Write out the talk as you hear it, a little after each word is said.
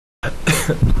Well,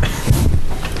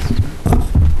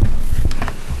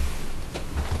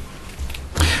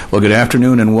 good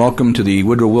afternoon and welcome to the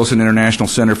Woodrow Wilson International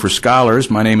Center for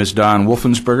Scholars. My name is Don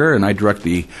Wolfensberger and I direct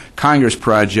the Congress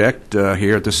Project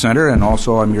here at the center, and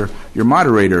also I'm your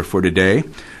moderator for today.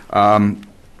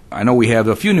 I know we have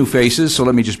a few new faces, so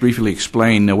let me just briefly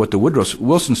explain what the Woodrow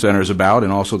Wilson Center is about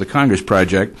and also the Congress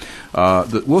Project.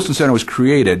 The Wilson Center was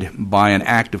created by an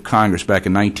act of Congress back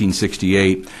in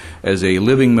 1968 as a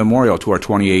living memorial to our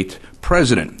 28th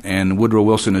president, and Woodrow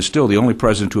Wilson is still the only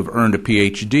president to have earned a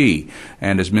Ph.D.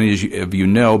 And as many of you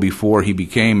know, before he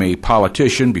became a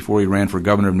politician, before he ran for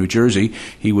governor of New Jersey,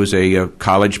 he was a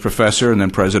college professor and then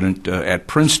president at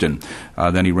Princeton.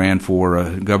 Then he ran for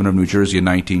governor of New Jersey in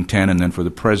 1910 and then for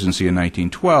the presidency in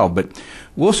 1912. But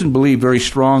Wilson believed very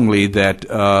strongly that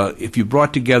if you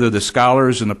brought together the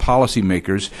scholars and the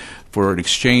policymakers for an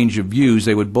exchange of views,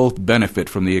 they would both benefit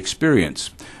from the experience.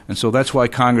 And so that's why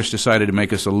Congress decided to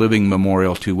make us a living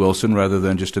memorial to Wilson rather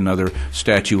than just another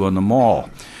statue on the mall.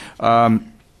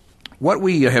 What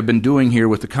we have been doing here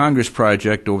with the Congress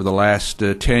Project over the last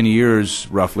 10 years,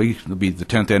 roughly, it'll be the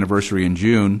 10th anniversary in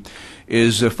June,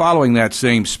 is following that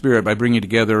same spirit by bringing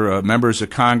together members of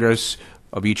Congress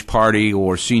of each party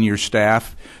or senior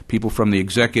staff, people from the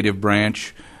executive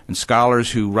branch, and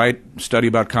scholars who study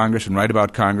about Congress and write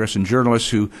about Congress, and journalists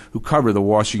who cover the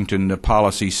Washington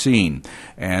policy scene.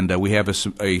 And we have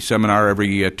a seminar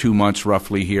every 2 months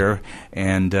roughly here,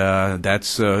 and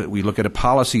we look at a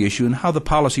policy issue and how the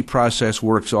policy process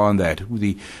works on that, who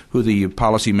the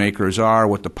policymakers are,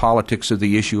 what the politics of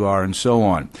the issue are, and so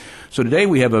on. So today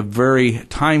we have a very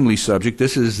timely subject.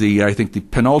 This is I think the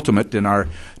penultimate in our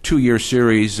two-year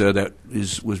series that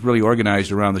was really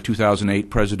organized around the 2008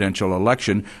 presidential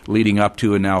election, leading up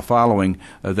to and now following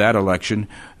that election,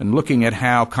 and looking at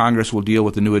how Congress will deal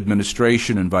with the new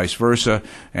administration and vice versa.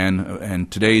 And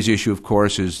today's issue, of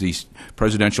course, is the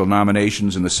presidential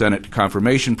nominations and the Senate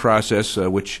confirmation process,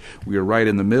 which we are right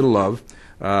in the middle of.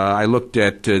 I looked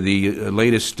at the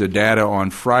latest data on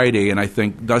Friday, and I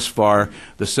think thus far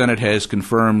the Senate has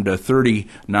confirmed 30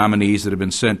 nominees that have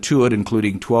been sent to it,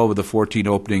 including 12 of the 14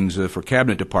 openings for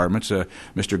cabinet departments.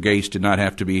 Mr. Gates did not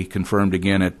have to be confirmed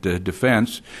again at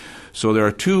Defense. So there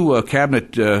are two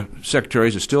cabinet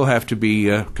secretaries that still have to be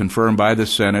confirmed by the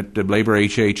Senate, Labor,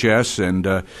 HHS,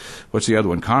 and what's the other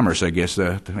one? Commerce, I guess,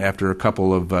 after a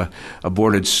couple of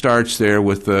aborted starts there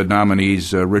with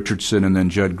nominees Richardson and then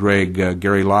Judd Gregg.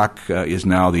 Gary Locke is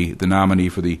now the nominee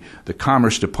for the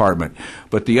Commerce Department.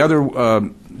 But the other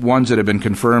ones that have been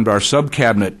confirmed are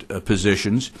sub-cabinet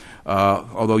positions,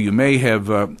 although you may have,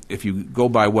 if you go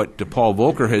by what Paul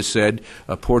Volcker has said,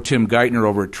 poor Tim Geithner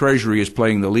over at Treasury is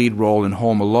playing the lead role in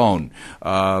Home Alone.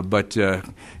 But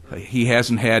he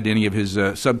hasn't had any of his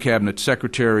sub-cabinet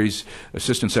secretaries,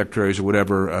 assistant secretaries, or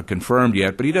whatever confirmed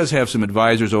yet, but he does have some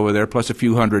advisors over there, plus a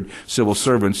few hundred civil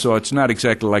servants, so it's not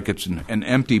exactly like it's an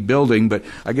empty building, but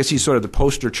I guess he's sort of the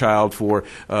poster child for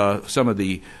some of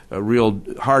the real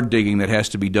hard digging that has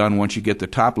to be done once you get the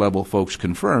top-level folks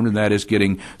confirmed, and that is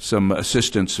getting some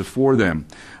assistance for them.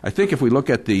 I think if we look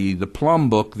at the Plum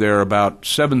book, there are about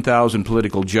 7,000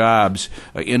 political jobs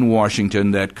in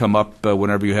Washington that come up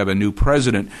whenever you have a new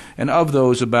president. And of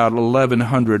those, about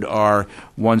 1,100 are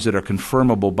ones that are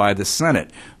confirmable by the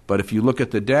Senate. But if you look at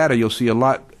the data, you'll see a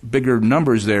lot bigger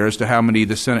numbers there as to how many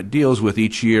the Senate deals with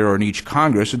each year or in each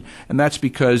Congress. And that's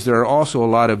because there are also a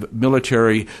lot of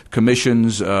military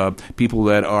commissions, people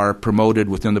that are promoted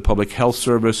within the Public Health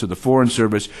Service or the Foreign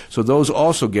Service. So those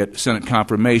also get Senate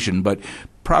confirmation. But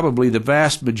probably the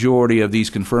vast majority of these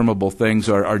confirmable things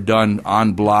are done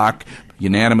en bloc,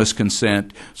 unanimous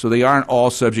consent, so they aren't all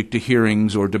subject to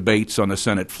hearings or debates on the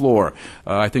Senate floor.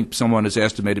 I think someone has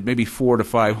estimated maybe 400 to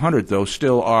 500, though,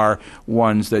 still are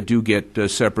ones that do get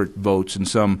separate votes and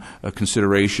some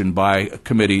consideration by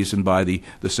committees and by the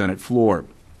Senate floor.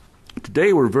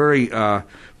 Today we're very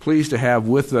pleased to have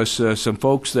with us some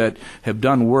folks that have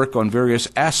done work on various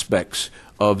aspects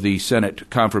of the Senate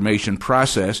confirmation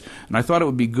process, and I thought it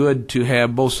would be good to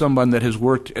have both someone that has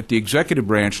worked at the executive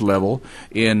branch level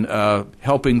in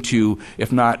helping to,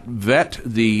 if not vet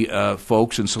the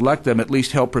folks and select them, at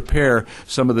least help prepare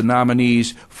some of the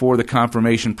nominees for the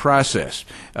confirmation process.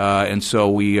 And so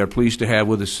we are pleased to have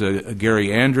with us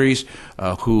Gary Andrews,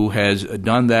 who has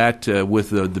done that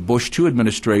with the Bush II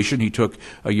administration. He took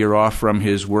a year off from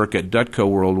his work at Dutko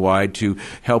Worldwide to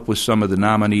help with some of the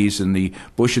nominees in the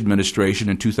Bush administration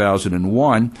in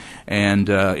 2001. And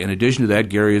in addition to that,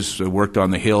 Gary has worked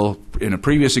on the Hill in a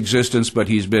previous existence, but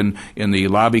he's been in the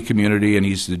lobby community, and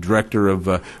he's the director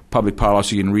of public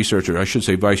policy and research, or I should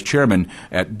say vice chairman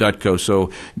at Dutko.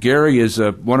 So Gary is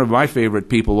one of my favorite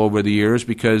people over the years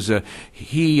because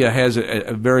he has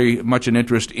a very much an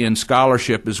interest in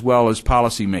scholarship as well as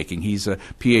policy making. He's a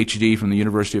PhD from the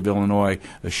University of Illinois,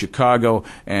 Chicago,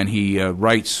 and he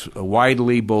writes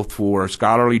widely both for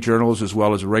scholarly journals as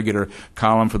well as a regular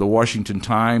column for the Washington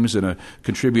Times and a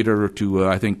contributor to,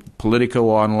 I think, Politico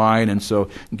online. And so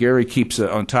Gary keeps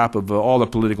on top of all the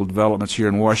political developments here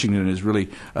in Washington and is really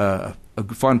a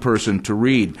fun person to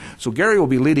read. So Gary will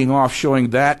be leading off showing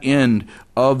that end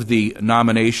of the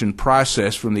nomination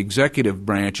process from the executive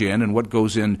branch and what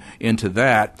goes into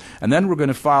that. And then we're going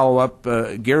to follow up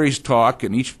Gary's talk,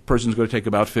 and each person's going to take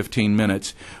about 15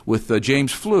 minutes, with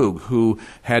James Flug, who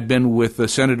had been with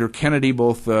Senator Kennedy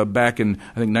both back in,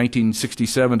 I think,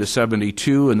 1967 to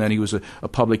 72, and then he was a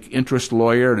public interest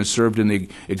lawyer and has served in the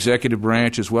executive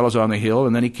branch as well as on the Hill,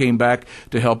 and then he came back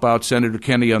to help out Senator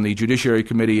Kennedy on the Judiciary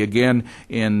Committee again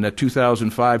in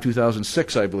 2005,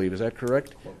 2006, I believe. Is that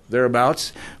correct?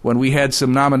 Thereabouts, when we had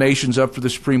some nominations up for the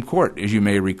Supreme Court, as you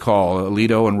may recall,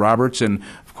 Alito and Roberts, and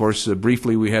of course,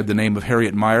 briefly we had the name of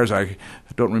Harriet Miers. I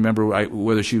don't remember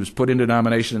whether she was put into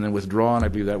nomination and then withdrawn. I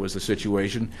believe that was the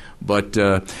situation. But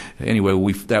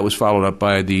anyway, that was followed up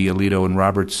by the Alito and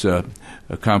Roberts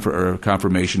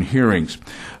confirmation hearings.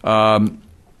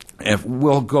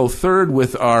 We'll go third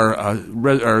with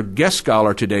our guest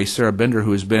scholar today, Sarah Bender,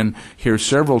 who has been here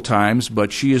several times,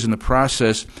 but she is in the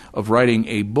process of writing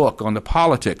a book on the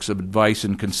politics of advice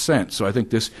and consent. So I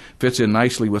think this fits in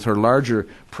nicely with her larger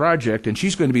project, and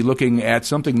she's going to be looking at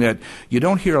something that you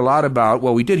don't hear a lot about.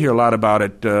 Well, we did hear a lot about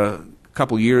it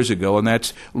couple years ago, and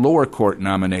that's lower court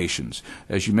nominations.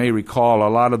 As you may recall, a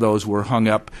lot of those were hung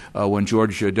up when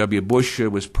George W. Bush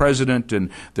was president, and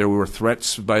there were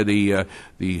threats by the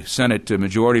Senate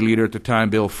Majority Leader at the time,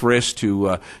 Bill Frist,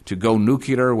 to go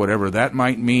nuclear, whatever that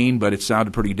might mean, but it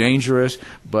sounded pretty dangerous.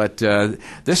 But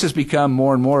this has become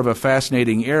more and more of a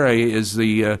fascinating area, is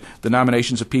the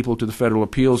nominations of people to the federal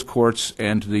appeals courts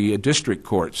and to the district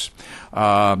courts.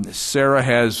 Sarah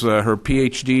has her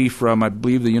PhD from, I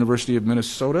believe, the University of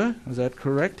Minnesota. Is that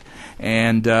correct?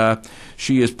 And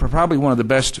she is probably one of the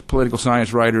best political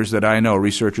science writers that I know,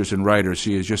 researchers and writers.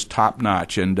 She is just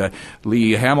top-notch. And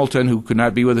Lee Hamilton, who could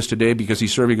not be with us today because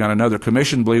he's serving on another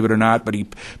commission, believe it or not, but he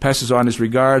passes on his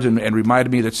regards and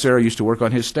reminded me that Sarah used to work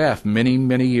on his staff many,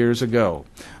 many years ago.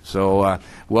 So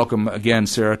welcome again,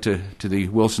 Sarah, to the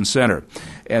Wilson Center.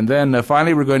 And then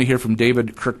finally, we're going to hear from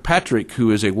David Kirkpatrick,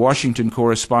 who is a Washington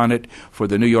correspondent for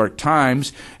the New York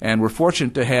Times. And we're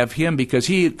fortunate to have him because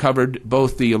he covered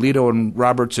both the Alito and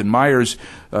Roberts and Myers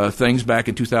things back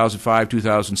in 2005,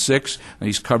 2006. And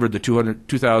he's covered the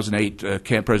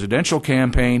 2008 presidential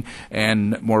campaign,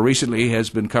 and more recently has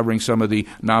been covering some of the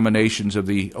nominations of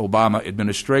the Obama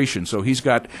administration. So he's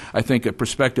got, I think, a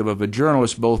perspective of a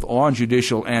journalist both on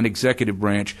judicial and executive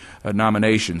branch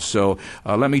nominations. So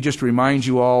let me just remind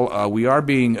you all, we are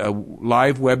being a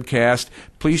live webcast.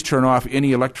 Please turn off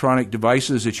any electronic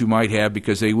devices that you might have,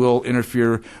 because they will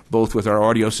interfere both with our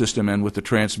audio system and with the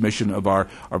transmission of our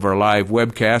live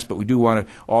webcast. But we do want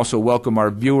to also welcome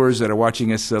our viewers that are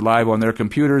watching us live on their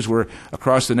computers. We're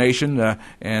across the nation,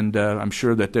 and I'm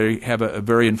sure that they have a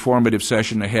very informative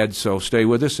session ahead, so stay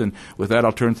with us. And with that,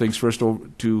 I'll turn things first over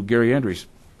to Gary Andrews.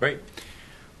 Great.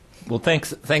 Well,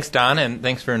 thanks, Don, and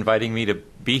thanks for inviting me to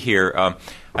be here.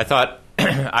 I thought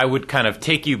I would kind of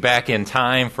take you back in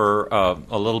time for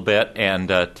a little bit and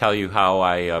tell you how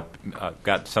I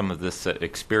got some of this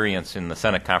experience in the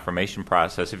Senate confirmation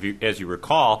process. As you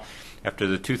recall, after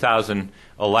the 2000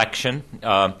 election,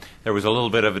 there was a little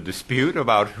bit of a dispute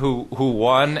about who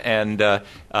won, and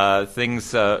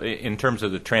things in terms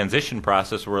of the transition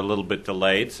process were a little bit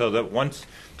delayed, so that once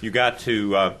you got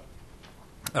to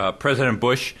President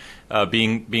Bush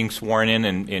being sworn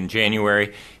in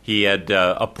January, he had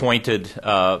appointed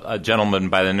a gentleman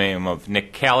by the name of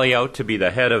Nick Callio to be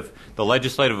the head of the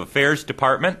Legislative Affairs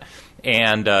Department.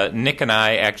 And Nick and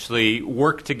I actually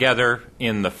worked together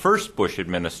in the first Bush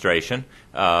administration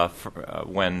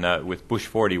when with Bush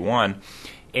 41.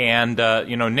 And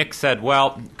Nick said,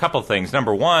 well, a couple of things.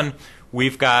 Number one,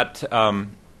 we've got a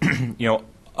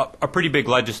pretty big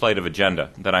legislative agenda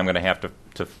that I'm going to have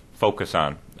to focus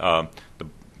on. The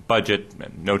budget,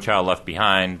 No Child Left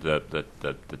Behind, the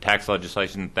tax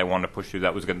legislation that they wanted to push through, they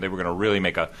were going to really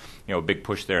make a big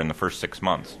push there in the first 6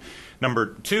 months.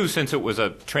 Number two, since it was a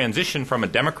transition from a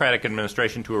Democratic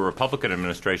administration to a Republican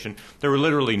administration, there were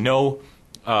literally no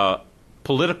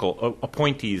political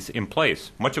appointees in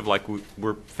place, much of like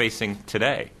we're facing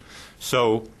today.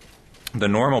 So the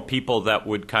normal people that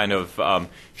would kind of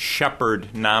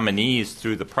shepherd nominees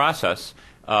through the process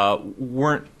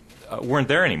weren't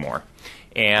there anymore.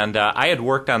 And I had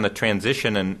worked on the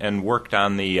transition and worked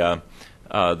on the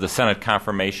Senate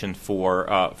confirmation for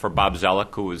Bob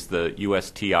Zellick, who was the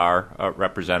USTR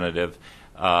representative,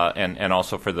 and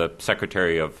also for the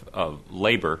Secretary of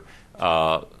Labor,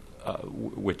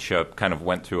 which kind of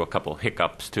went through a couple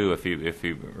hiccups too, if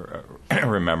you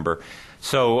remember.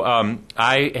 So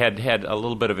I had a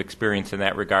little bit of experience in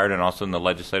that regard, and also in the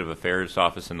Legislative Affairs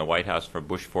Office in the White House for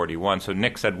Bush 41. So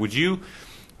Nick said, would you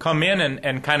come in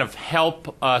and kind of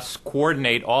help us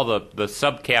coordinate all the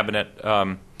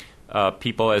sub-cabinet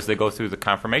people as they go through the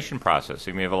confirmation process?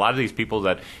 I mean, we have a lot of these people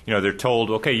that, they're told,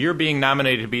 okay, you're being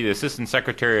nominated to be the Assistant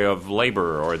Secretary of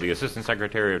Labor or the Assistant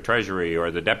Secretary of Treasury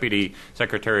or the Deputy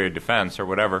Secretary of Defense or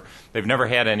whatever. They've never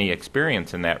had any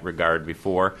experience in that regard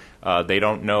before. They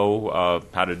don't know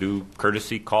how to do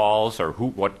courtesy calls or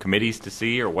what committees to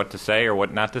see or what to say or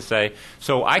what not to say.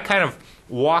 So I kind of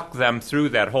walk them through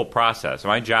that whole process.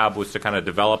 My job was to kind of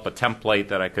develop a template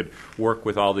that I could work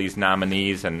with all these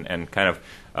nominees and kind of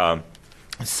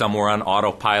some were on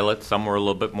autopilot, some were a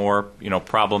little bit more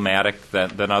problematic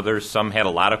than others. Some had a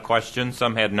lot of questions,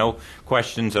 some had no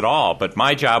questions at all. But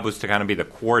my job was to kind of be the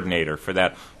coordinator for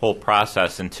that whole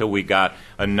process until we got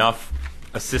enough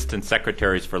assistant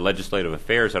secretaries for legislative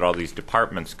affairs at all these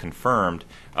departments confirmed,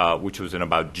 which was in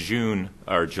about June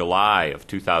or July of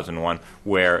 2001,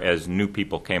 where as new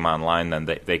people came online, then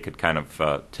they could kind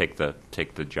of take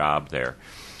the job there.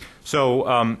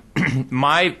 So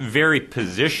my very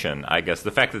position, I guess,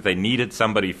 the fact that they needed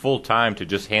somebody full-time to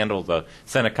just handle the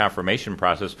Senate confirmation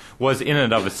process was in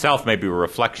and of itself maybe a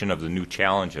reflection of the new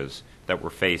challenges that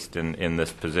were faced in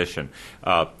this position.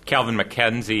 Calvin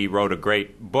McKenzie wrote a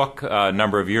great book a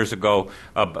number of years ago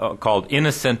called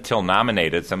Innocent Till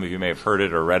Nominated. Some of you may have heard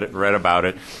it or read about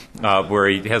it, where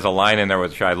he has a line in there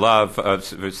which I love.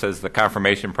 It says the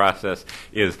confirmation process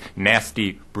is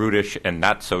nasty, brutish, and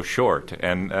not so short.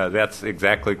 And that's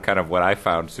exactly kind of what I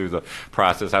found through the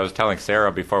process. I was telling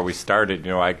Sarah before we started,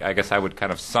 I guess I would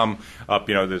kind of sum up,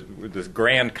 this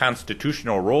grand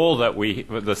constitutional role that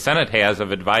the Senate has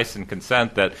of advice and consent.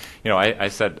 That I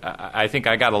said I think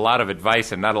I got a lot of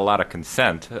advice and not a lot of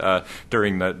consent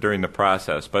during the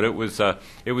process. But it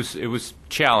was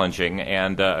challenging,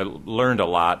 and I learned a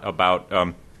lot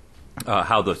about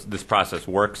how this process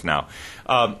works now.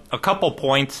 A couple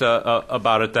points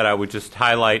about it that I would just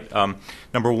highlight.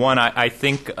 Number one, I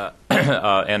think,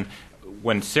 and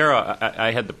when Sarah,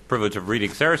 I had the privilege of reading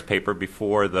Sarah's paper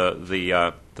before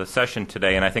the session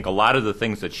today, and I think a lot of the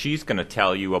things that she's going to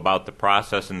tell you about the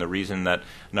process and the reason that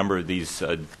a number of these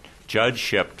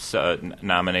judgeships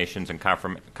nominations and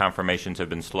confirmations have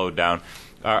been slowed down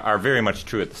are very much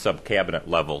true at the sub-cabinet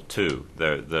level too.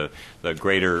 The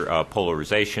greater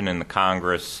polarization in the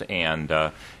Congress and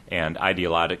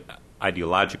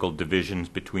ideological divisions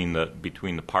between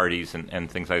the parties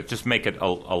and things like that just make it a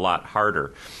lot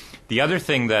harder. The other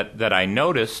thing that I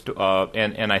noticed,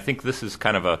 and I think this is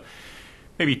kind of a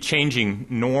maybe changing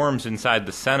norms inside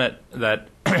the Senate, that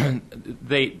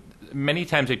many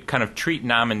times they kind of treat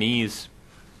nominees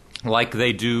like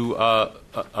they do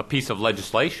a piece of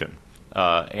legislation.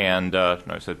 No,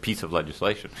 I said piece of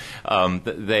legislation.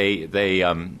 There's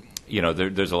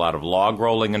a lot of log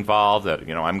rolling involved. That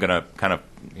I'm going to kind of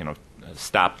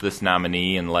stop this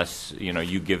nominee unless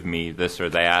you give me this or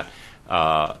that,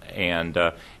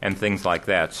 and things like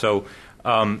that. So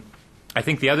I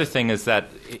think the other thing is that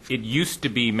it used to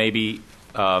be maybe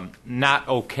not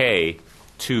okay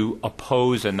to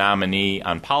oppose a nominee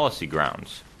on policy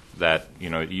grounds. That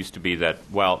it used to be that,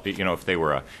 well, if they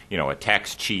were a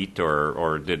tax cheat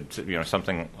or did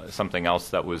something else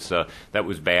that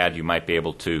was bad, you might be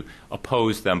able to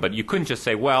oppose them. But you couldn't just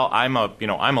say, well, I'm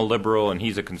a liberal and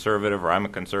he's a conservative, or I'm a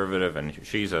conservative and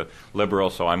she's a liberal,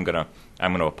 so I'm gonna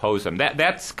oppose them.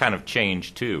 That's kind of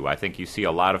changed too. I think you see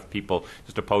a lot of people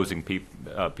just opposing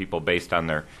people based on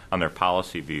their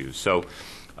policy views. So.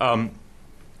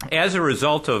 As a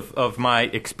result of my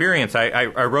experience, I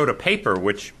wrote a paper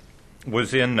which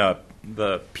was in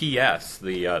the PS,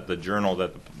 the journal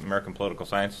that the American Political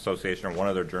Science Association, or one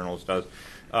of their journals, does,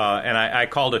 and I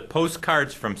called it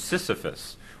Postcards from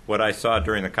Sisyphus, what I saw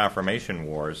during the confirmation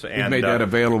wars. We've made that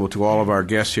available to all of our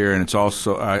guests here, and it's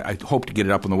also, I hope to get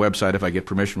it up on the website if I get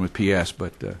permission with PS,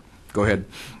 but go ahead.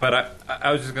 But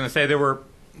I was just going to say there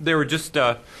were just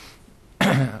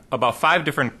about 5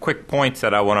 different quick points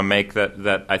that I want to make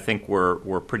that I think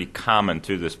were pretty common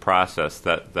through this process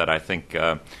that I think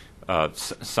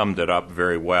summed it up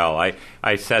very well.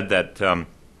 I said that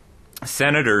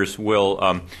senators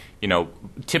will,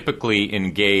 typically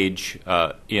engage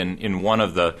in one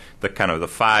of the kind of the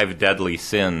 5 deadly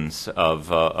sins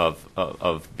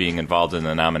of being involved in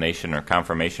the nomination or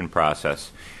confirmation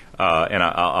process. And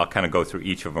I'll kind of go through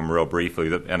each of them real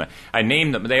briefly. And I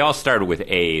named them. They all started with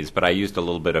A's, but I used a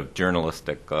little bit of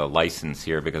journalistic license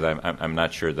here because I'm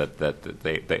not sure that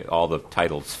they all the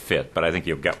titles fit. But I think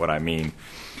you'll get what I mean.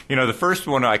 The first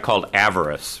one I called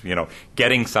avarice.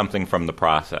 Getting something from the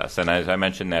process. And as I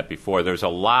mentioned that before, there's a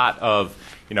lot of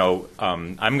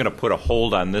I'm going to put a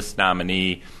hold on this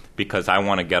nominee because I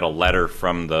want to get a letter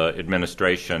from the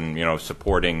administration,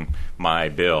 supporting my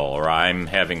bill, or I'm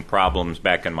having problems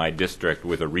back in my district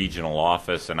with a regional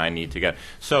office, and I need to get.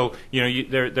 So,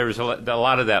 there's a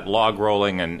lot of that log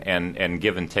rolling and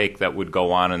give and take that would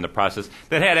go on in the process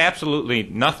that had absolutely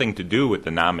nothing to do with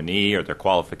the nominee or their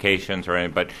qualifications or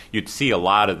anything, but you'd see a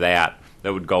lot of that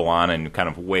would go on and kind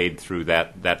of wade through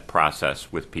that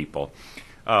process with people.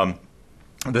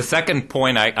 The second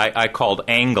point I called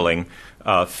angling.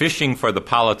 Fishing for the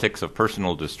politics of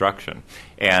personal destruction.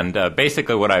 And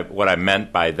basically what I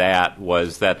meant by that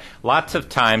was that lots of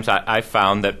times I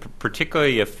found that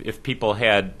particularly if people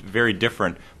had very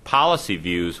different policy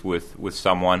views with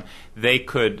someone, they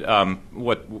could,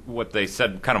 what they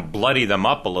said, kind of bloody them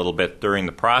up a little bit during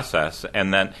the process.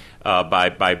 And then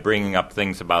by bringing up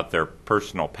things about their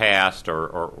personal past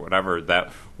or whatever,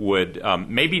 that would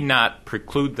maybe not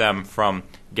preclude them from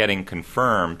getting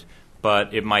confirmed,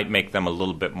 but it might make them a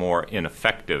little bit more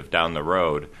ineffective down the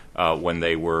road when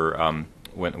they were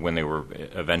when they were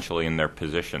eventually in their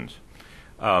positions.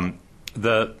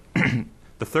 The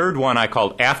third one I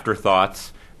called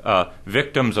afterthoughts,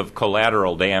 victims of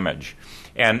collateral damage,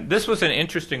 and this was an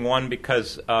interesting one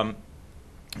because a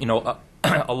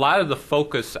lot of the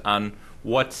focus on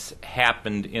what's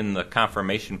happened in the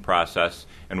confirmation process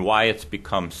and why it's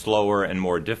become slower and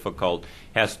more difficult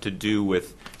has to do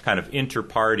with kind of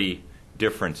inter-party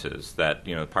differences that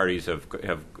parties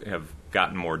have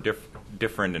gotten more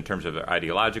different in terms of their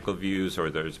ideological views, or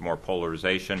there's more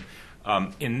polarization.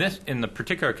 In the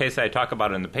particular case I talk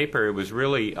about in the paper, it was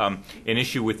really an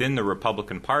issue within the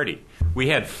Republican Party. We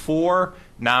had 4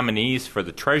 nominees for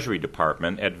the Treasury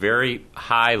Department at very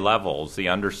high levels: the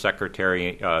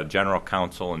Undersecretary, General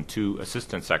Counsel, and 2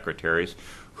 assistant secretaries,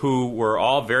 who were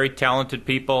all very talented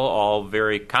people, all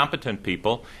very competent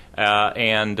people,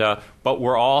 but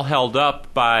were all held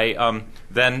up by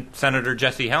then Senator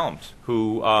Jesse Helms,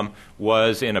 who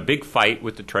was in a big fight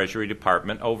with the Treasury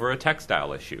Department over a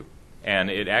textile issue.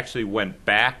 And it actually went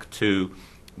back to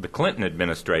the Clinton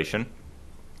administration,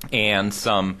 and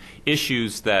some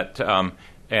issues that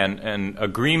and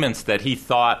agreements that he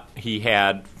thought he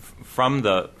had from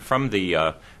the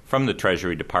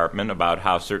Treasury Department about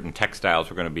how certain textiles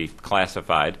were going to be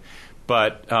classified,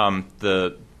 but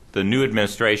the new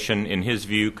administration, in his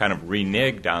view, kind of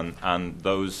reneged on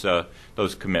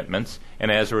those commitments,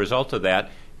 and as a result of that,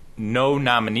 no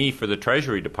nominee for the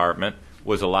Treasury Department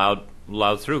was allowed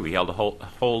through. He held a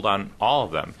hold on all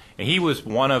of them, and he was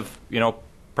one of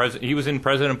he was in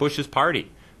President Bush's party,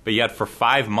 but yet for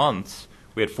 5 months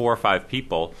we had 4 or 5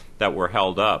 people that were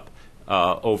held up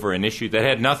over an issue that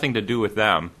had nothing to do with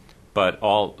them, but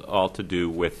all to do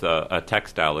with a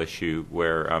textile issue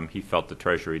where he felt the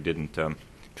Treasury didn't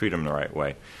treat him the right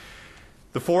way.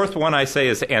 The fourth one I say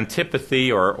is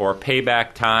antipathy or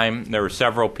payback time. There were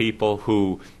several people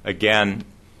who, again,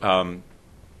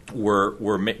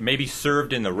 were maybe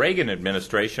served in the Reagan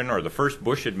administration or the first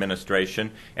Bush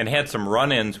administration and had some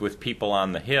run-ins with people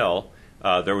on the Hill.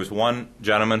 There was one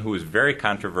gentleman who was very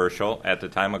controversial at the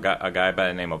time, a guy by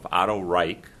the name of Otto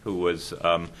Reich, who was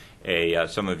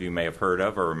some of you may have heard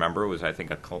of or remember, was, I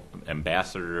think, an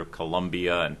ambassador of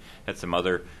Colombia and had some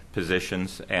other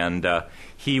positions. And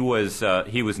he was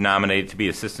nominated to be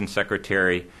Assistant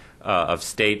Secretary of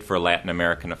State for Latin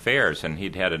American Affairs, and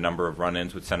he'd had a number of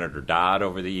run-ins with Senator Dodd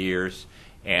over the years,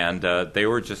 and they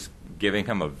were just giving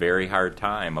him a very hard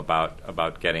time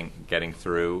about getting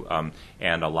through,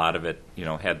 and a lot of it,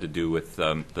 had to do with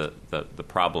the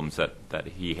problems that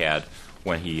he had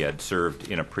when he had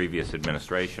served in a previous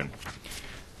administration.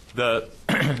 The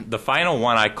final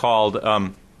one I called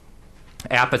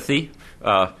apathy,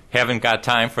 haven't got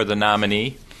time for the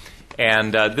nominee.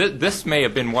 And this may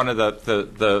have been one of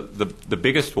the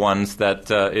biggest ones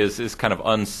that is kind of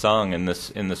unsung in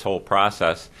this whole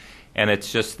process, and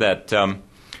it's just that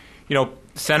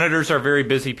senators are very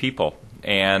busy people,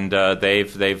 and they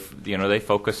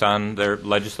focus on their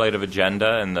legislative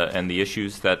agenda and the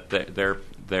issues that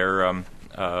they're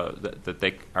that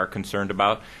they are concerned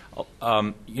about.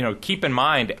 Keep in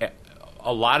mind,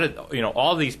 a lot of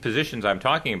all these positions I'm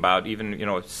talking about, even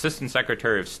Assistant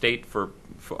Secretary of State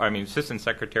Assistant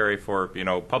Secretary for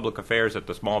Public Affairs at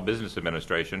the Small Business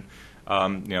Administration.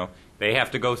 They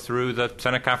have to go through the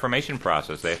Senate confirmation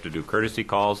process. They have to do courtesy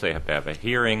calls. They have to have a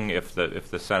hearing if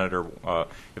the senator,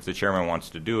 if the chairman wants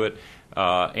to do it,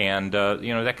 and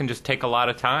that can just take a lot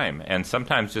of time. And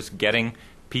sometimes just getting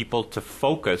people to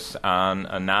focus on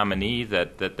a nominee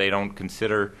that they don't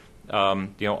consider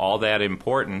all that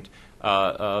important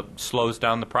slows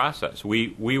down the process.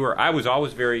 I was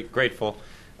always very grateful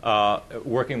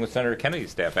working with Senator Kennedy's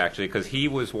staff, actually, because he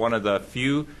was one of the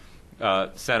few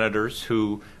senators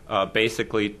who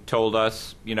basically told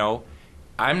us,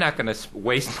 I'm not going to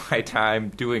waste my time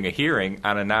doing a hearing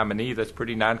on a nominee that's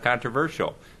pretty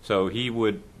non-controversial. So he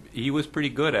was pretty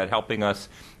good at helping us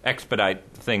expedite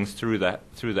things through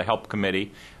the Help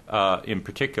Committee, in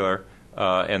particular,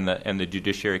 and the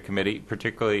Judiciary Committee,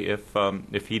 particularly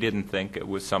if he didn't think it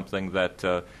was something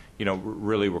that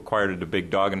really required a big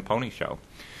dog and pony show.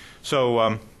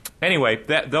 So. Anyway,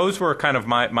 those were kind of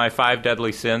my 5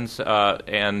 deadly sins,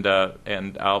 and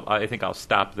I think I'll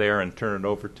stop there and turn it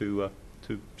over to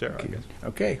Sarah, I guess.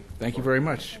 Okay. Thank you very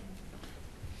much.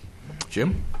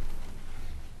 Jim?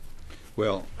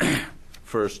 Well,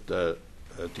 first, to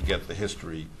get the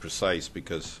history precise,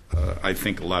 because I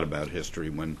think a lot about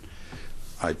history when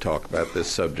I talk about this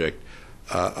subject.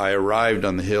 I arrived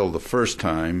on the Hill the first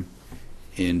time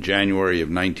in January of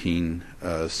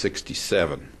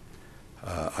 1967.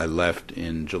 I left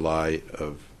in July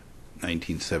of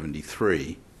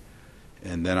 1973,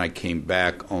 and then I came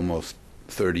back almost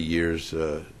 30 years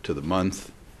to the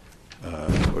month,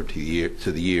 or to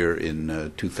the year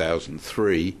in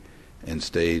 2003, and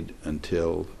stayed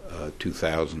until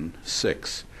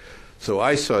 2006. So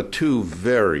I saw 2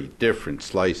 very different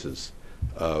slices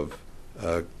of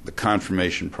the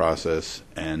confirmation process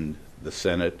and the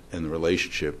Senate, and the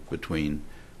relationship between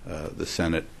the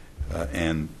Senate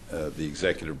and the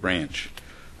executive branch.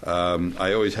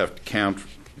 I always have to count,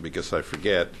 because I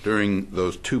forget, during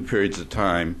those 2 periods of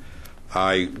time,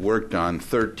 I worked on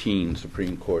 13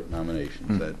 Supreme Court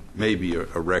nominations. That may be a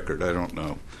record, I don't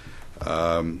know.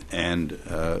 And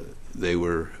they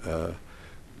were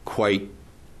quite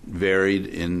varied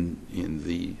in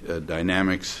the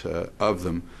dynamics of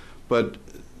them. But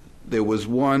there was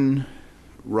one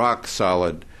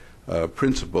rock-solid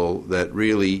principle that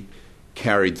really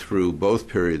carried through both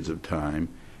periods of time,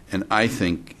 and I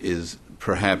think is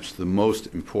perhaps the most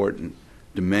important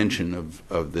dimension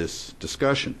of this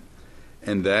discussion,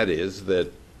 and that is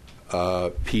that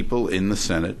people in the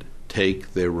Senate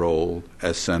take their role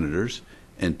as senators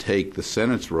and take the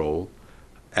Senate's role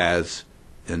as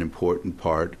an important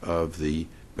part of the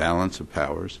balance of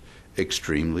powers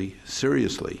extremely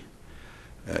seriously.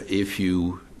 If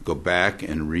you go back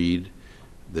and read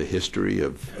the history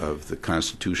of the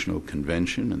Constitutional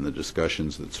Convention and the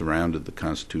discussions that surrounded the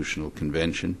Constitutional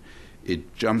Convention,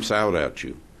 it jumps out at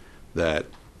you that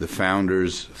the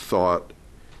founders thought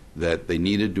that they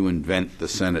needed to invent the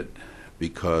Senate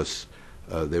because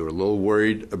they were a little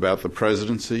worried about the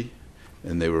presidency,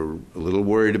 and they were a little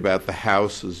worried about the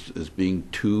House as being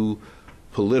too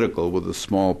political with a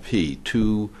small p,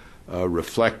 too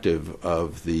reflective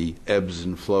of the ebbs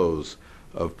and flows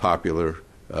of popular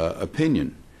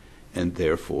opinion. And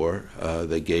therefore,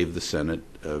 they gave the Senate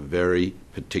very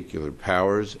particular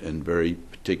powers and very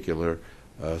particular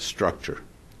structure.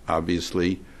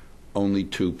 Obviously, only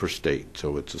 2 per state,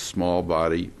 so it's a small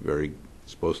body,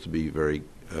 supposed to be very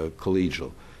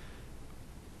collegial.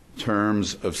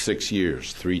 Terms of 6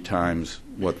 years, 3 times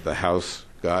what the House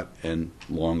got, and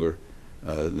longer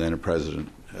than a president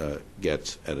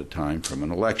gets at a time from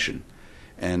an election.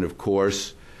 And of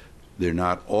course, they're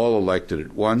not all elected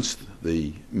at once.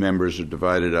 The members are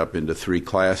divided up into 3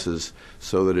 classes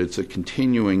so that it's a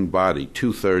continuing body.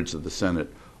 2/3 of the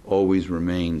Senate always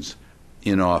remains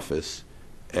in office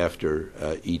after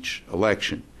each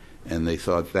election. And they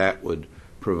thought that would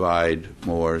provide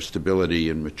more stability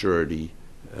and maturity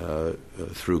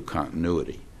through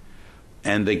continuity.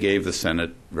 And they gave the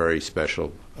Senate very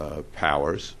special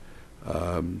powers,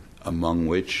 among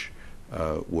which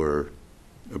were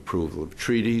approval of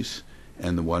treaties,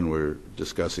 and the one we're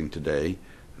discussing today,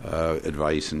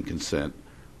 advice and consent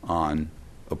on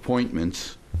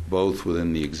appointments, both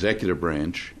within the executive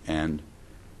branch and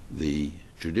the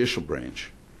judicial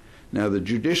branch. Now, the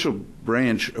judicial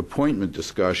branch appointment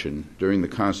discussion during the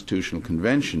Constitutional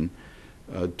Convention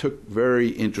took very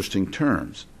interesting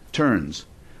turns.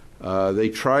 They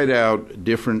tried out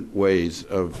different ways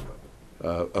of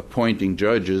appointing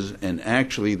judges, and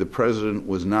actually the president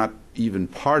was not even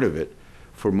part of it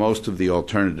for most of the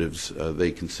alternatives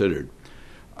they considered.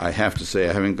 I have to say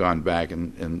I haven't gone back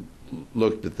and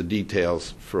looked at the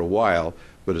details for a while,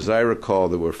 but as I recall,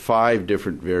 there were 5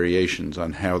 different variations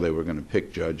on how they were going to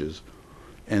pick judges,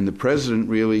 and the president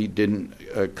really didn't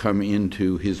come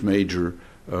into his major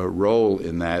role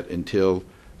in that until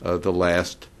the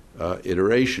last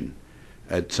iteration.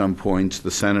 At some points, the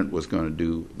Senate was going to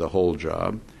do the whole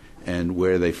job, and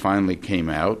where they finally came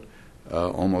out,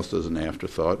 almost as an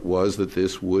afterthought, was that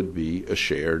this would be a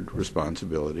shared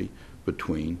responsibility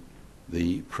between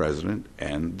the president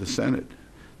and the Senate.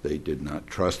 They did not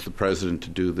trust the president to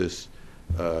do this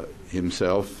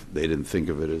himself. They didn't think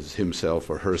of it as himself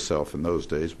or herself in those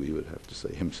days. We would have to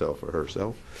say himself or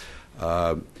herself.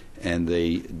 And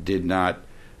they did not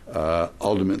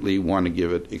ultimately want to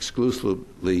give it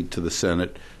exclusively to the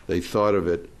Senate. They thought of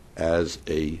it as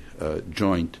a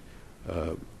joint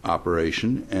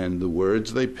operation, and the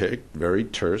words they picked, very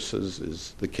terse, as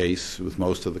is the case with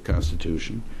most of the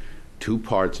Constitution, 2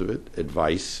 parts of it,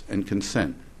 advice and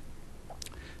consent.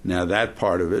 Now that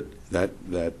part of it, that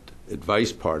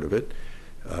advice part of it,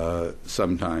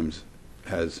 sometimes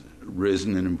has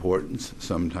risen in importance,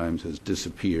 sometimes has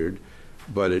disappeared,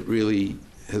 but it really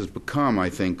has become, I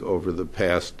think, over the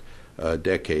past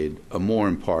decade, a more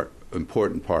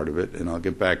important part of it, and I'll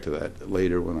get back to that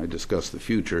later when I discuss the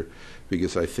future,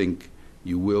 because I think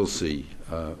you will see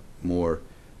more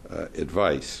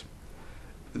advice.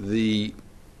 The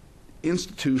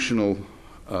institutional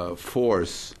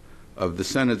force of the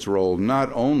Senate's role,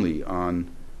 not only on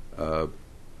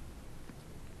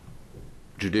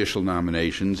judicial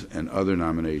nominations and other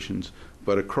nominations,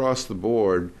 but across the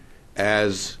board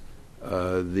as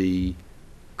the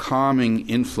calming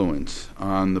influence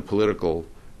on the political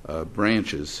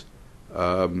branches,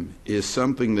 is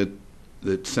something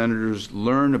that senators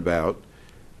learn about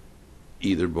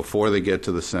either before they get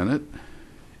to the Senate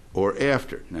or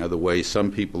after. Now, the way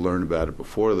some people learn about it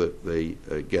before they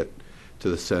get to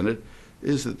the Senate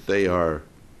is that they are,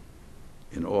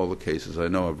 in all the cases I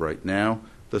know of right now,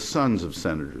 the sons of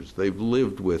senators. They've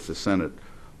lived with the Senate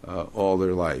all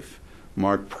their life.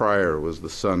 Mark Pryor was the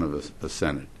son of a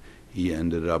Senate. He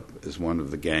ended up as one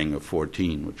of the Gang of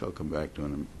 14, which I'll come back to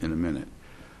in a minute.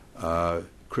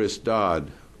 Chris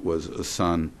Dodd was a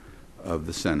son of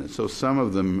the Senate. So some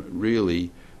of them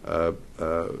really,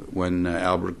 when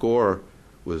Albert Gore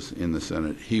was in the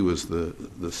Senate, he was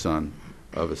the son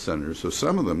of a senator. So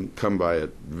some of them come by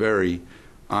it very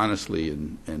honestly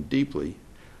and deeply.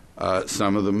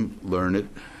 Some of them learn it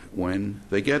when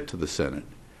they get to the Senate.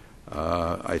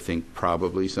 I think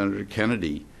probably Senator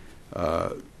Kennedy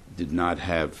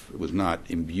was not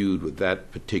imbued with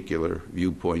that particular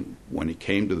viewpoint when he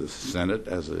came to the Senate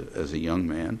as a young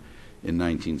man in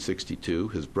 1962.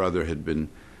 His brother had been,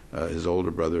 his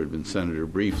older brother had been senator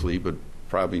briefly, but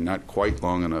probably not quite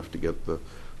long enough to get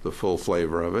the full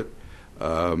flavor of it.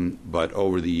 But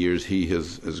over the years, he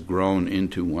has grown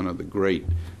into one of the great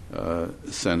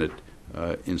Senate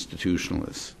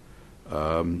institutionalists.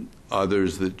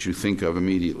 Others that you think of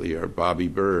immediately are Bobby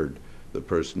Byrd, the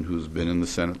person who's been in the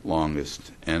Senate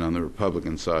longest, and on the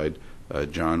Republican side,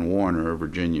 John Warner of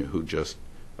Virginia, who just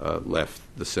left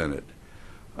the Senate.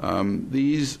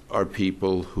 These are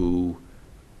people who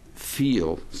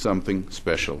feel something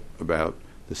special about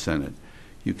the Senate.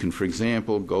 You can, for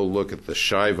example, go look at the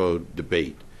Shivo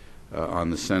debate on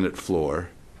the Senate floor,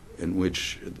 in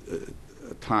which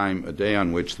a day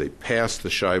on which they passed the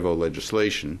Shivo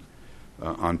legislation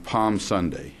on Palm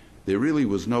Sunday. There really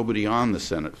was nobody on the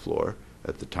Senate floor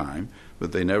at the time,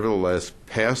 but they nevertheless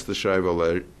passed the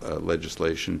Shivo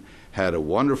legislation, had a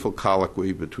wonderful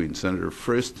colloquy between Senator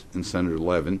Frist and Senator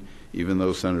Levin, even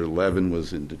though Senator Levin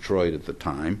was in Detroit at the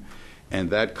time, and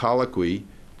that colloquy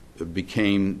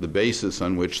became the basis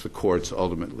on which the courts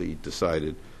ultimately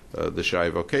decided the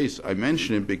Shivo case. I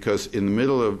mention it because in the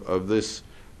middle of this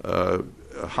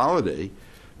holiday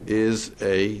is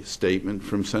a statement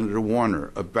from Senator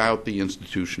Warner about the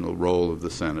institutional role of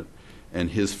the Senate and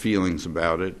his feelings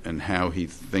about it and how he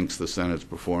thinks the Senate's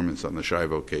performance on the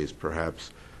Shivo case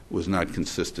perhaps was not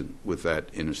consistent with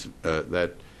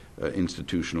that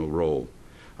institutional role.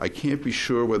 I can't be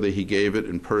sure whether he gave it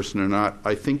in person or not.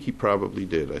 I think he probably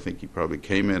did. I think he probably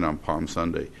came in on Palm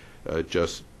Sunday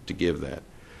just to give that.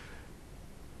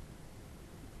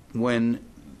 When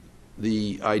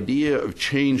the idea of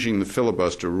changing the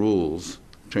filibuster rules,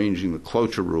 changing the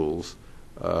cloture rules,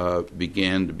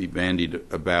 began to be bandied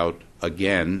about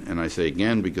again, and I say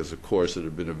again because, of course, it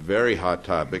had been a very hot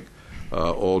topic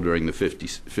all during the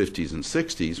 50s and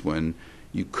 60s when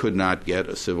you could not get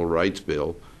a civil rights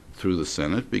bill through the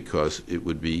Senate because it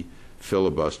would be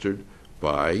filibustered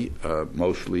by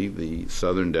mostly the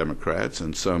Southern Democrats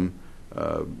and some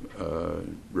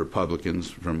Republicans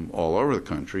from all over the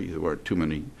country. There weren't too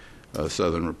many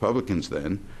Southern Republicans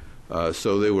then.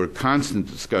 So there were constant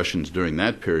discussions during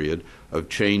that period of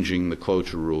changing the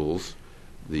cloture rules,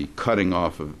 the cutting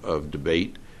off of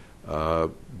debate,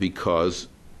 because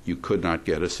you could not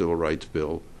get a civil rights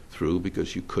bill through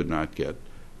because you could not get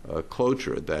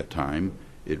cloture at that time.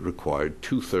 It required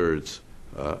 2/3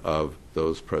 of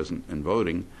those present and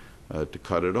voting to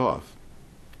cut it off.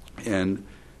 And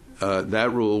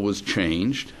that rule was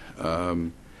changed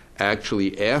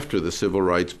actually after the Civil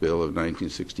Rights Bill of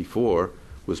 1964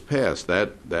 was passed.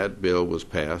 That bill was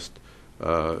passed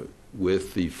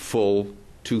with the full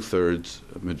 2/3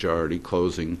 majority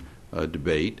closing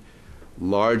debate,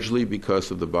 largely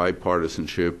because of the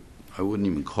bipartisanship. I wouldn't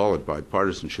even call it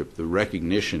bipartisanship, the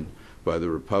recognition by the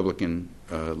Republican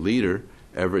leader,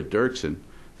 Everett Dirksen,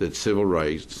 that civil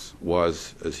rights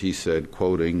was, as he said,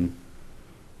 quoting,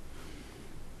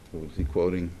 what was he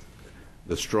quoting?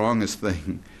 The strongest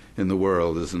thing in the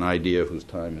world is an idea whose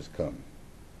time has come.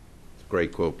 It's a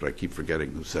great quote, but I keep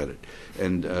forgetting who said it.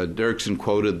 And Dirksen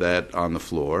quoted that on the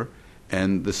floor,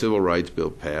 and the Civil Rights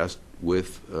Bill passed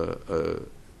with a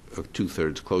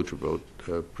 2/3 cloture vote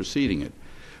preceding it.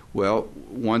 Well,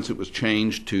 once it was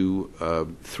changed to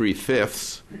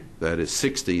 3/5, that is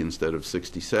 60 instead of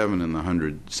 67 in the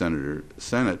 100-senator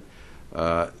Senate,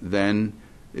 then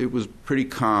it was pretty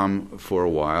calm for a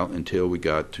while until we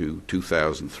got to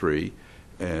 2003,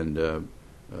 and the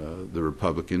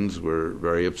Republicans were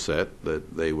very upset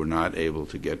that they were not able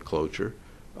to get cloture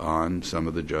on some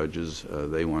of the judges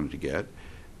they wanted to get,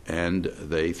 and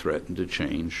they threatened to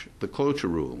change the cloture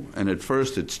rule. And at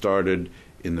first it started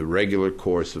in the regular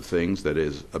course of things, that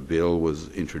is, a bill was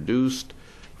introduced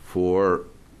for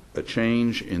a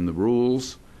change in the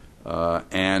rules,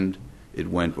 and it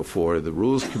went before the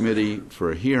Rules Committee for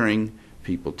a hearing.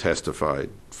 People testified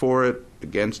for it,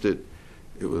 against it.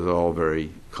 It was all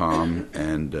very calm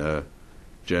and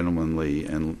gentlemanly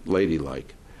and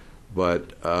ladylike.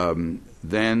 But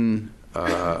then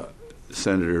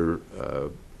Senator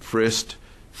Frist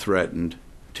threatened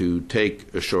to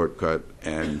take a shortcut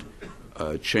and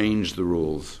change the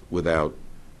rules without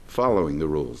following the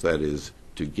rules. That is,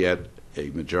 to get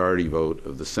a majority vote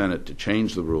of the Senate to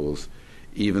change the rules,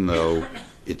 even though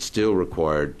it still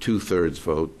required 2/3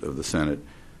 vote of the Senate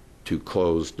to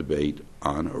close debate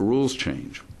on a rules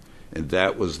change. And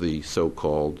that was the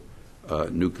so-called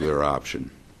nuclear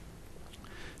option.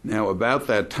 Now, about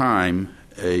that time,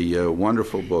 a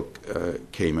wonderful book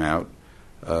came out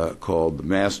called The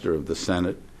Master of the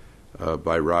Senate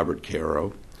by Robert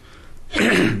Caro.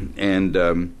 And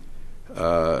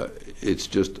it's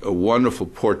just a wonderful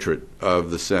portrait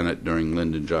of the Senate during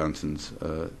Lyndon Johnson's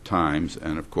times,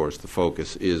 and of course the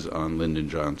focus is on Lyndon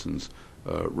Johnson's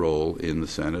role in the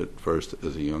Senate, first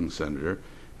as a young senator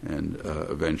and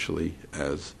eventually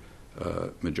as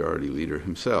majority leader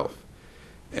himself.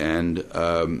 And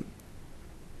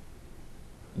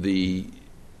the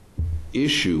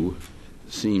issue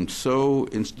seemed so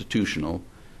institutional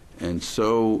and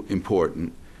so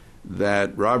important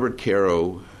that Robert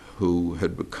Caro, who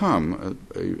had become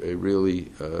a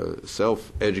really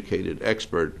self-educated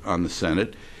expert on the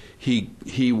Senate,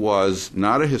 he was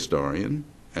not a historian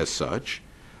as such,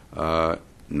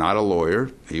 not a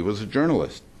lawyer. He was a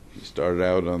journalist. He started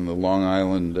out on the Long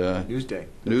Island Newsday,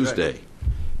 Right.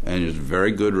 And he was a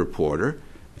very good reporter,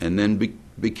 and then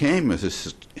became a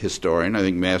historian. I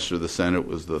think Master of the Senate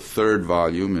was the 3rd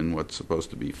volume in what's supposed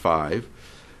to be 5.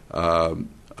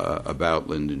 About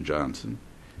Lyndon Johnson,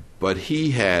 but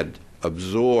he had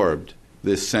absorbed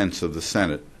this sense of the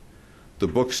Senate. The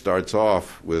book starts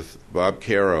off with Bob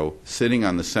Caro sitting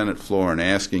on the Senate floor and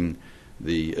asking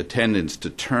the attendants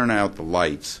to turn out the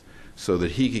lights so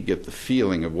that he could get the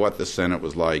feeling of what the Senate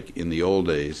was like in the old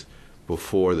days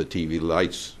before the TV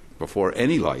lights, before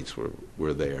any lights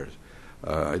were there.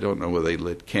 I don't know whether they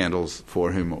lit candles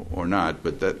for him or not,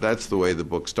 but that's the way the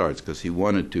book starts, because he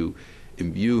wanted to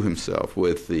imbue himself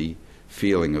with the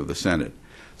feeling of the Senate.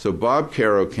 So Bob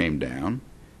Caro came down,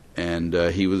 and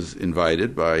he was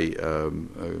invited by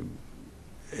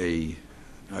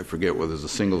I forget whether it was a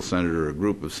single senator or a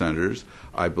group of senators.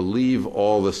 I believe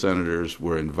all the senators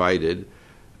were invited.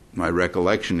 My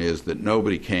recollection is that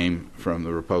nobody came from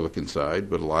the Republican side,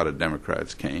 but a lot of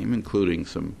Democrats came, including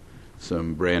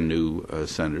some brand new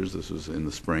senators. This was in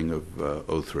the spring of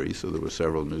 '03, so there were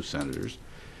several new senators.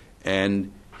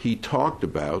 And he talked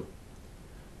about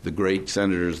the great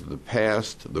senators of the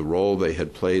past, the role they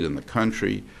had played in the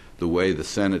country, the way the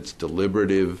Senate's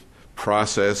deliberative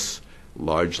process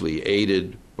largely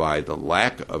aided by the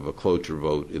lack of a cloture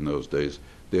vote in those days.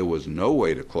 There was no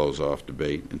way to close off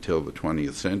debate until the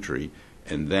 20th century,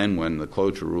 and then when the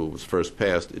cloture rule was first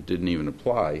passed, it didn't even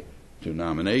apply to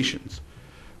nominations.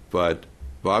 But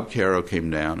Bob Caro came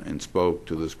down and spoke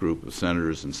to this group of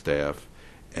senators and staff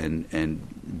and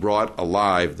brought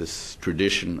alive this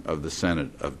tradition of the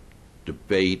Senate of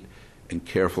debate and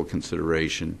careful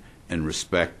consideration and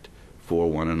respect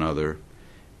for one another.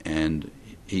 And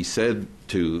he said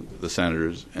to the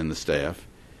senators and the staff,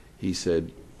 he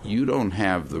said, "You don't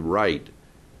have the right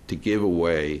to give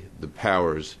away the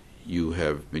powers you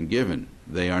have been given.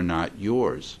 They are not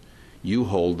yours. You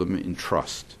hold them in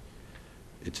trust.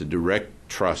 It's a direct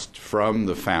trust from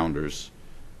the founders,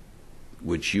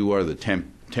 which you are the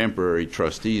temporary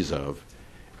trustees of,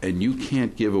 and you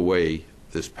can't give away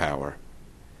this power."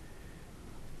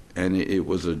 And it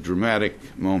was a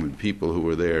dramatic moment. People who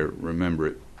were there remember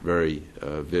it very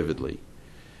vividly.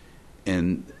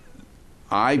 And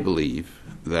I believe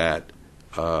that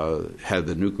had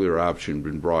the nuclear option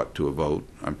been brought to a vote,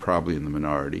 I'm probably in the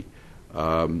minority,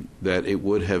 that it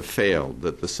would have failed,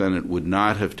 that the Senate would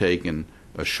not have taken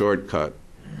a shortcut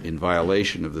in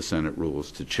violation of the Senate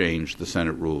rules to change the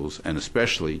Senate rules, and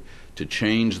especially to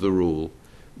change the rule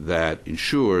that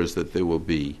ensures that there will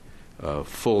be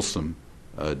fulsome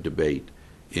debate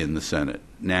in the Senate.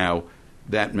 Now,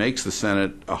 that makes the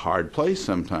Senate a hard place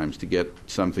sometimes to get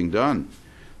something done.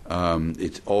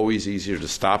 It's always easier to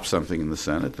stop something in the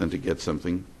Senate than to get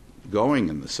something going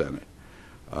in the Senate.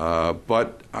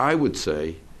 But I would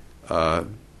say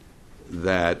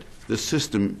that the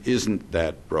system isn't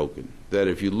that broken, that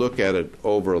if you look at it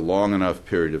over a long enough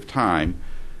period of time,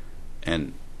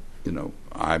 and, you know,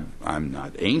 I'm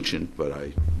not ancient, but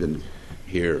I've been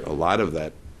here a lot of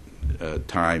that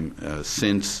time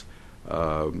since,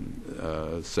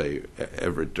 say,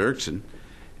 Everett Dirksen,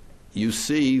 you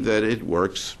see that it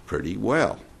works pretty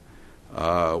well.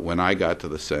 When I got to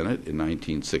the Senate in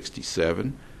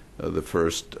 1967, the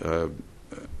first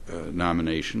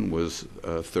nomination was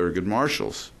Thurgood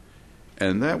Marshall's.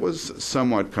 And that was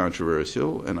somewhat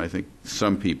controversial, and I think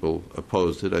some people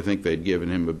opposed it. I think they'd given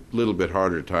him a little bit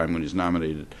harder time when he was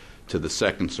nominated to the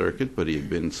Second Circuit, but he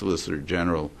had been Solicitor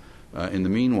General in the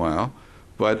meanwhile.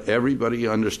 But everybody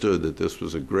understood that this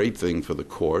was a great thing for the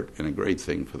court and a great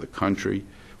thing for the country,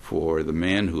 for the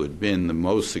man who had been the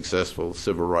most successful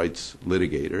civil rights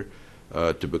litigator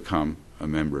to become a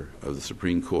member of the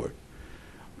Supreme Court.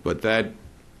 But that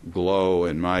glow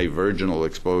and my virginal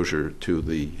exposure to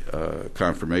the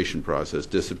confirmation process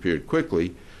disappeared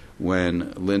quickly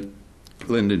when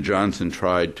Lyndon Johnson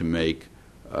tried to make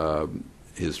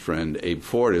his friend Abe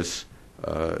Fortas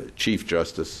Chief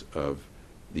Justice of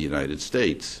the United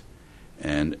States.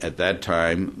 And at that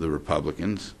time, the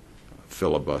Republicans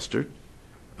filibustered.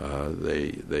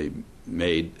 They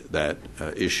made that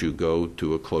issue go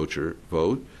to a cloture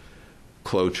vote.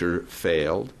 Cloture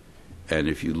failed. And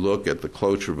if you look at the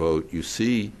cloture vote, you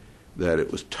see that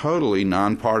it was totally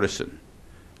nonpartisan.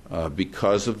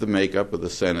 Because of the makeup of the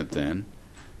Senate then,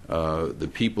 the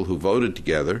people who voted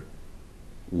together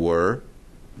were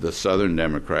the Southern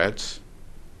Democrats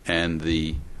and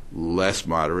the less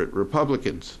moderate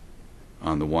Republicans.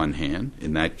 On the one hand,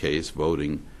 in that case,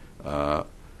 voting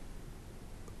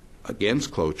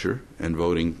against cloture and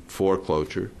voting for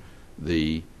cloture,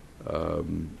 the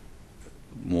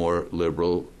more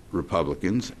liberal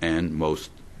Republicans and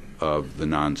most of the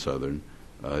non-Southern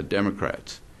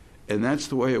Democrats. And that's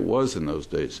the way it was in those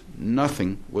days.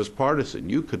 Nothing was partisan.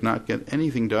 You could not get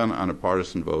anything done on a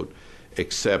partisan vote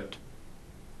except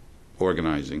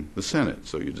organizing the Senate.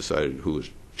 So you decided who was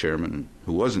chairman and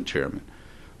who wasn't chairman.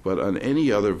 But on any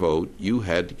other vote, you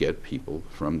had to get people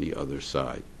from the other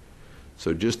side.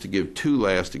 So just to give two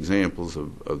last examples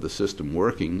of the system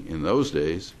working in those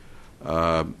days,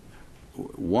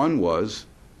 one was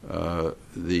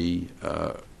the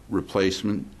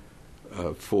replacement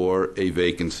for a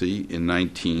vacancy in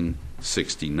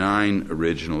 1969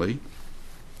 originally,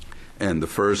 and the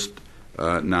first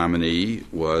nominee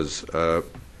was a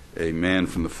man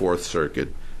from the Fourth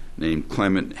Circuit named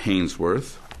Clement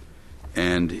Hainsworth,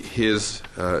 and his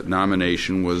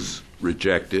nomination was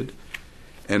rejected,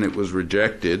 and it was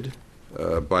rejected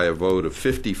by a vote of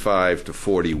 55 to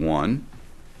 41,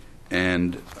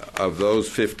 and of those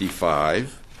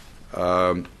 55,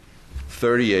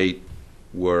 38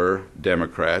 were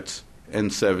Democrats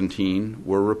and 17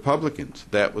 were Republicans.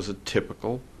 That was a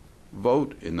typical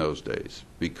vote in those days,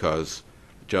 because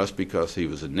just because he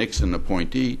was a Nixon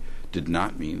appointee did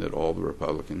not mean that all the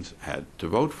Republicans had to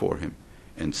vote for him.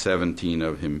 And 17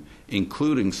 of him,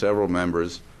 including several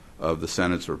members of the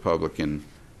Senate's Republican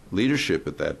leadership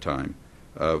at that time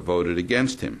voted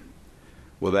against him.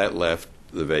 Well, that left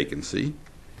the vacancy,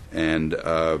 and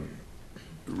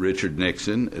Richard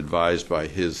Nixon, advised by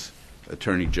his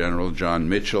Attorney General, John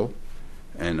Mitchell,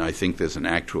 and I think there's an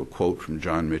actual quote from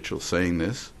John Mitchell saying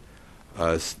this,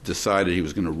 decided he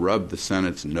was going to rub the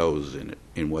Senate's nose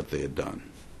in what they had done.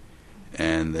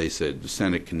 And they said the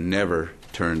Senate can never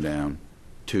turn down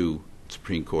 2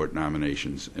 Supreme Court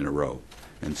nominations in a row.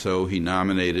 And so he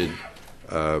nominated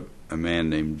a man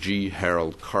named G.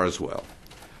 Harold Carswell.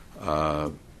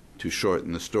 To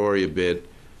shorten the story a bit,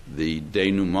 the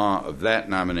denouement of that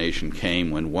nomination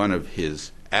came when one of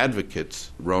his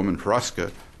advocates, Roman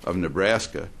Hruska of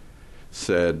Nebraska,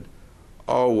 said,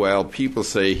 "Oh, well, people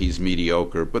say he's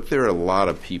mediocre, but there are a lot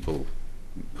of people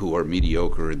who are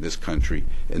mediocre in this country,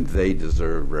 and they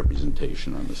deserve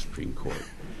representation on the Supreme Court."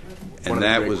 And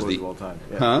that was the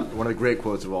one of the great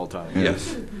quotes of all time.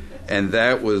 Yes, and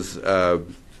that was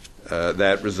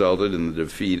that resulted in the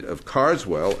defeat of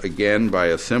Carswell, again by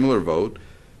a similar vote,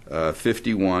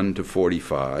 51 to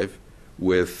 45,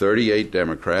 with 38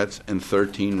 Democrats and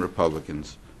 13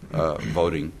 Republicans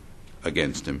voting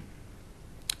against him.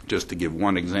 Just to give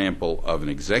one example of an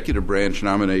executive branch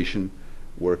nomination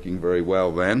working very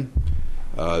well then,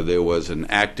 there was an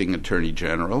acting attorney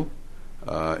general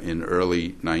in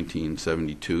early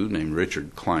 1972 named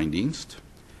Richard Kleindienst,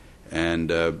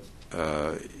 and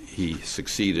he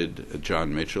succeeded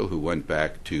John Mitchell, who went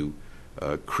back to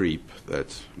CREEP,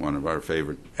 that's one of our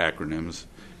favorite acronyms,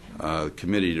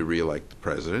 Committee to Re-elect the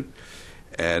President.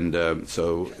 And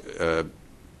so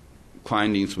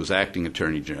Kleindienst was acting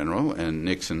Attorney General, and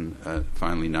Nixon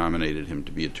finally nominated him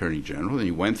to be Attorney General. And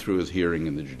he went through his hearing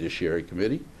in the Judiciary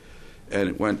Committee, and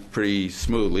it went pretty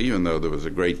smoothly, even though there was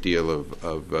a great deal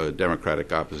of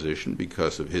Democratic opposition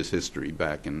because of his history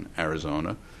back in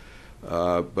Arizona.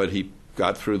 But he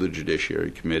got through the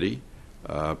Judiciary Committee,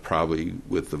 probably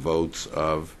with the votes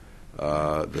of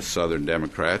the Southern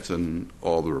Democrats and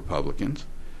all the Republicans.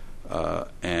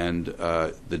 And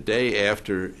the day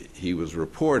after he was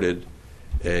reported,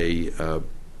 a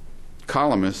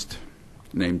columnist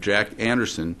named Jack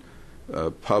Anderson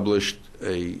published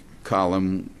a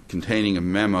column containing a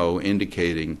memo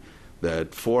indicating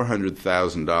that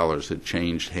 $400,000 had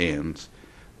changed hands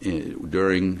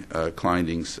during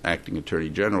Kleindienst's acting attorney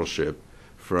generalship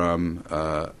from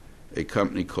a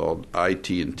company called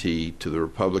IT&T to the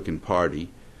Republican Party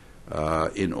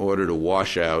in order to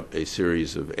wash out a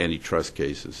series of antitrust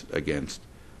cases against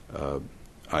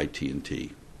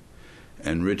IT&T.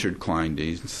 And Richard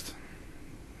Kleindienst,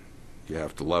 you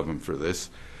have to love him for this,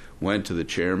 went to the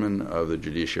chairman of the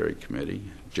Judiciary Committee,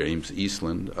 James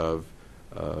Eastland of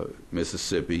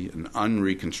Mississippi, an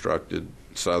unreconstructed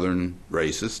Southern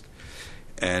racist,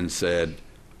 and said,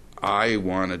 "I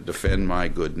want to defend my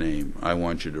good name. I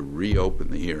want you to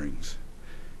reopen the hearings."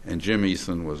 And Jim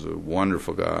Eastland was a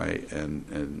wonderful guy,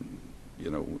 and you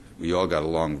know, we all got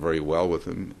along very well with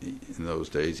him in those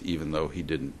days, even though he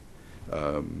didn't.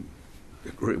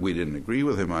 We didn't agree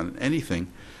with him on anything.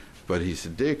 But he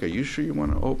said, "Dick, are you sure you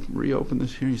want to reopen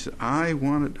this hearing?" He said, "I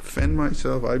want to defend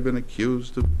myself. I've been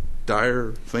accused of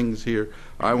dire things here.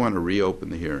 I want to reopen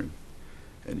the hearing."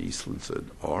 And Eastland said,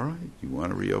 "All right, you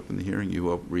want to reopen the hearing?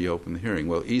 You reopen the hearing."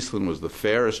 Well, Eastland was the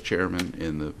fairest chairman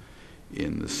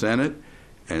in the Senate,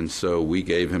 and so we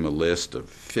gave him a list of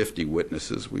 50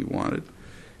 witnesses we wanted,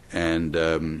 and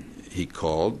he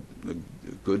called a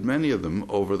good many of them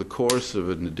over the course of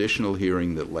an additional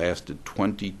hearing that lasted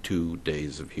 22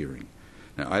 days of hearing.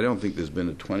 Now, I don't think there's been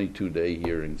a 22-day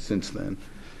hearing since then,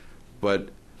 but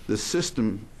the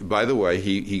system, by the way,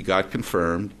 he got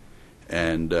confirmed,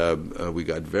 and we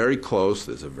got very close.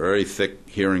 There's a very thick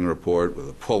hearing report with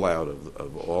a pullout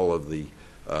of all of the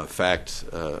facts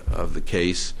of the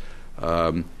case.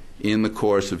 In the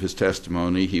course of his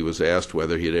testimony, he was asked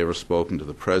whether he had ever spoken to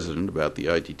the president about the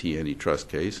ITT antitrust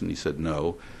case, and he said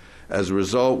no. As a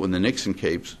result, when the Nixon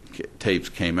tapes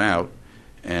came out,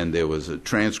 and there was a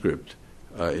transcript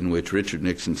in which Richard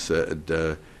Nixon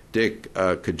said, "Dick,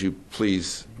 could you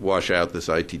please wash out this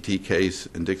ITT case?"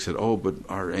 And Dick said, "Oh, but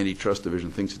our antitrust division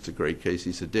thinks it's a great case."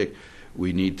 He said, "Dick,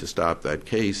 we need to stop that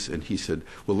case." And he said,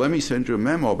 "Well, let me send you a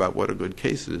memo about what a good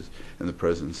case it is." And the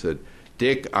president said,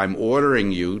 "Dick, I'm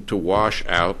ordering you to wash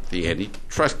out the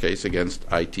antitrust case against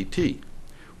ITT."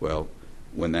 Well,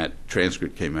 when that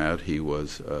transcript came out, he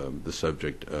was the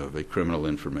subject of a criminal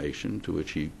information to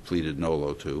which he pleaded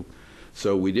nolo to.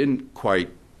 So we didn't quite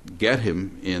get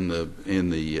him in the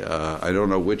I don't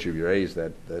know which of your A's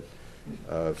that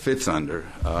fits under.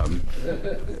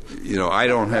 I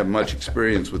don't have much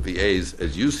experience with the A's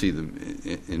as you see them.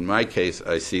 In my case,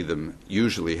 I see them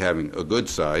usually having a good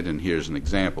side, and here's an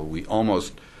example. We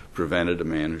almost prevented a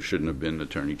man who shouldn't have been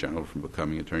Attorney General from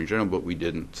becoming Attorney General, but we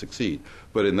didn't succeed.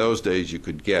 But in those days, you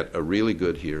could get a really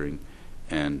good hearing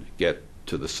and get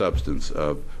to the substance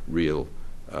of real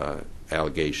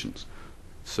allegations.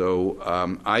 So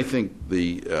I think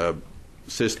the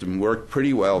system worked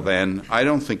pretty well then. I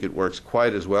don't think it works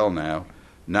quite as well now,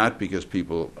 not because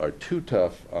people are too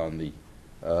tough on the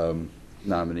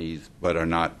nominees, but are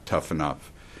not tough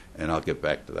enough. And I'll get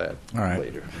back to that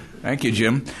later. Thank you,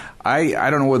 Jim. I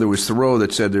don't know whether it was Thoreau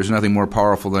that said there's nothing more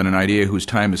powerful than an idea whose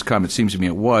time has come. It seems to me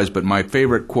it was, but my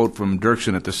favorite quote from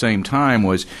Dirksen at the same time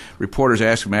was reporters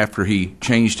asked him after he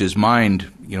changed his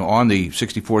mind, on the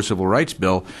 64 Civil Rights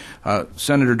Bill,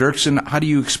 Senator Dirksen, how do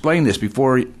you explain this?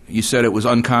 Before you said it was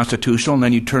unconstitutional, and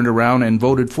then you turned around and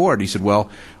voted for it. He said, well,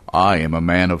 I am a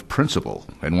man of principle,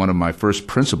 and one of my first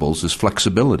principles is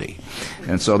flexibility.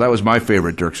 And so that was my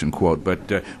favorite Dirksen quote.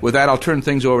 But with that, I'll turn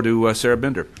things over to Sarah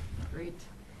Binder. Great.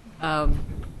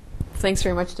 Thanks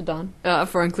very much to Don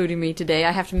for including me today.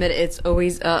 I have to admit, it's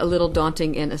always a little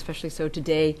daunting, and especially so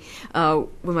today,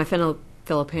 when my fellow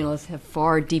panelists have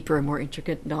far deeper and more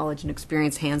intricate knowledge and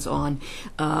experience hands-on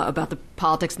about the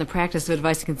politics and the practice of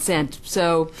advice and consent.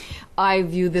 So I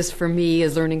view this for me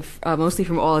as learning mostly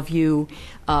from all of you.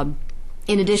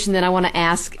 In addition, then I want to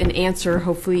ask and answer,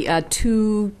 hopefully,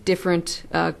 two different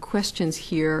questions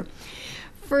here.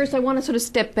 First, I want to sort of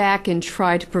step back and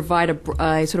try to provide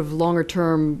a sort of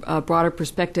longer-term, broader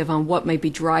perspective on what might be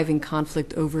driving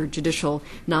conflict over judicial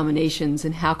nominations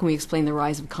and how can we explain the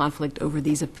rise of conflict over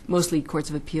these mostly courts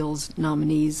of appeals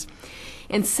nominees.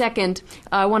 And second,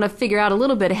 I want to figure out a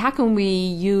little bit how can we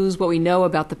use what we know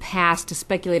about the past to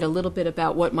speculate a little bit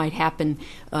about what might happen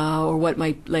or what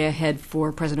might lay ahead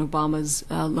for President Obama's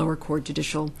lower court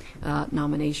judicial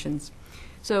nominations.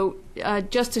 So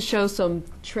just to show some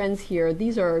trends here,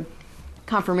 these are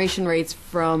confirmation rates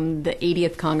from the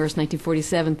 80th Congress,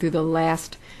 1947, through the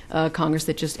last Congress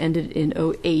that just ended in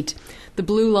 2008. The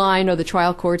blue line are the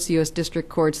trial courts, the U.S. district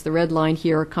courts. The red line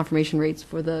here are confirmation rates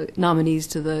for the nominees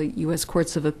to the U.S.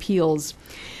 Courts of Appeals.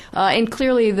 And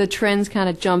clearly the trends kind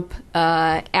of jump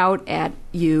out at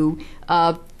you.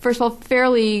 First of all,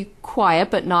 fairly quiet,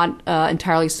 but not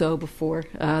entirely so before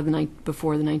the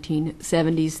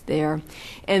 1970s there.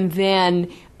 And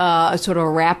then a sort of a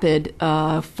rapid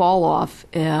fall off.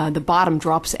 The bottom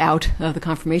drops out of the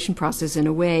confirmation process in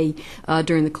a way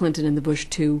during the Clinton and the Bush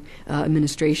II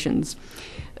administrations.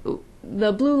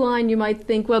 The blue line, you might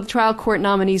think, well, the trial court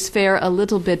nominees fare a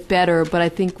little bit better, but I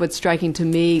think what's striking to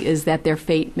me is that their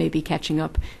fate may be catching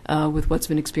up with what's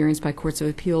been experienced by courts of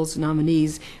appeals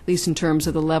nominees, at least in terms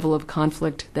of the level of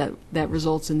conflict that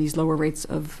results in these lower rates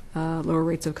of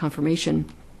confirmation.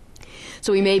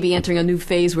 So we may be entering a new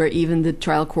phase where even the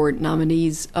trial court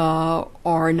nominees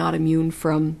are not immune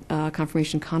from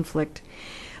confirmation conflict.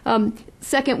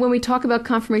 Second, when we talk about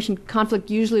confirmation conflict,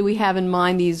 usually we have in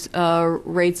mind these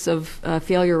rates of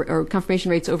failure or confirmation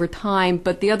rates over time,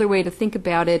 but the other way to think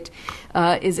about it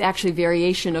is actually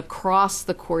variation across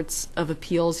the courts of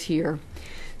appeals here.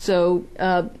 So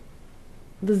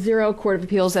the zero court of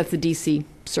appeals, that's the D.C.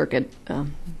 Circuit.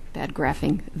 Bad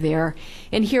graphing there.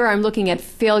 And here I'm looking at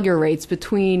failure rates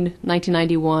between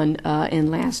 1991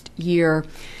 and last year.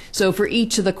 So for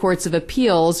each of the courts of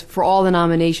appeals, for all the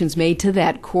nominations made to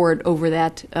that court over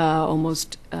that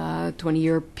almost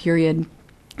 20-year period,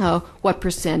 what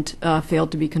percent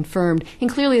failed to be confirmed? And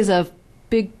clearly is a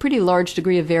pretty large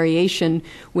degree of variation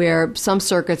where some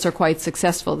circuits are quite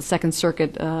successful. The Second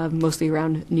Circuit, mostly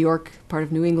around New York, part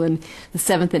of New England. The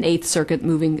Seventh and Eighth Circuit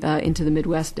moving into the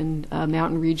Midwest and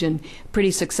Mountain region,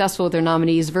 pretty successful with their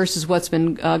nominees versus what's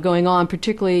been going on,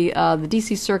 particularly the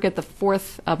D.C. Circuit, the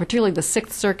Fourth, particularly the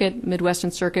Sixth Circuit,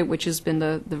 Midwestern Circuit, which has been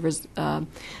the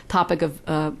topic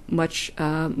of much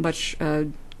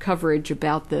coverage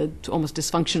about the almost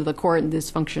dysfunction of the court and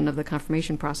dysfunction of the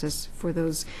confirmation process for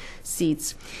those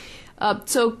seats.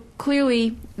 So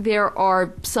clearly there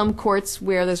are some courts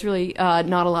where there's really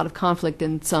not a lot of conflict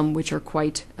and some which are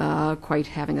quite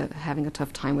having a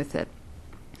tough time with it.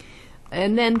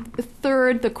 And then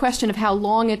third, the question of how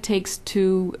long it takes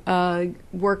to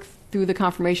work through the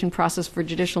confirmation process for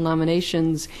judicial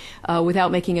nominations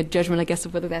without making a judgment, I guess,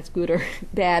 of whether that's good or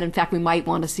bad. In fact, we might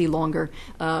want to see longer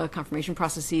confirmation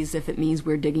processes if it means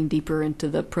we're digging deeper into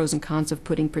the pros and cons of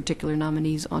putting particular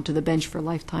nominees onto the bench for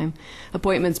lifetime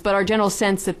appointments. But our general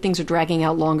sense that things are dragging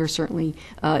out longer certainly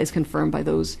is confirmed by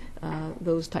those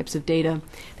types of data.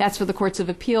 That's for the courts of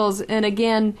appeals. And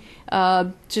again,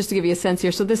 just to give you a sense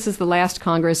here, so this is the last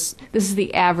Congress. This is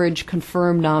the average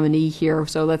confirmed nominee here.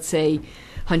 So let's say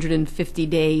 150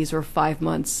 days or 5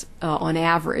 months on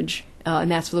average. And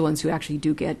that's for the ones who actually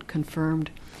do get confirmed.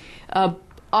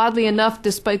 Oddly enough,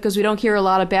 because we don't hear a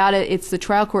lot about it, it's the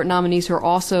trial court nominees who are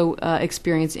also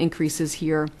experience increases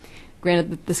here.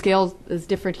 Granted, the scale is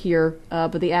different here,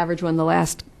 but the average one, the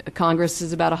last Congress,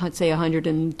 is about, say,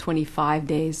 125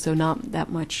 days, so not that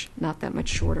much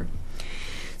shorter.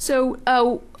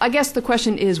 So I guess the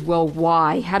question is, well,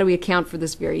 why? How do we account for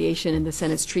this variation in the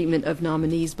Senate's treatment of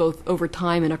nominees, both over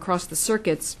time and across the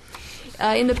circuits?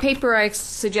 In the paper, I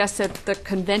suggest that the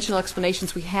conventional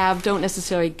explanations we have don't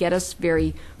necessarily get us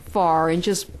very far. And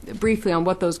just briefly on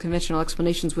what those conventional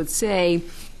explanations would say,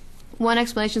 one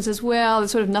explanation says, well,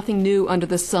 there's sort of nothing new under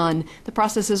the sun. The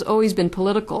process has always been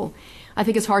political. I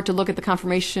think it's hard to look at the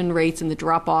confirmation rates and the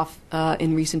drop-off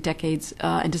in recent decades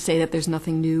and to say that there's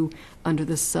nothing new under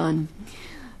the sun.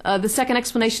 The second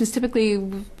explanation is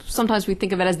typically, sometimes we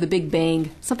think of it as the Big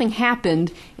Bang. Something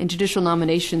happened and judicial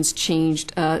nominations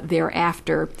changed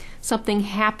thereafter. Something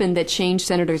happened that changed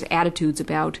senators' attitudes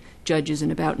about judges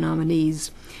and about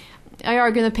nominees. I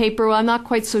argue in the paper, well, I'm not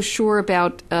quite so sure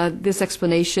about this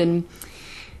explanation.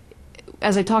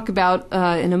 As I talk about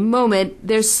in a moment,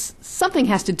 there's something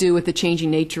has to do with the changing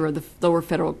nature of the lower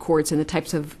federal courts and the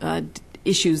types of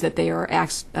issues that they are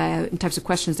asked, and types of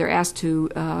questions they're asked to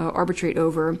arbitrate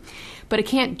over. But it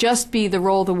can't just be the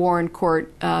role of the Warren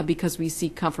Court because we see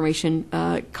confirmation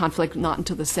conflict not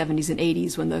until the 70s and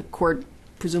 80s when the court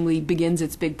presumably begins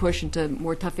its big push into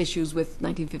more tough issues with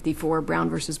 1954 Brown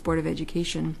versus Board of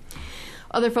Education.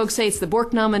 Other folks say it's the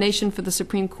Bork nomination for the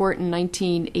Supreme Court in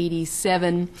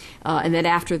 1987, and that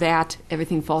after that,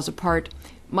 everything falls apart.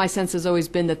 My sense has always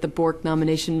been that the Bork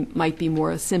nomination might be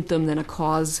more a symptom than a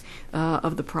cause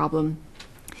of the problem.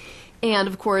 And,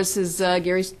 of course, as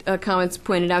Gary's comments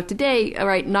pointed out today,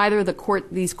 neither of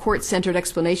these court-centered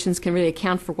explanations can really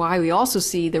account for why we also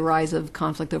see the rise of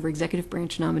conflict over executive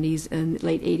branch nominees in the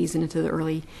late 80s and into the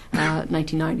early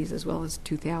 1990s as well as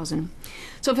 2000.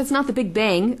 So if it's not the Big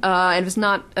Bang, and if it's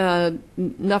not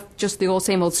just the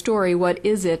same old story, what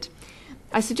is it?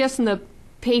 I suggest in the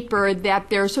paper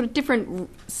that there are sort of different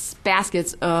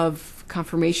baskets of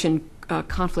confirmation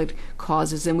conflict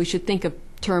causes, and we should think of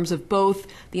terms of both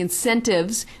the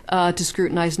incentives to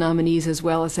scrutinize nominees as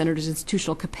well as senators'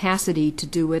 institutional capacity to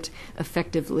do it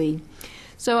effectively.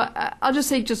 So I'll just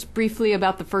say just briefly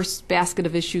about the first basket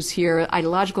of issues here,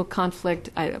 ideological conflict,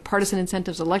 partisan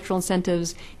incentives, electoral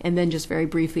incentives, and then just very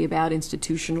briefly about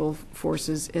institutional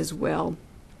forces as well.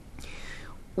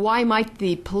 Why might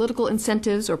the political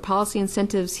incentives or policy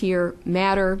incentives here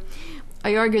matter?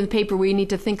 I argue in the paper we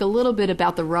need to think a little bit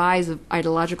about the rise of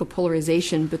ideological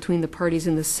polarization between the parties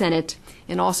in the Senate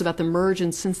and also about the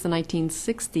emergence since the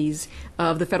 1960s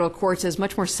of the federal courts as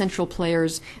much more central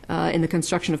players in the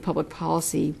construction of public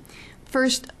policy.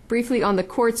 First, briefly on the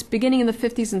courts, beginning in the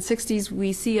 50s and 60s,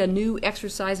 we see a new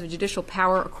exercise of judicial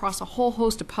power across a whole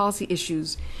host of policy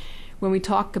issues. When we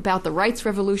talk about the rights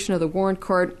revolution of the Warren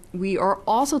Court, we are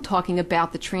also talking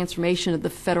about the transformation of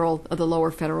the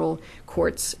lower federal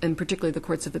courts, and particularly the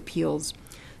courts of appeals.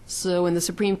 So when the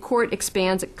Supreme Court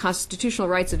expands constitutional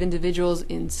rights of individuals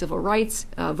in civil rights,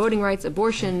 voting rights,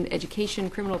 abortion,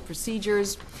 education, criminal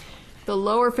procedures, the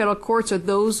lower federal courts are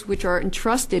those which are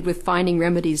entrusted with finding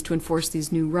remedies to enforce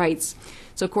these new rights.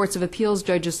 So courts of appeals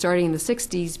judges starting in the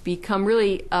 60s become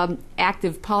really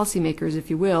active policymakers, if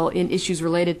you will, in issues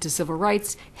related to civil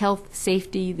rights, health,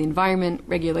 safety, the environment,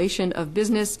 regulation of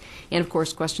business, and, of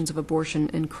course, questions of abortion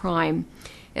and crime.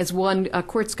 As one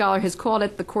court scholar has called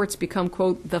it, the courts become,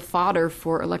 quote, the fodder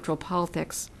for electoral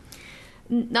politics.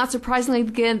 Not surprisingly,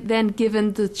 then,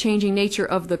 given the changing nature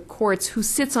of the courts, who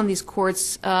sits on these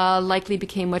courts likely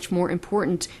became much more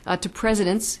important to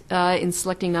presidents in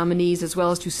selecting nominees as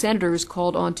well as to senators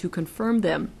called on to confirm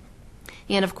them.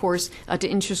 And, of course, to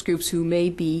interest groups who may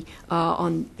be,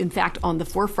 in fact, on the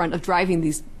forefront of driving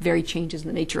these very changes in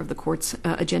the nature of the court's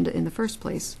agenda in the first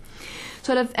place.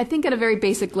 So I think at a very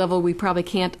basic level, we probably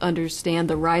can't understand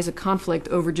the rise of conflict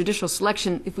over judicial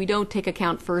selection if we don't take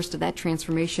account first of that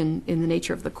transformation in the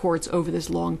nature of the courts over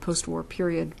this long post-war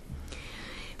period.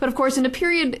 But of course, in a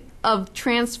period of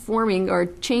transforming or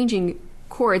changing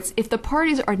courts, if the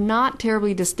parties are not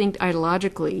terribly distinct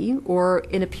ideologically, or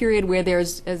in a period where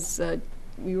there's, as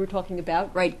we were talking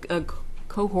about, right, a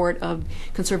cohort of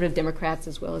conservative Democrats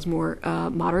as well as more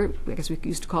moderate, I guess we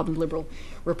used to call them liberal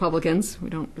Republicans. We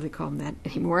don't really call them that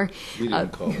anymore. We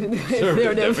didn't call them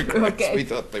conservative Democrats. Okay. We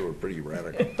thought they were pretty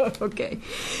radical. Okay.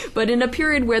 But in a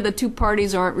period where the two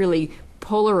parties aren't really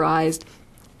polarized,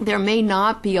 there may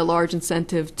not be a large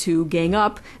incentive to gang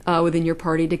up within your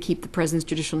party to keep the president's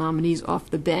judicial nominees off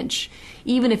the bench.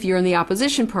 Even if you're in the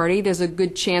opposition party, there's a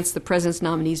good chance the president's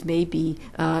nominees may be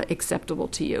acceptable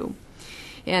to you.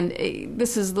 And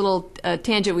this is a little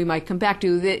tangent we might come back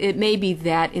to. It may be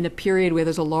that in a period where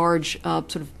there's a large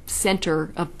sort of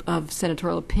center of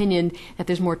senatorial opinion, that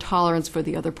there's more tolerance for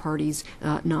the other party's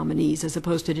nominees, as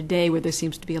opposed to today where there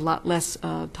seems to be a lot less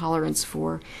tolerance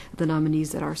for the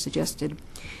nominees that are suggested.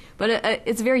 But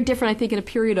it's very different, I think, in a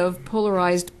period of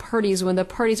polarized parties when the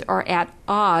parties are at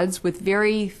odds with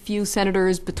very few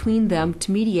senators between them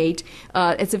to mediate.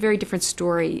 It's a very different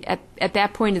story. At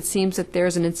that point, it seems that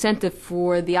there's an incentive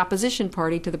for the opposition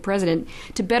party to the president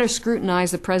to better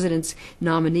scrutinize the president's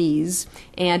nominees,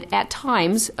 and at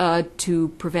times to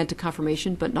prevent a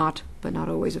confirmation, but not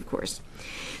always, of course.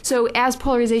 So as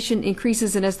polarization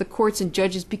increases and as the courts and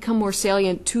judges become more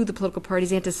salient to the political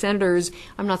parties and to senators,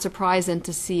 I'm not surprised then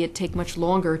to see it take much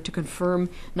longer to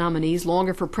confirm nominees,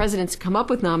 longer for presidents to come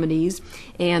up with nominees,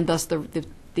 and thus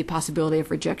the possibility of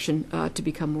rejection to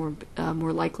become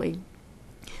more likely.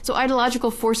 So ideological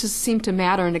forces seem to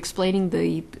matter in explaining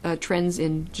the trends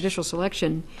in judicial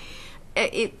selection.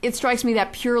 It strikes me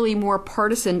that purely more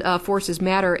partisan forces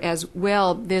matter as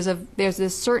well. There's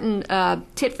this certain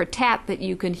tit for tat that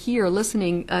you can hear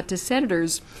listening to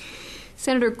senators.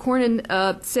 Senator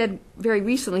Cornyn said very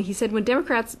recently, he said when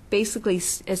Democrats basically,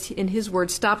 as in his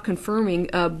words, stopped confirming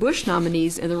Bush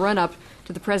nominees in the run-up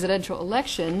to the presidential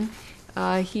election,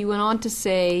 he went on to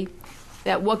say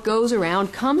that what goes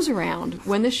around comes around.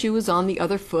 When the shoe is on the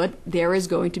other foot, there is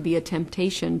going to be a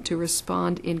temptation to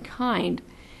respond in kind.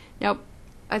 Now,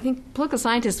 I think political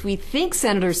scientists, we think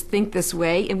senators think this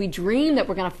way, and we dream that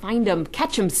we're going to find them,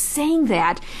 catch them saying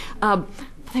that. But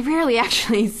they rarely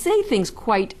actually say things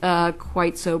quite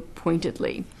so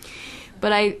pointedly.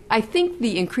 But I think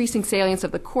the increasing salience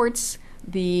of the courts,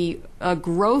 the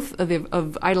growth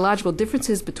of ideological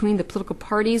differences between the political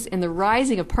parties, and the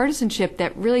rising of partisanship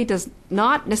that really does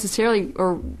not necessarily,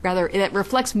 or rather, that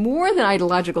reflects more than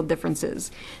ideological differences,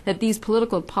 that these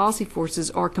political and policy forces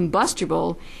are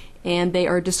combustible and they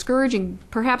are discouraging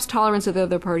perhaps tolerance of the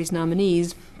other party's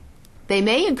nominees. They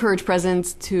may encourage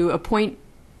presidents to appoint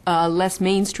less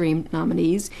mainstream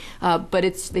nominees, but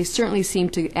they certainly seem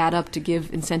to add up to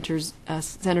give senators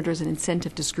an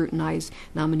incentive to scrutinize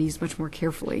nominees much more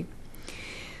carefully.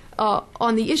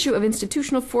 On the issue of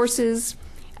institutional forces,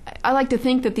 I like to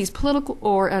think that these political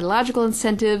or ideological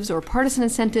incentives or partisan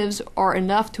incentives are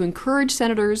enough to encourage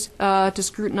senators to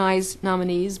scrutinize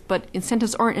nominees, but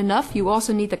incentives aren't enough. You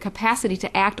also need the capacity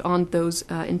to act on those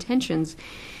intentions.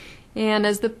 And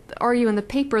as they argue in the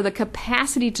paper, the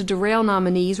capacity to derail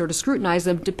nominees or to scrutinize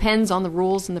them depends on the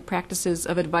rules and the practices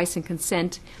of advice and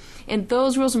consent. And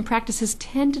those rules and practices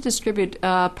tend to distribute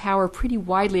power pretty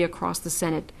widely across the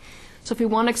Senate. So if we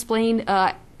want to explain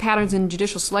patterns in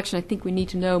judicial selection, I think we need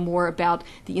to know more about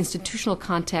the institutional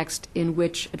context in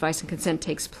which advice and consent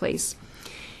takes place.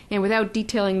 And without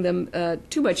detailing them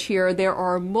too much here, there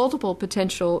are multiple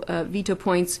potential veto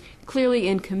points clearly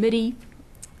in committee,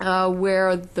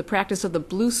 where the practice of the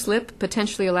blue slip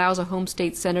potentially allows a home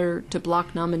state senator to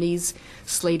block nominees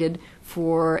slated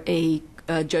for a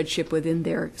judgeship within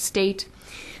their state.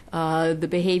 The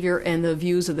behavior and the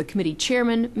views of the committee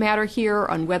chairman matter here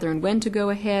on whether and when to go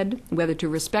ahead, whether to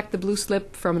respect the blue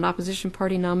slip from an opposition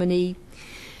party nominee.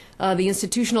 The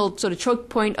institutional sort of choke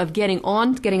point of getting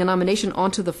a nomination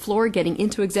onto the floor, getting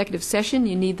into executive session,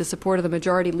 you need the support of the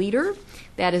majority leader.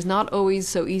 That is not always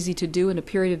so easy to do in a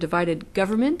period of divided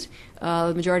government.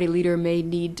 The majority leader may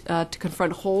need to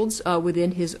confront holds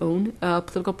within his own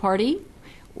political party,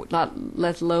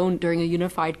 let alone during a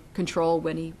unified control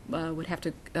when he would have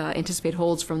to anticipate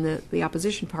holds from the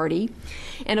opposition party.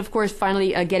 And of course,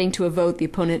 finally, getting to a vote, the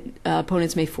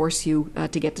opponents may force you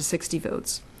to get to 60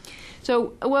 votes.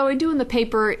 So what we do in the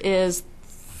paper is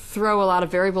throw a lot of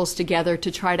variables together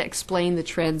to try to explain the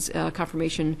trends,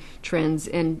 confirmation trends,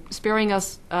 and sparing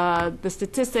us the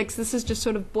statistics. This is just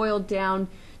sort of boiled down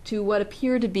to what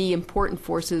appear to be important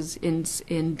forces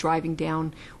in driving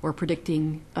down or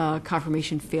predicting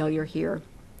confirmation failure here.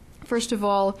 First of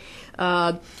all,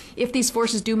 if these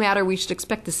forces do matter, we should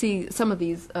expect to see some of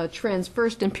these trends.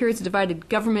 First, in periods of divided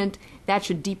government, that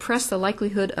should depress the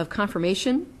likelihood of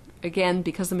confirmation. again,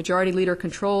 because the majority leader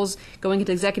controls going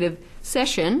into executive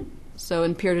session, so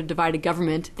in period of divided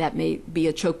government, that may be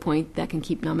a choke point that can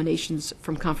keep nominations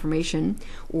from confirmation,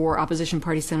 or opposition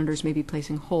party senators may be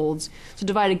placing holds. So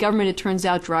divided government, it turns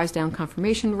out, drives down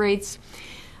confirmation rates.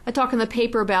 I talk in the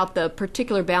paper about the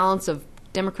particular balance of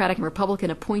Democratic and Republican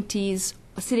appointees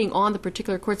sitting on the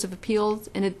particular courts of appeals,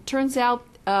 and it turns out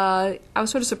I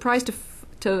was sort of surprised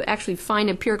to actually find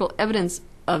empirical evidence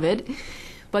of it,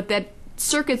 but that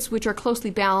circuits which are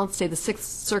closely balanced, say the Sixth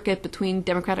Circuit between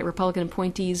Democratic and Republican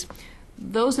appointees,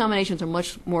 those nominations are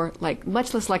much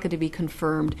less likely to be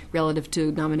confirmed relative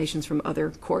to nominations from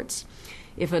other courts.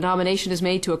 If a nomination is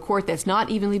made to a court that's not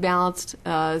evenly balanced,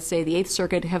 say the Eighth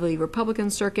Circuit, heavily Republican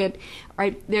circuit,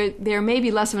 right, there may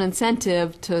be less of an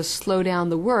incentive to slow down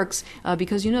the works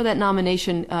because you know that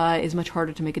nomination is much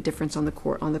harder to make a difference on the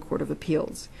Court of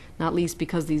Appeals, not least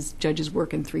because these judges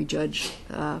work in three-judge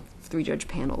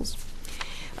panels.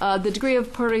 The degree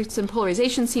of partisan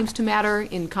polarization seems to matter.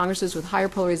 In Congresses with higher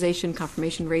polarization,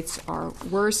 confirmation rates are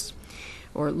worse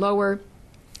or lower.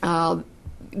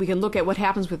 We can look at what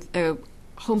happens with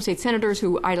home state senators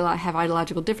who have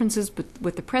ideological differences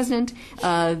with the president.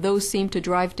 Those seem to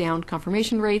drive down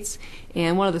confirmation rates.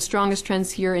 And one of the strongest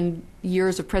trends here in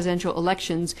years of presidential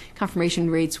elections, confirmation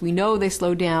rates, we know they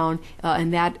slow down,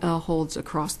 and that holds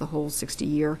across the whole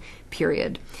 60-year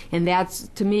period. And that's,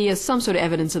 to me, is some sort of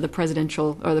evidence of the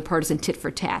presidential or the partisan tit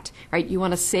for tat, right? You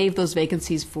want to save those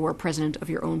vacancies for a president of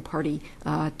your own party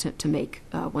to make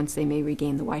once they may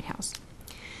regain the White House.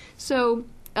 So,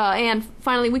 and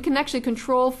finally, we can actually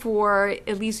control for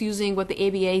at least using what the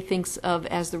ABA thinks of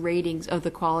as the ratings of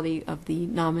the quality of the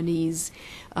nominees.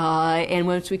 And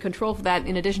once we control for that,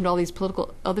 in addition to all these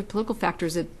other political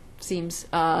factors, it seems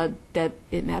that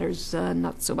it matters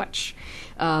not so much.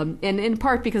 And in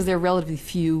part because there are relatively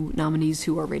few nominees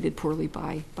who are rated poorly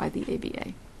by the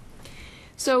ABA.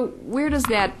 So where does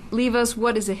that leave us?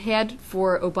 What is ahead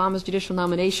for Obama's judicial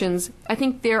nominations? I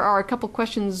think there are a couple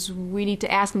questions we need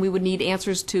to ask and we would need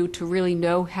answers to really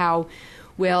know how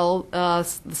well the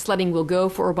sledding will go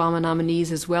for Obama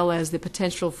nominees, as well as the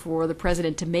potential for the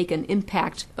president to make an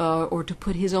impact or to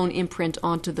put his own imprint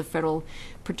onto the federal,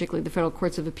 particularly the federal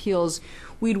courts of appeals.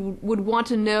 We would want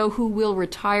to know who will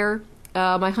retire.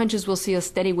 My hunch is we'll see a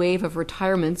steady wave of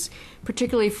retirements,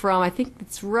 particularly from, I think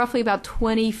it's roughly about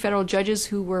 20 federal judges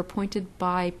who were appointed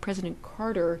by President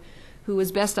Carter, who,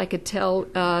 as best I could tell,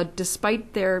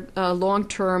 despite their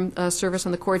long-term service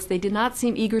on the courts, they did not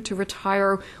seem eager to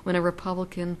retire when a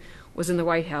Republican was in the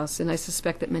White House. And I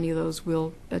suspect that many of those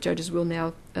judges will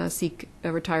now seek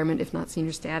retirement, if not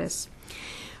senior status.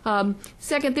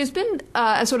 Second, there's been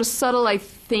a sort of subtle, I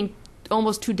think,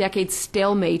 almost 2 decades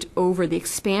stalemate over the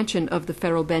expansion of the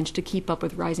federal bench to keep up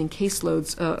with rising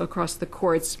caseloads across the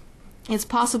courts. It's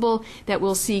possible that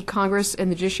we'll see Congress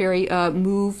and the judiciary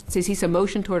see some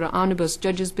motion toward an omnibus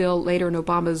judges bill later in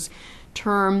Obama's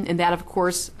term, and that, of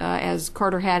course, as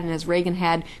Carter had and as Reagan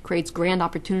had, creates grand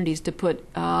opportunities to put,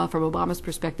 from Obama's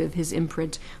perspective, his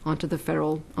imprint onto the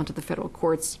federal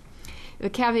courts. The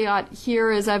caveat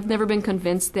here is I've never been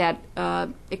convinced that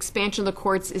expansion of the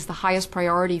courts is the highest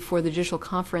priority for the Judicial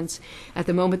Conference. At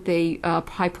the moment, the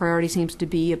high priority seems to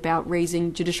be about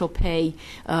raising judicial pay,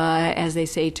 as they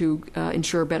say, to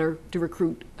ensure better to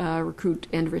recruit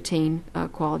and retain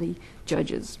quality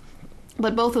judges.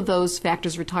 But both of those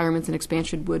factors, retirements and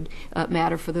expansion, would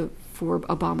matter for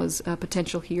Obama's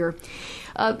potential here.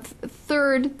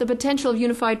 Third, the potential of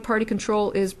unified party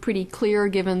control is pretty clear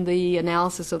given the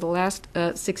analysis of the last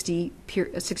 60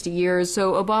 years.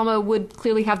 So Obama would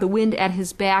clearly have the wind at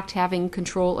his back having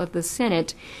control of the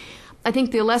Senate. I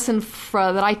think the lesson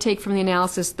that I take from the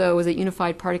analysis, though, is that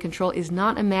unified party control is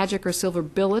not a magic or silver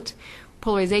bullet.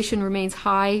 Polarization remains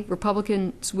high.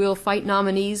 Republicans will fight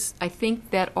nominees, I think,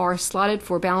 that are slotted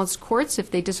for balanced courts if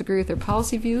they disagree with their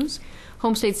policy views.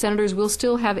 Home state senators will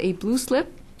still have a blue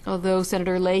slip, although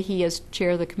Senator Leahy, as chair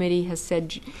of the committee, has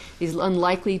said he's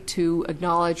unlikely to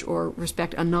acknowledge or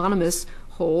respect anonymous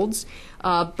holds.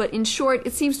 But in short,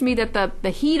 it seems to me that the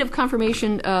heat of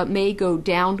confirmation may go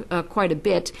down quite a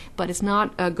bit, but it's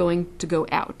not going to go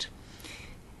out.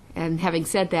 And having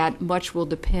said that, much will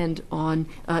depend on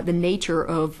the nature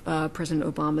of President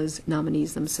Obama's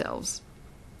nominees themselves.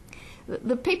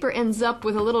 The paper ends up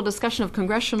with a little discussion of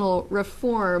congressional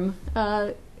reform.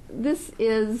 This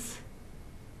is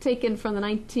taken from the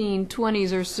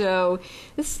 1920s or so.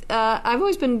 I've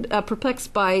always been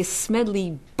perplexed by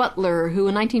Smedley Butler, who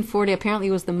in 1940 apparently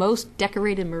was the most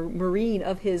decorated Marine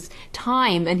of his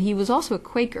time, and he was also a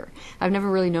Quaker. I've never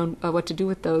really known what to do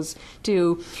with those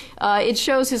two. It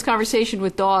shows his conversation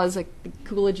with Dawes, like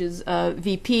Coolidge's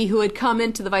VP, who had come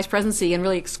into the vice presidency and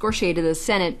really excoriated the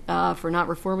Senate for not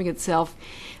reforming itself.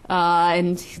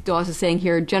 And Dawes is saying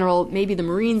here, General, maybe the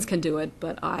Marines can do it,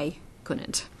 but I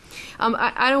couldn't.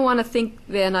 I don't want to think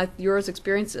then yours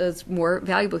experience is more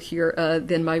valuable here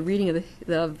than my reading of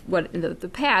the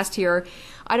past here.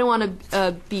 I don't want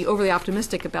to be overly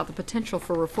optimistic about the potential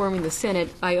for reforming the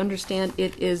Senate. I understand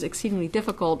it is exceedingly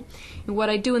difficult. And what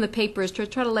I do in the paper is to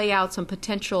try to lay out some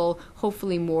potential,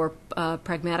 hopefully more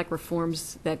pragmatic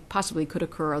reforms that possibly could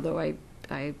occur, although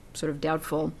I'm sort of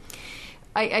doubtful.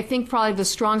 I think probably the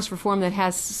strongest reform that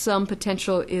has some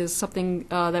potential is something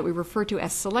that we refer to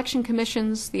as selection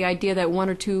commissions, the idea that one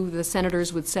or two of the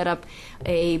senators would set up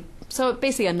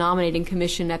basically a nominating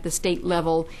commission at the state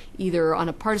level, either on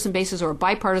a partisan basis or a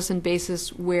bipartisan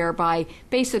basis, whereby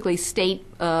basically state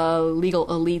legal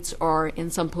elites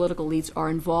and some political elites are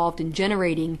involved in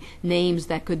generating names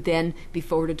that could then be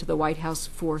forwarded to the White House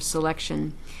for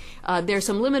selection. There's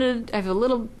some limited, I have a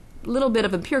little bit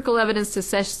of empirical evidence to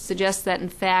suggest that, in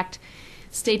fact,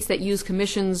 states that use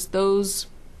commissions, those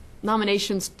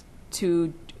nominations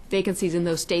to vacancies in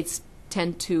those states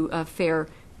tend to fare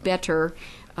better,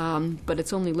 but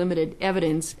it's only limited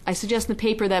evidence. I suggest in the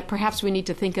paper that perhaps we need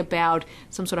to think about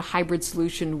some sort of hybrid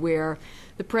solution where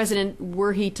the president,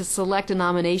 were he to select a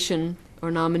nomination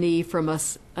or nominee from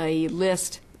a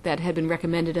list that had been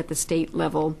recommended at the state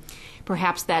level,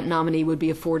 perhaps that nominee would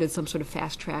be afforded some sort of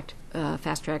fast-track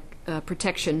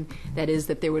protection. That is,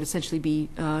 that there would essentially be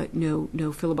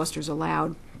no filibusters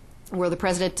allowed. Were the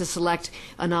president to select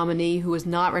a nominee who was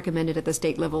not recommended at the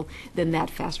state level, then that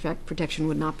fast-track protection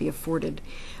would not be afforded.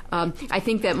 I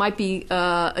think that might be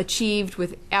achieved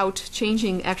without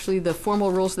changing actually the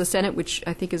formal rules of the Senate, which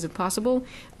I think is impossible.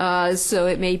 So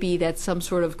it may be that some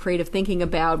sort of creative thinking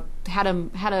about how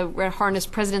to harness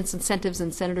president's incentives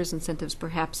and senators' incentives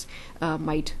perhaps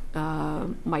might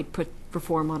put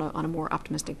reform on a more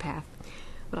optimistic path.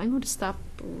 But I'm going to stop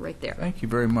right there. Thank you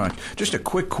very much. Just a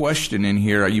quick question in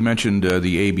here. You mentioned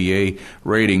the ABA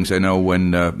ratings. I know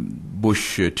when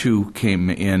Bush II came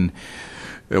in,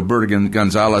 Alberto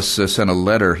Gonzales sent a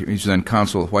letter. He's then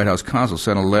White House counsel,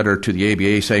 sent a letter to the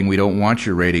ABA saying we don't want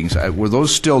your ratings. Were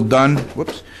those still done?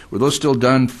 Were those still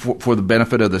done for the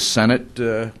benefit of the Senate?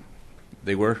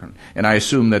 They were, and I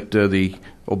assume that the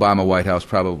Obama White House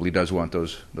probably does want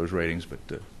those ratings, but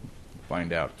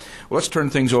find out. Well, let's turn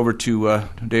things over to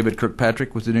David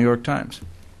Kirkpatrick with the New York Times.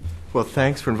 Well,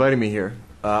 thanks for inviting me here.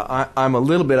 I'm a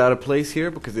little bit out of place here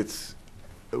because it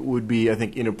would be, I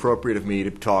think, inappropriate of me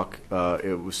to talk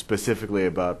specifically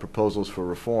about proposals for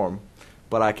reform,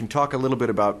 but I can talk a little bit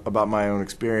about my own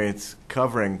experience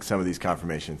covering some of these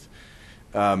confirmations.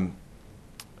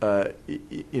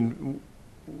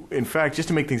 In fact, just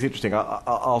to make things interesting,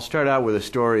 I'll start out with a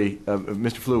story.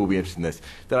 Mr. Flug will be interested in this,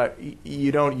 that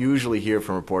you don't usually hear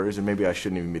from reporters, and maybe I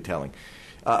shouldn't even be telling.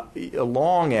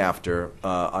 Long after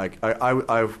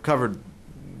I've covered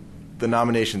the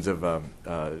nominations of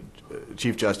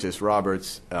Chief Justice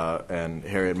Roberts and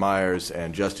Harriet Miers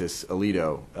and Justice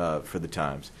Alito for the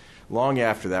Times. Long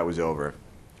after that was over,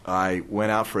 I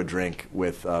went out for a drink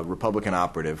with a Republican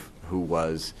operative who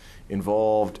was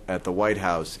involved at the White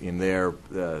House in their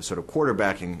sort of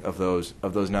quarterbacking of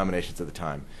those nominations at the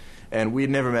time, and we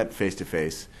had never met face to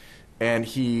face. And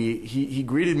he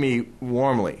greeted me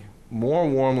warmly, more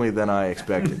warmly than I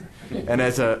expected. And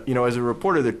as a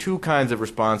reporter, there are two kinds of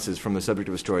responses from the subject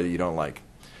of a story that you don't like.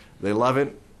 They love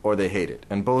it or they hate it,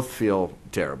 and both feel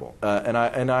terrible. And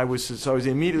I was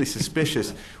immediately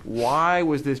suspicious. Why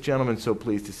was this gentleman so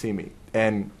pleased to see me?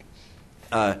 And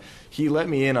he let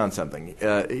me in on something.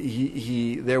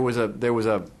 There was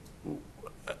an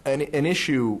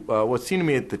issue, what seemed to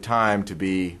me at the time to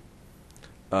be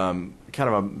kind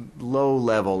of a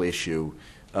low-level issue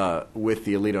with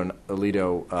the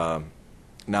Alito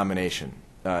nomination,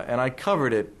 and I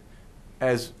covered it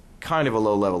as kind of a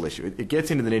low-level issue. It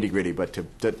gets into the nitty-gritty, but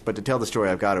to tell the story,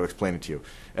 I've got to explain it to you,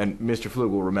 and Mr.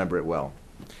 Flug will remember it well.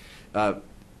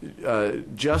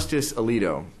 Justice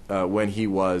Alito, when he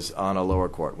was on a lower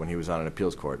court, when he was on an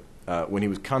appeals court, when he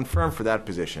was confirmed for that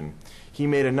position, he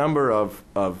made a number of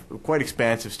quite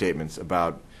expansive statements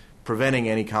about preventing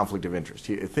any conflict of interest,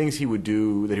 things he would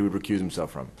do that he would recuse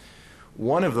himself from.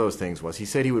 One of those things was he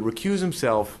said he would recuse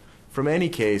himself from any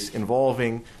case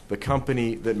involving the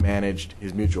company that managed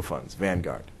his mutual funds,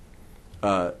 Vanguard.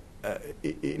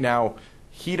 Now,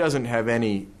 he doesn't have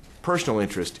any personal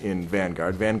interest in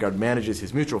Vanguard. Vanguard manages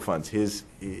his mutual funds. His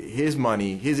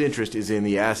money, his interest is in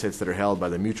the assets that are held by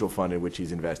the mutual fund in which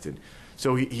he's invested.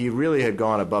 So he really had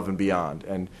gone above and beyond,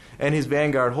 and his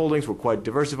Vanguard holdings were quite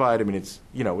diversified. I mean, it's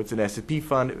an S&P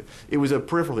fund. It was a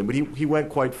peripheral thing, but he went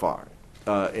quite far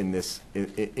in this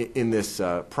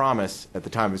promise at the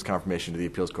time of his confirmation to the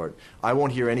appeals court. I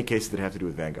won't hear any cases that have to do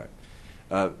with Vanguard.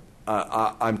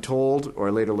 I'm told, or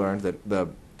I later learned, that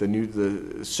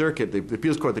the circuit, the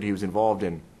appeals court that he was involved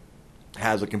in,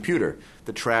 has a computer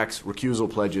that tracks recusal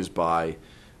pledges by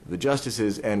the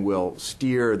justices and will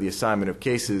steer the assignment of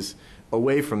cases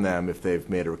away from them if they've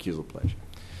made a recusal pledge.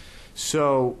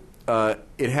 So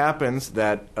it happens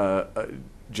that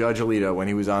Judge Alito, when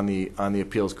he was on the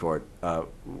appeals court,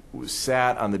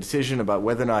 sat on the decision about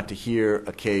whether or not to hear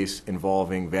a case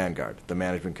involving Vanguard, the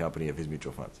management company of his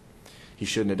mutual funds. He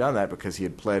shouldn't have done that because he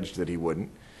had pledged that he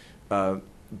wouldn't.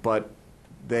 But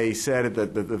they said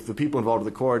that the people involved in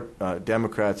the court,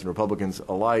 Democrats and Republicans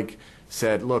alike,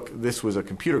 said, look, this was a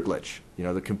computer glitch.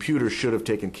 The computer should have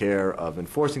taken care of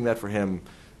enforcing that for him.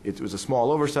 It was a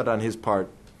small oversight on his part,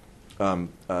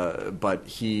 but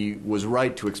he was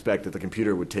right to expect that the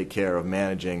computer would take care of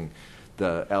managing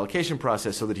the allocation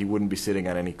process so that he wouldn't be sitting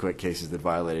on any cases that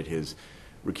violated his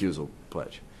recusal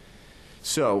pledge.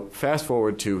 So fast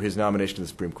forward to his nomination to the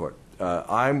Supreme Court.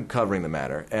 I'm covering the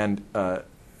matter, and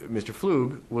Mr.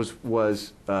 Flug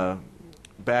was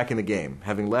back in the game.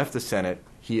 Having left the Senate,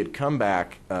 he had come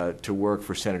back to work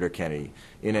for Senator Kennedy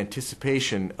in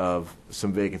anticipation of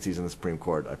some vacancies in the Supreme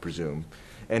Court, I presume.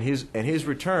 And his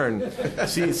return,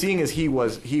 seeing as he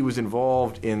was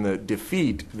involved in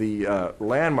the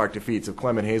landmark defeats of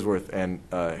Clement Hayesworth and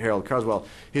Harold Carswell,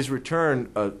 his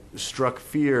return struck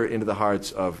fear into the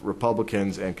hearts of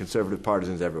Republicans and conservative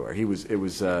partisans everywhere. It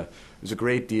was a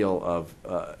great deal of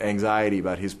anxiety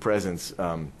about his presence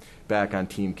back on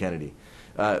Team Kennedy.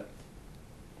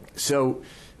 So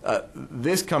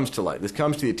this comes to light. This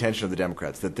comes to the attention of the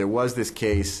Democrats that there was this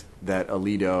case that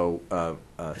Alito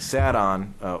sat on.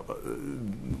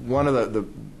 One of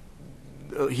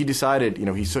he decided,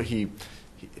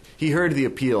 he heard the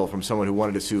appeal from someone who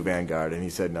wanted to sue Vanguard, and he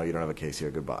said, no, you don't have a case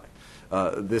here, goodbye.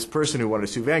 This person who wanted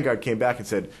to sue Vanguard came back and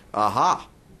said, aha,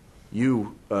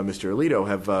 you, Mr. Alito,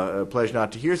 have pledged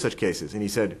not to hear such cases. And he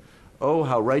said, oh,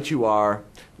 how right you are.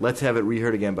 Let's have it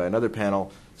reheard again by another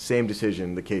panel. Same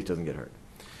decision. The case doesn't get heard.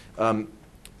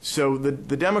 So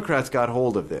the Democrats got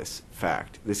hold of this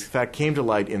fact. This fact came to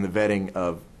light in the vetting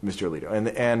of Mr. Alito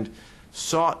and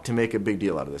sought to make a big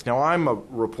deal out of this. Now, I'm a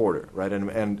reporter, right,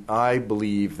 and I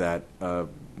believe that our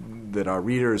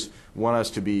readers want us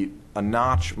to be a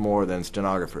notch more than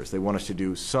stenographers. They want us to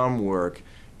do some work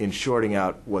in sorting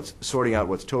out what's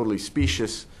totally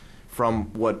specious from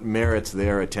what merits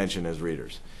their attention as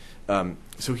readers.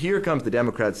 So here comes the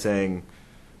Democrats saying,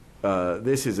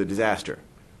 this is a disaster.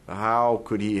 How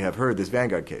could he have heard this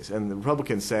Vanguard case? And the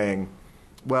Republicans saying,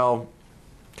 well,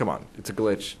 come on, it's a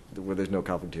glitch where there's no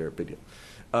conflict here, big deal.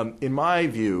 In my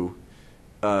view,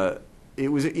 it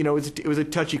was a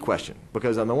touchy question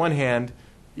because on the one hand,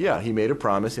 yeah, he made a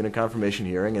promise in a confirmation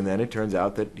hearing, and then it turns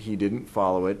out that he didn't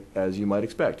follow it as you might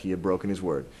expect. He had broken his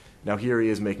word. Now here he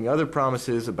is making other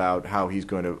promises about how he's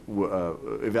going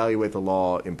to evaluate the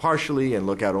law impartially and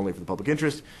look out only for the public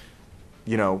interest.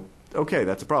 Okay,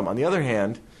 that's a problem. On the other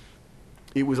hand,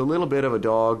 it was a little bit of a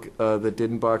dog that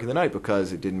didn't bark in the night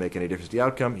because it didn't make any difference to the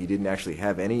outcome. He didn't actually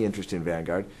have any interest in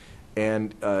Vanguard,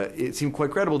 and it seemed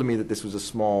quite credible to me that this was a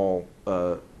small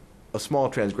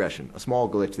transgression, a small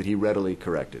glitch that he readily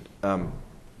corrected.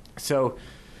 So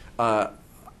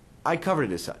I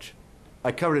covered it as such.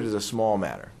 I covered it as a small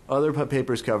matter. Other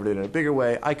papers covered it in a bigger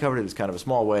way. I covered it as kind of a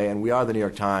small way, and we are the New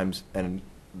York Times, and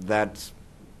that's,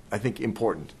 I think,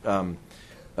 important. And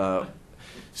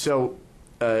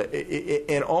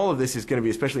all of this is going to be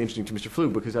especially interesting to Mr.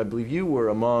 Flug because I believe you were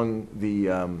among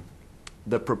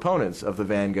the proponents of the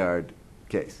Vanguard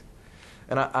case.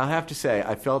 And I have to say,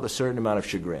 I felt a certain amount of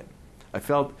chagrin. I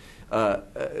felt,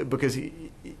 because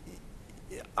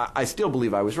I still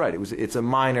believe I was right. It's a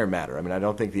minor matter. I mean, I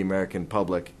don't think the American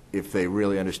public, if they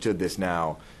really understood this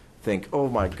now, think, oh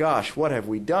my gosh, what have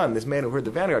we done? This man who heard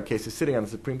the Vanguard case is sitting on the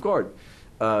Supreme Court.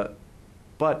 But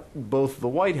both the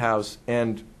White House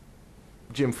and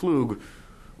Jim Flug,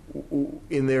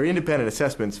 in their independent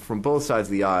assessments from both sides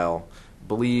of the aisle,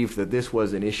 believed that this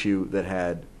was an issue that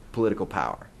had political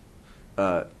power.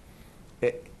 And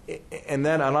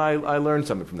I learned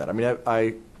something from that. I mean,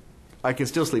 I can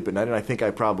still sleep at night, and I think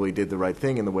I probably did the right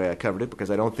thing in the way I covered it because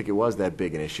I don't think it was that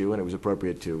big an issue, and it was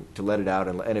appropriate to let it out.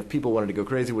 And if people wanted to go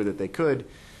crazy with it, they could.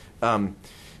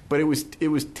 But it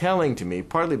was telling to me,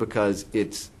 partly because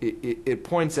it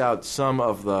points out some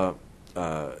of the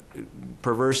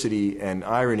perversity and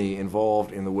irony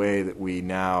involved in the way that we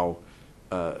now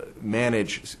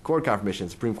manage court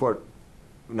confirmations, Supreme Court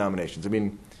nominations. I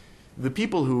mean, the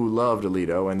people who loved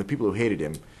Alito and the people who hated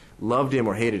him loved him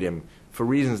or hated him for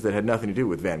reasons that had nothing to do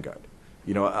with Vanguard.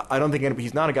 You know, I don't think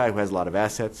he's not a guy who has a lot of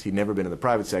assets. He'd never been in the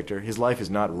private sector. His life is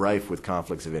not rife with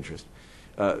conflicts of interest.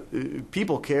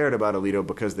 People cared about Alito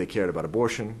because they cared about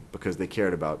abortion, because they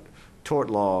cared about tort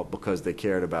law, because they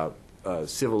cared about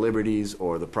civil liberties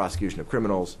or the prosecution of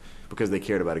criminals, because they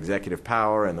cared about executive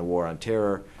power and the war on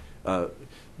terror.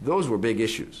 Those were big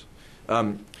issues.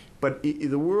 But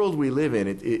the world we live in,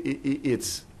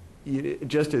 it's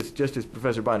just as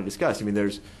Professor Bonner discussed. I mean,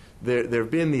 there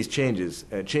have been these changes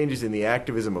in the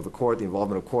activism of the court, the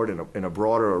involvement of court in a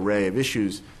broader array of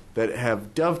issues that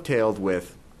have dovetailed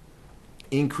with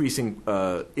increasing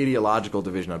ideological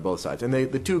division on both sides. And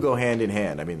the two go hand in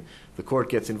hand. I mean, the court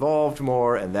gets involved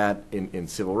more, and that in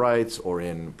civil rights or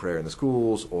in prayer in the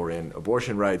schools or in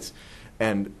abortion rights.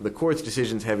 And the court's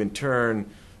decisions have in turn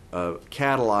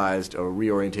catalyzed a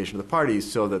reorientation of the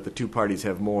parties so that the two parties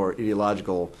have more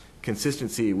ideological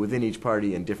consistency within each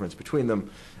party and difference between them.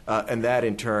 And that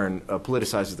in turn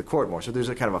politicizes the court more. So there's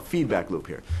a kind of a feedback loop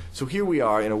here. So here we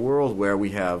are in a world where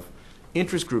we have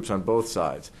interest groups on both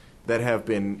sides that have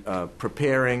been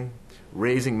preparing,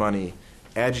 raising money,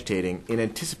 agitating in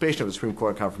anticipation of the Supreme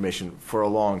Court confirmation for a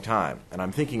long time. And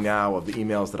I'm thinking now of the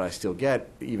emails that I still get,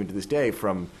 even to this day,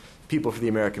 from People for the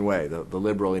American Way, the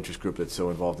liberal interest group that's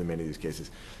so involved in many of these cases.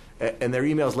 And their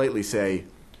emails lately say,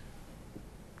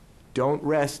 don't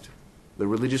rest. The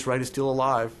religious right is still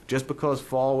alive. Just because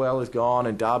Falwell is gone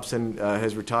and Dobson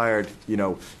has retired,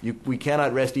 we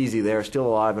cannot rest easy. They are still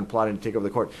alive and plotting to take over the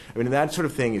court. I mean, that sort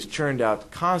of thing is churned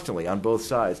out constantly on both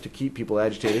sides to keep people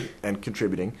agitated and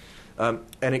contributing. And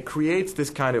it creates this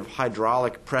kind of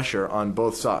hydraulic pressure on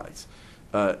both sides.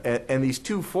 And these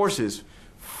two forces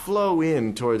flow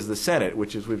in towards the Senate,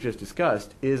 which, as we've just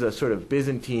discussed, is a sort of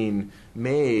Byzantine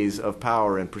maze of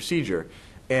power and procedure.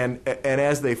 And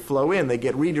as they flow in, they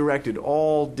get redirected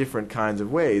all different kinds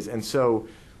of ways. And so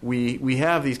we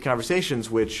have these conversations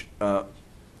which,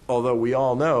 although we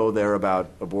all know they're about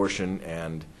abortion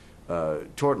and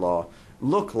tort law,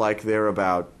 look like they're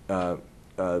about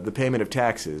the payment of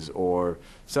taxes or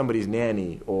somebody's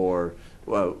nanny or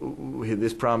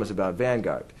this promise about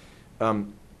Vanguard.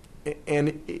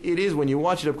 And it is, when you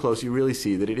watch it up close, you really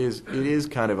see that it is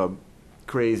kind of a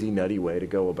crazy, nutty way to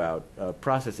go about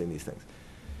processing these things.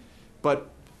 But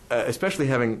especially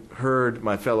having heard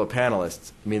my fellow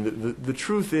panelists, I mean, the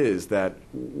truth is that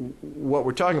what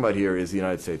we're talking about here is the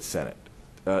United States Senate.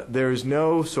 There is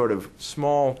no sort of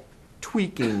small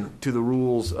tweaking to the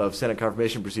rules of Senate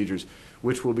confirmation procedures,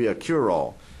 which will be a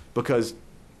cure-all, because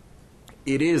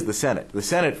it is the Senate. The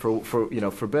Senate,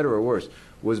 for better or worse,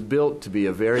 was built to be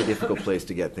a very difficult place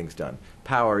to get things done.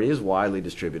 Power is widely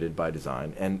distributed by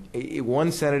design, and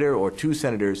one senator or two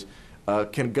senators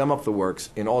can gum up the works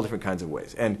in all different kinds of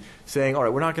ways. And saying, all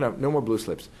right, we're not going to, no more blue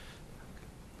slips.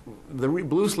 The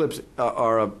blue slips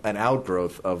are an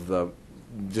outgrowth of the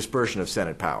dispersion of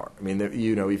Senate power. I mean,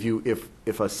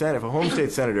 if a home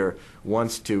state senator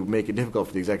wants to make it difficult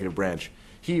for the executive branch,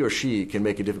 he or she can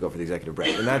make it difficult for the executive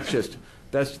branch, and that's just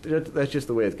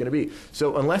the way it's going to be.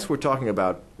 So unless we're talking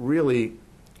about really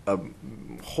a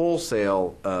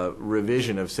wholesale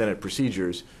revision of Senate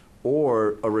procedures,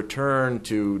 or a return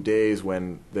to days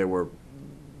when there were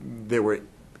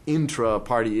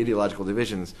intra-party ideological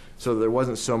divisions, so there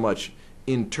wasn't so much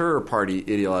inter-party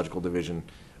ideological division,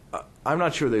 I'm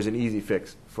not sure there's an easy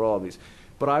fix for all of these.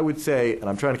 But I would say, and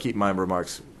I'm trying to keep my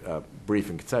remarks brief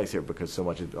and concise here because so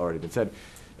much has already been said,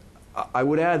 I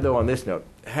would add, though, on this note,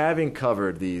 having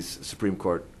covered these Supreme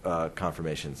Court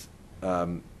confirmations,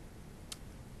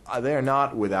 they are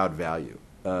not without value.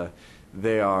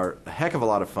 They are a heck of a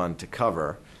lot of fun to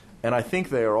cover, and I think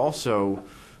they are also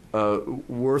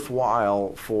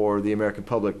worthwhile for the American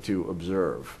public to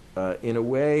observe in a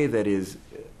way that is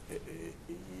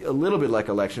a little bit like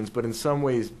elections, but in some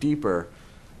ways deeper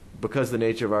because of the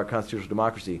nature of our constitutional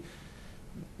democracy.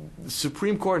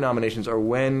 Supreme Court nominations are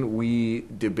when we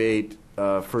debate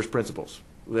first principles.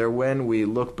 They're when we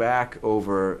look back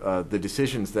over the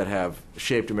decisions that have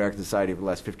shaped American society over the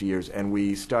last 50 years, and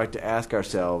we start to ask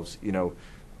ourselves,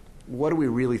 what do we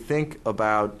really think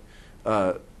about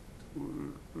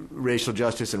racial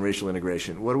justice and racial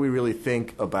integration? What do we really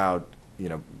think about,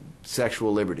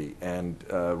 sexual liberty and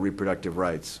reproductive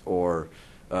rights, or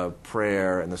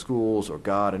prayer in the schools, or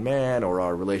God and man, or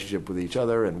our relationship with each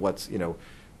other, and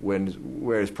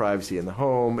where is privacy in the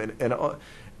home,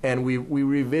 and we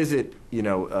revisit,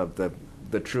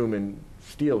 the Truman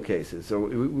Steele cases. So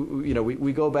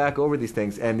we go back over these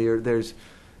things, and there's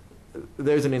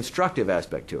an instructive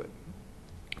aspect to it.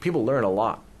 People learn a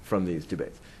lot from these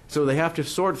debates. So they have to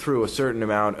sort through a certain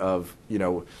amount of,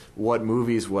 what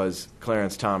movies was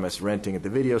Clarence Thomas renting at the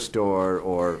video store,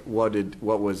 or what did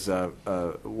Justice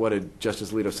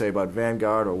Alito say about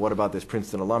Vanguard, or what about this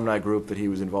Princeton alumni group that he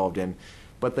was involved in.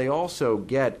 But they also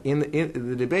get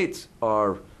the debates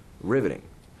are riveting.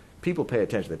 People pay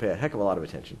attention. They pay a heck of a lot of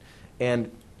attention, and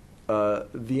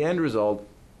the end result,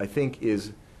 I think,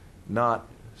 is not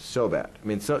so bad. I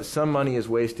mean, some money is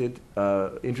wasted.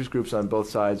 Interest groups on both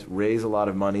sides raise a lot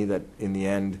of money that, in the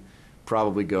end,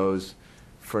 probably goes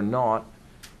for naught.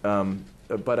 But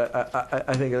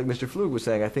I think, like Mr. Flug was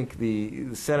saying, I think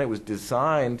the Senate was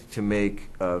designed to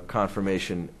make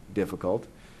confirmation difficult.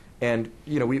 And,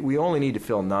 we only need to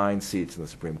fill 9 seats in the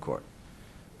Supreme Court.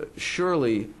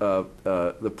 Surely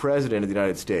the President of the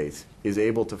United States is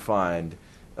able to find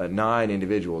 9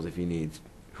 individuals, if he needs,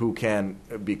 who can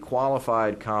be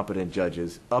qualified, competent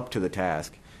judges up to the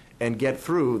task and get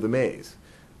through the maze.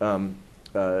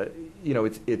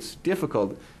 It's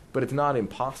difficult, but it's not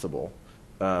impossible.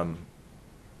 And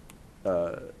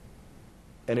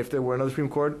if there were another Supreme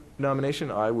Court nomination,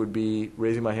 I would be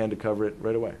raising my hand to cover it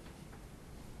right away.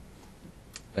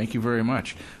 Thank you very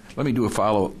much. Let me do a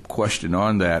follow-up question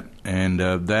on that, and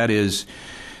that is,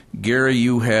 Gary,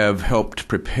 you have helped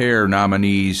prepare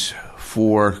nominees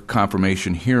for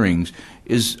confirmation hearings.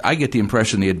 I get the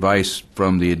impression the advice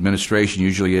from the administration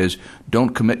usually is,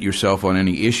 don't commit yourself on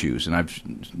any issues. And I've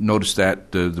noticed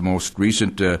that the most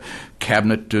recent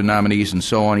cabinet nominees and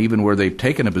so on, even where they've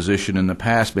taken a position in the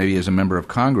past, maybe as a member of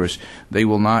Congress, they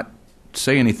will not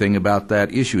say anything about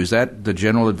that issue. Is that the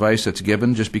general advice that's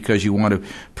given, just because you want to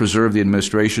preserve the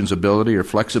administration's ability or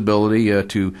flexibility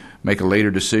to make a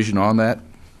later decision on that?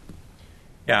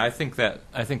 Yeah, I think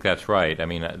that's right. I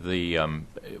mean,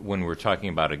 when we're talking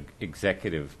about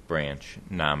executive branch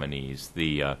nominees,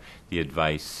 the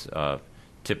advice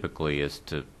typically is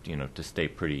to stay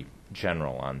pretty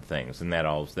general on things, and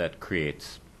that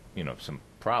creates some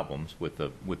problems with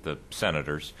the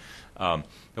senators.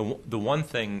 The one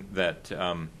thing that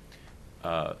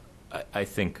I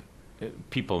think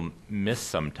people miss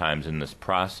sometimes in this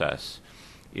process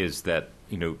is that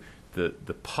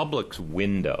the public's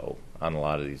window on a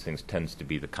lot of these things tends to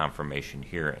be the confirmation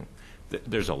hearing.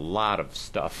 There's a lot of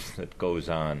stuff that goes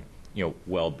on,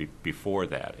 before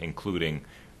that, including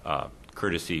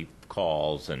courtesy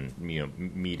calls and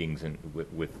meetings and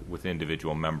with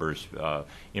individual members,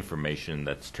 information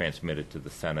that's transmitted to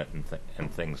the Senate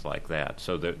and things like that.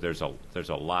 So there's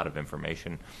a lot of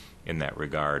information in that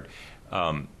regard.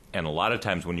 And a lot of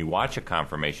times when you watch a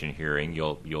confirmation hearing,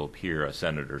 you'll hear a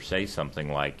senator say something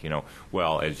like,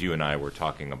 well, as you and I were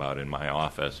talking about in my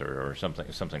office, or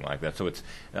something like that. So it's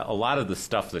a lot of the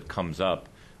stuff that comes up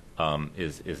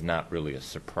is not really a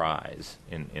surprise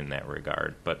in that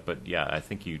regard. But yeah, I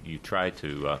think you try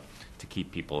to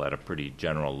keep people at a pretty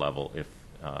general level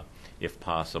if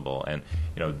possible. And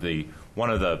one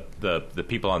of the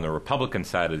people on the Republican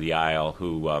side of the aisle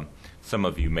who some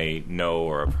of you may know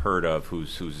or have heard of,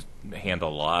 who's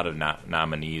handled a lot of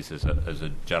nominees, is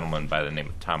a gentleman by the name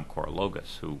of Tom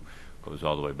Korologos, who goes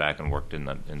all the way back and worked in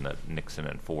the Nixon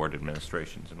and Ford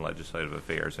administrations in legislative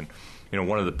affairs. And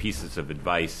one of the pieces of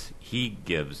advice he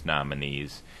gives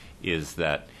nominees is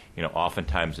that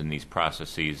oftentimes in these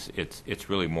processes, it's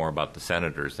really more about the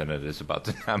senators than it is about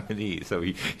the nominees. So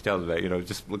he tells them that,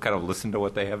 just kind of listen to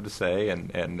what they have to say,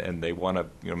 and they want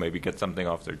to, maybe get something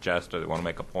off their chest, or they want to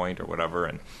make a point or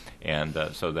whatever, and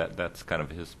so that's kind of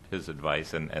his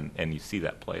advice, and you see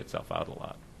that play itself out a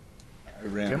lot. I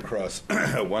ran across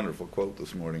a wonderful quote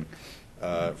this morning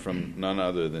from none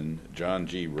other than John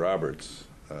G. Roberts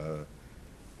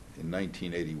in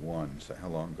 1981. So how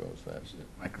long ago was that?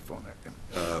 Microphone there.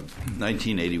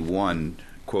 1981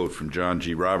 quote from John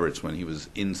G. Roberts when he was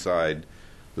inside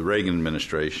the Reagan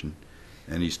administration,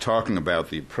 and he's talking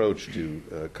about the approach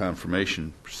to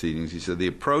confirmation proceedings. He said the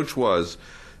approach was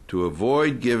to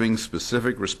avoid giving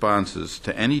specific responses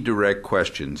to any direct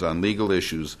questions on legal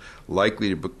issues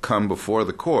likely to come before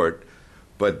the court,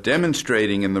 but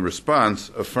demonstrating in the response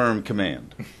a firm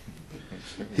command.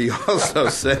 He also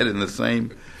said in the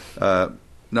same,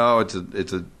 no, it's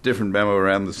a different memo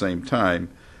around the same time,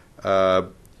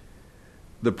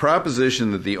 the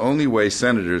proposition that the only way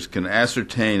senators can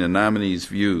ascertain a nominee's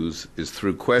views is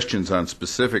through questions on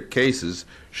specific cases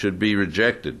should be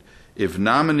rejected. If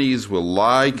nominees will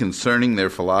lie concerning their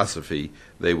philosophy,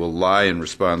 they will lie in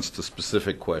response to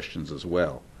specific questions as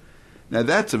well. Now,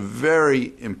 that's a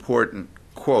very important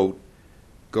quote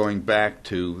going back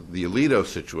to the Alito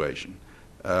situation.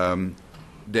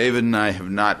 David and I have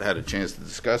not had a chance to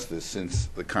discuss this since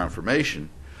the confirmation.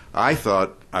 I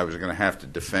thought I was going to have to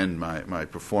defend my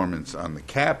performance on the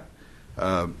cap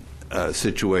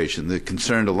situation, the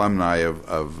concerned alumni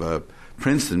of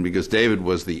Princeton, because David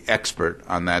was the expert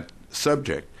on that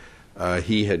subject.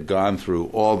 He had gone through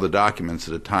all the documents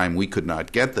at a time we could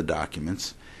not get the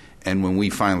documents, and when we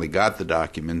finally got the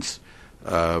documents,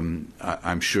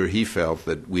 I'm sure he felt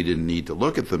that we didn't need to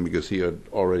look at them because he had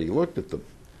already looked at them.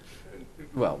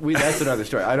 Well, that's another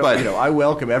story. I don't. I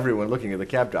welcome everyone looking at the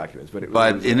cap documents,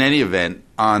 but in any event,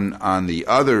 on the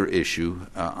other issue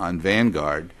on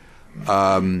Vanguard,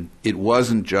 it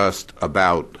wasn't just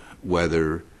about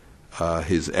whether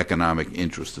his economic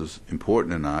interest is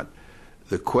important or not.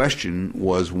 The question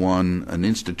was an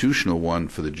institutional one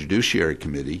for the Judiciary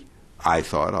Committee. I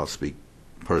thought, I'll speak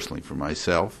personally for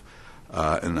myself,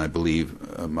 and I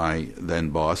believe my then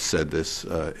boss said this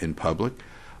in public.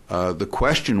 The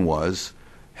question was,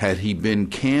 had he been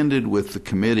candid with the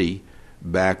committee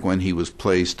back when he was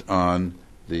placed on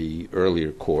the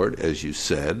earlier court, as you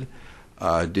said?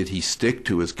 Did he stick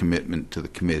to his commitment to the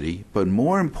committee? But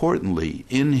more importantly,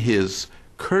 in his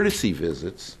courtesy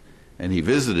visits, and he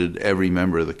visited every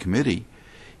member of the committee,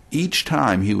 each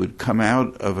time he would come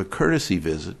out of a courtesy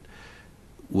visit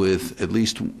with at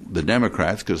least the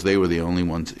Democrats, because they were the only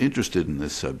ones interested in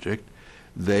this subject,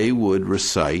 they would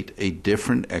recite a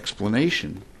different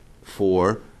explanation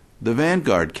for the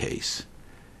Vanguard case.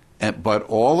 But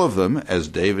all of them, as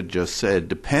David just said,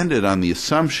 depended on the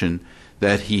assumption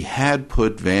that he had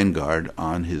put Vanguard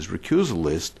on his recusal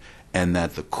list and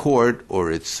that the court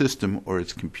or its system or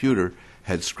its computer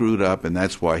had screwed up, and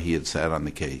that's why he had sat on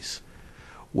the case.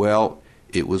 Well,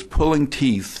 it was pulling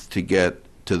teeth to get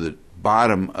to the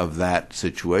bottom of that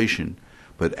situation,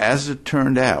 but as it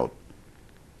turned out,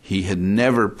 he had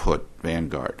never put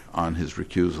Vanguard on his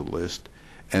recusal list,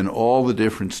 and all the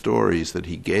different stories that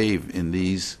he gave in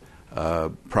these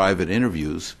private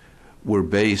interviews were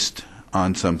based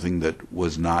on something that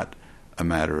was not a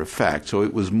matter of fact. So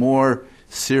it was more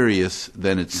serious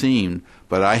than it seemed,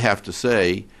 but I have to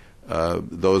say,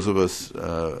 those of us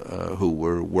who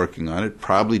were working on it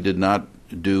probably did not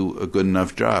do a good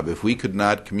enough job. If we could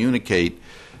not communicate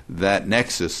that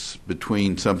nexus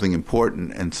between something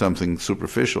important and something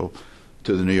superficial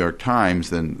to the New York Times,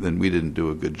 then we didn't do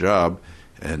a good job,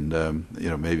 and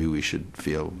maybe we should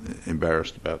feel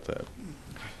embarrassed about that.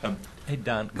 Hey,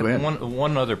 Don,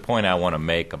 one other point I want to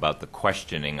make about the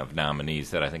questioning of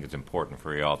nominees that I think is important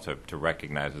for you all to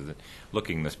recognize is that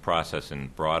looking this process in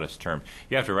broadest terms,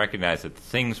 you have to recognize that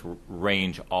things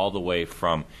range all the way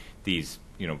from these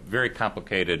very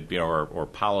complicated, or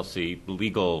policy,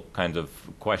 legal kinds of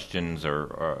questions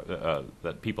or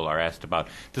that people are asked about,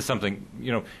 to something,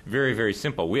 very, very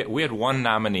simple. We had one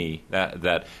nominee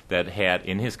that had,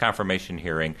 in his confirmation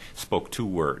hearing, spoke 2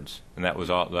 words, and that was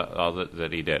all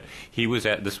that he did.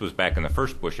 This was back in the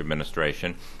first Bush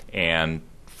administration, and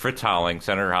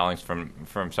Senator Hollings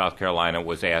from South Carolina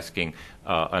was asking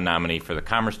a nominee for the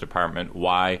Commerce Department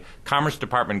why Commerce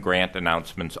Department grant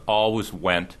announcements always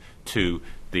went to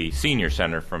the senior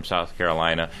senator from South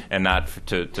Carolina and not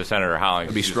to Senator Hollings. It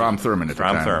would be Strom Thurmond at the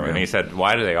time. Strom Thurmond. Yeah. And he said,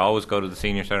 why do they always go to the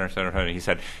senior senator, Senator Hollings? He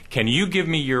said, can you give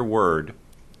me your word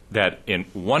that in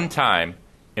one time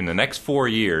in the next 4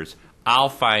 years I'll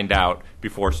find out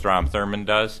before Strom Thurmond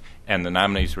does? And the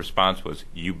nominee's response was,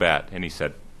 you bet. And he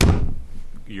said,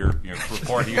 Your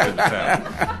report you to the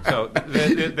Senate. So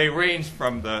they range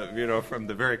from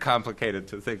the very complicated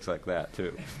to things like that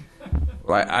too.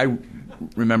 Well, I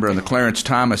remember in the Clarence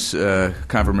Thomas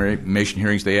confirmation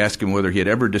hearings, they asked him whether he had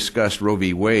ever discussed Roe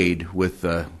v. Wade with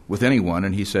anyone,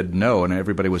 and he said no, and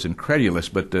everybody was incredulous.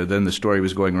 But then the story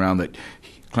was going around that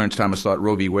Clarence Thomas thought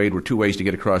Roe v. Wade were 2 ways to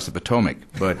get across the Potomac.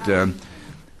 But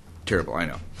terrible, I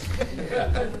know.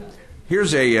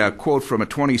 Here's a quote from a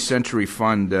 20th Century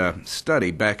Fund study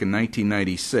back in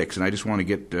 1996, and I just want to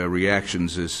get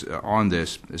reactions on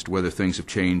this as to whether things have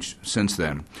changed since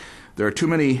then. There are too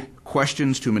many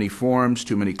questions, too many forms,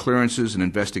 too many clearances and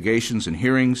investigations and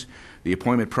hearings. The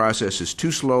appointment process is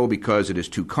too slow because it is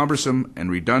too cumbersome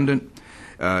and redundant.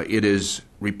 It is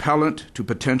repellent to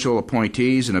potential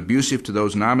appointees and abusive to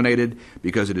those nominated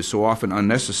because it is so often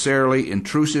unnecessarily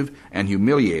intrusive and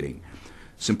humiliating.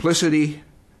 Simplicity,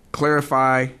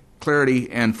 clarity,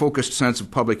 and focused sense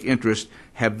of public interest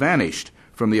have vanished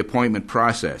from the appointment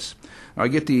process. I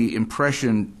get the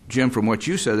impression, Jim, from what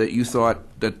you said, that you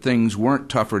thought that things weren't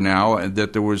tougher now and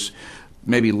that there was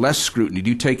maybe less scrutiny. Do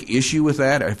you take issue with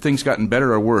that? Have things gotten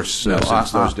better or worse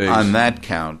since those days? On that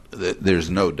count, there's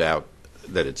no doubt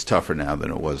that it's tougher now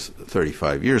than it was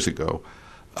 35 years ago.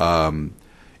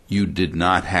 you did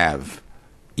not have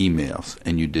emails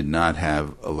and you did not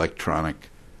have electronic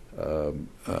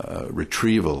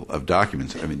retrieval of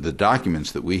documents. I mean, the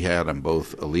documents that we had on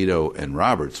both Alito and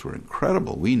Roberts were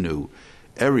incredible. We knew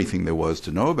everything there was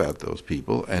to know about those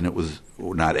people, and it was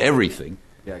not everything.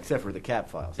 Yeah, except for the CAP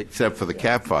files. Except for the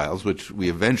CAP files, which we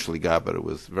eventually got, but it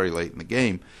was very late in the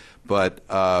game. But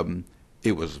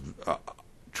it was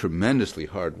tremendously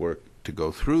hard work to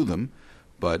go through them.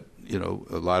 But, you know,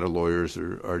 a lot of lawyers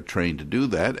are trained to do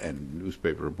that, and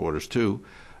newspaper reporters too.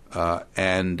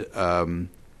 And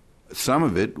some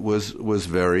of it was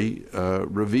very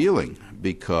revealing,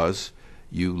 because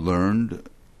you learned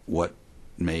what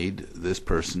made this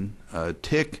person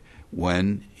tick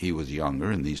when he was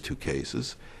younger in these two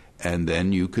cases, and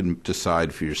then you could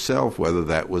decide for yourself whether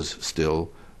that was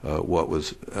still what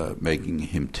was making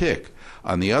him tick.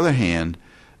 On the other hand,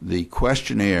 the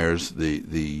questionnaires,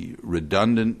 the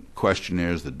redundant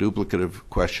questionnaires, the duplicative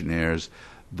questionnaires,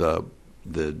 the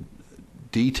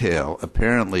detail,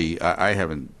 apparently, I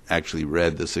haven't actually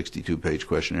read the 62-page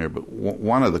questionnaire, but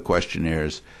one of the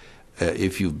questionnaires,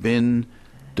 if you've been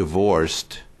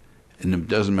divorced, and it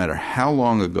doesn't matter how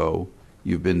long ago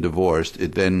you've been divorced,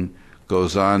 it then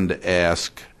goes on to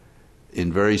ask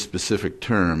in very specific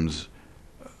terms,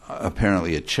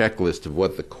 apparently a checklist of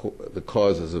what the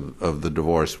causes of the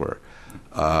divorce were.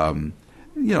 You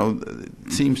know,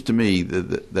 it seems to me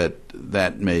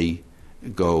that may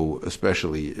go,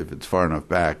 especially if it's far enough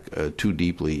back, too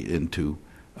deeply into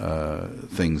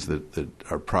things that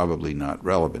are probably not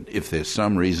relevant. If there's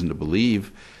some reason to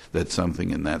believe that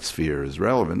something in that sphere is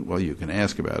relevant, well, you can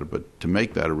ask about it. But to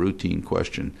make that a routine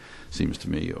question seems to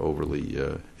me overly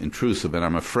intrusive, and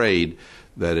I'm afraid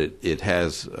that it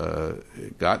has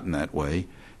gotten that way,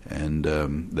 and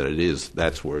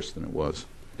that's worse than it was.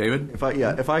 David?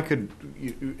 If I could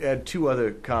add two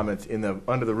other comments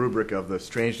under the rubric of the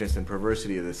strangeness and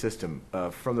perversity of the system.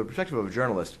 From the perspective of a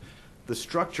journalist, the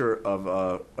structure of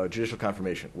a judicial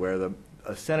confirmation, where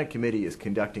a Senate committee is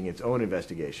conducting its own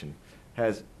investigation,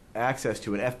 has access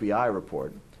to an FBI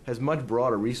report, has much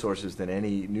broader resources than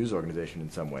any news organization in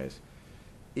some ways.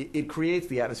 It creates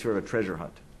the atmosphere of a treasure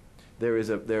hunt. There is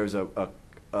a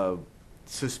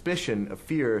suspicion, a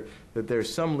fear that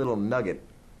there's some little nugget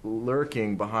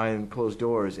lurking behind closed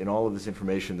doors in all of this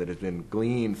information that has been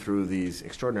gleaned through these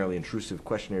extraordinarily intrusive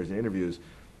questionnaires and interviews,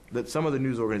 that some of the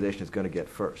news organization is going to get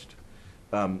first.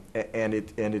 And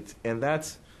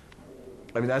that's,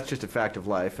 I mean, that's just a fact of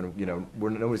life, and you know,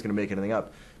 nobody's going to make anything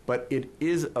up. But it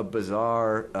is a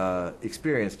bizarre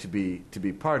experience to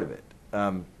be part of it.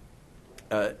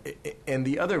 And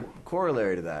the other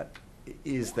corollary to that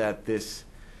is that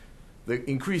the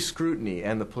increased scrutiny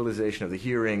and the politicization of the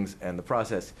hearings and the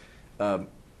process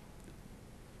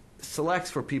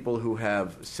selects for people who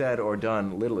have said or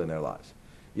done little in their lives.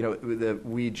 You know,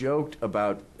 we joked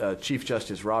about Chief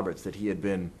Justice Roberts, that he had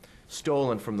been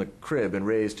stolen from the crib and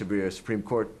raised to be a Supreme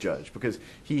Court judge, because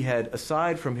he had,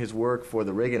 aside from his work for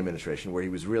the Reagan administration, where he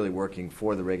was really working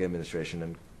for the Reagan administration,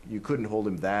 and you couldn't hold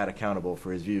him that accountable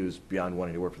for his views beyond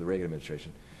wanting to work for the Reagan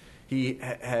administration, he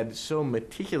had so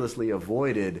meticulously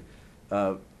avoided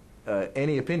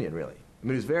any opinion, really. I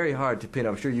mean, it was very hard to pin.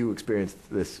 I'm sure you experienced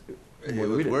this. It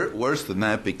was worse than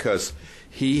that, because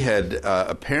he had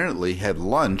apparently had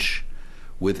lunch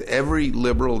with every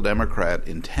liberal Democrat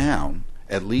in town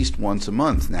at least once a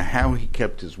month. Now, how he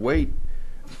kept his weight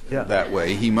that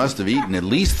way, he must have eaten at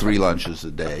least 3 lunches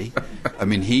a day. I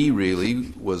mean, he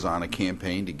really was on a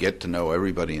campaign to get to know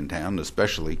everybody in town,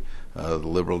 especially the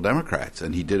liberal Democrats,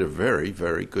 and he did a very,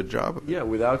 very good job of it. Yeah,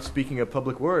 without speaking a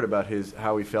public word about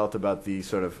how he felt about the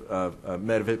sort of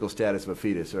metaphysical status of a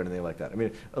fetus or anything like that. I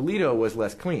mean, Alito was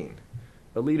less clean.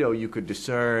 Alito, you could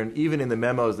discern, even in the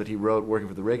memos that he wrote working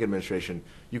for the Reagan administration,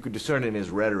 you could discern in his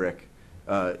rhetoric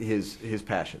his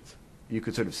passions. You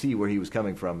could sort of see where he was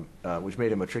coming from, which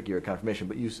made him a trickier confirmation.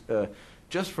 But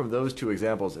just from those two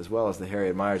examples, as well as the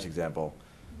Harriet Miers example,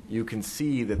 you can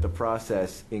see that the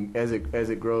process, as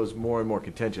it grows more and more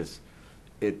contentious,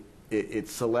 it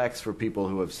selects for people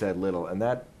who have said little, and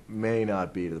that may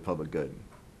not be to the public good.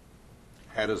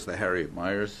 How does the Harriet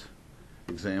Miers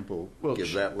example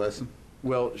give that lesson?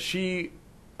 Well, she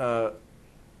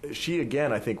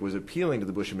again, I think, was appealing to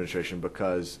the Bush administration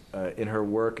because in her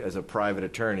work as a private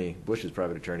attorney, Bush's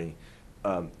private attorney,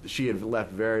 she had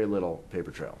left very little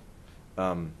paper trail.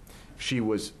 She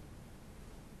was,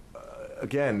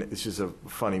 again, it's just a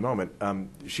funny moment,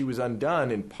 she was undone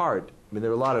in part. I mean,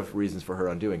 there were a lot of reasons for her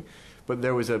undoing, but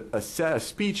there was a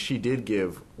speech she did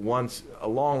give once, a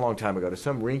long, long time ago, to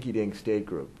some rinky-dink state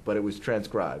group, but it was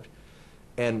transcribed.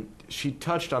 And she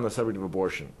touched on the subject of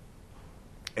abortion.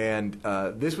 And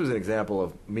this was an example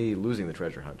of me losing the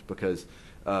treasure hunt because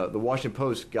the Washington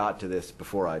Post got to this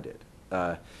before I did.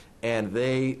 And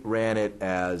they ran it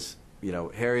as,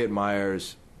 Harriet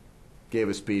Miers gave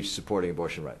a speech supporting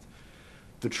abortion rights.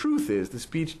 The truth is the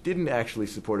speech didn't actually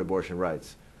support abortion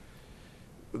rights.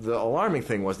 The alarming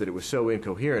thing was that it was so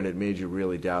incoherent it made you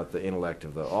really doubt the intellect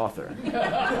of the author.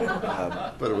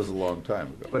 But it was a long time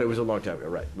ago. But it was a long time ago,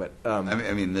 right. But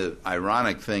I mean, the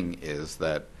ironic thing is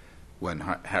that when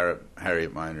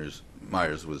Harriet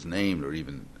Miers was named, or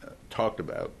even talked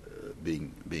about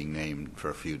being named for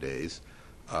a few days,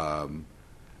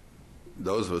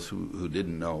 those of us who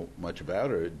didn't know much about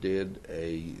her did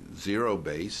a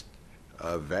zero-based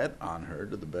vet on her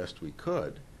to the best we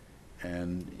could.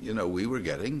 And, we were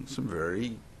getting some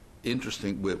very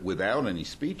interesting, without any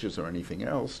speeches or anything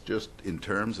else, just in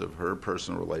terms of her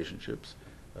personal relationships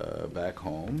back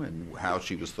home and how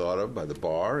she was thought of by the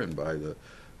bar and by the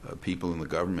people in the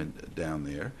government down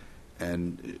there.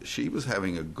 And she was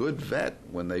having a good vet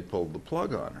when they pulled the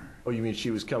plug on her. Oh, you mean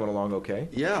she was coming along okay?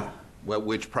 Yeah, well,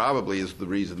 which probably is the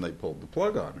reason they pulled the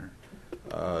plug on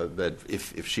her. That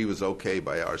if she was okay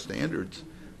by our standards,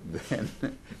 then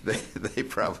they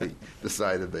probably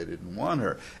decided they didn't want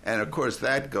her. And, of course,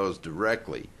 that goes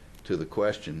directly to the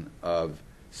question of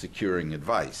securing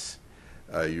advice.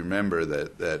 You remember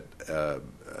that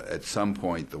at some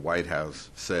point the White House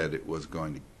said it was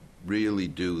going to really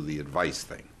do the advice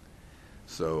thing.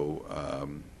 So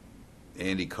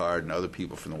Andy Card and other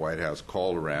people from the White House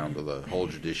called around to the whole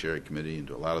Judiciary Committee and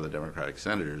to a lot of the Democratic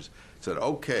senators, said,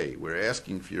 okay, we're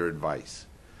asking for your advice.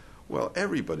 Well,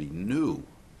 everybody knew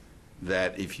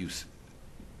that if you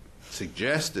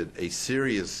suggested a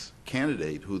serious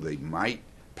candidate who they might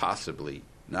possibly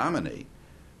nominate,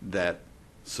 that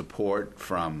support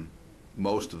from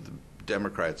most of the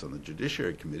Democrats on the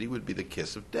Judiciary Committee would be the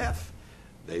kiss of death.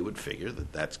 They would figure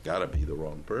that that's got to be the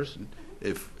wrong person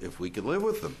if we could live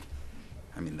with them.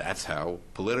 I mean, that's how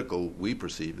political we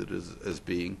perceived it as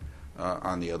being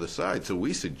on the other side. So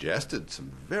we suggested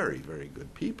some very, very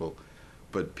good people,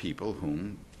 but people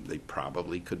whom they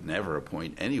probably could never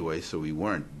appoint anyway, so we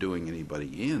weren't doing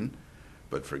anybody in.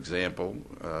 But, for example,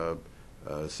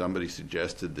 somebody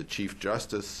suggested the Chief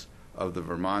Justice of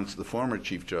the former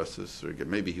Chief Justice, or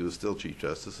maybe he was still Chief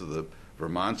Justice of the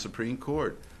Vermont Supreme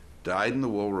Court,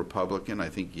 dyed-in-the-wool Republican. I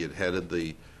think he had headed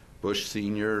the Bush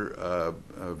Sr.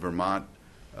 Vermont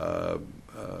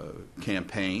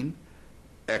campaign.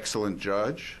 Excellent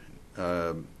judge.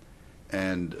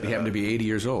 And he happened to be 80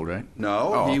 years old, right?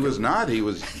 No, he was not. He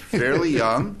was fairly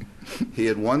young. He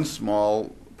had one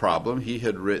small problem. He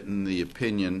had written the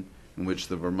opinion in which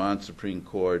the Vermont Supreme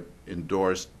Court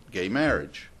endorsed gay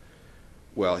marriage.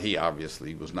 Well, he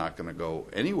obviously was not going to go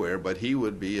anywhere, but he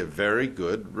would be a very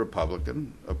good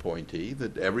Republican appointee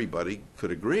that everybody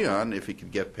could agree on if he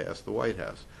could get past the White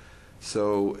House.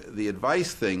 So the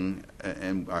advice thing,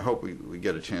 and I hope we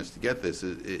get a chance to get this,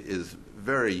 is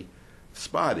very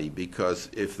spotty, because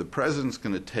if the president's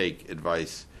going to take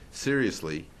advice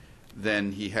seriously,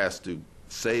 then he has to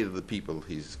say to the people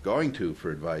he's going to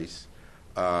for advice,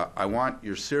 I want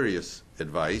your serious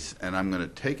advice, and I'm going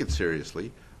to take it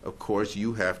seriously. Of course,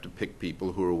 you have to pick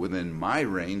people who are within my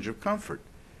range of comfort,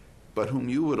 but whom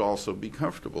you would also be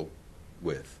comfortable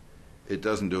with. It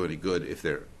doesn't do any good if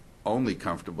they're only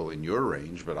comfortable in your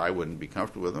range, but I wouldn't be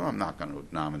comfortable with them. I'm not going to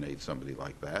nominate somebody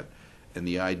like that. And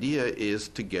the idea is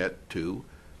to get to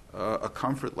a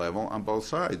comfort level on both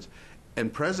sides.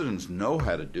 And presidents know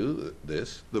how to do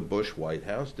this. The Bush White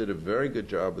House did a very good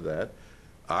job of that,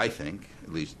 I think,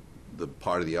 at least the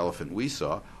part of the elephant we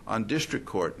saw, on district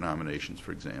court nominations,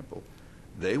 for example.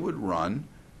 They would run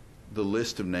the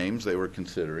list of names they were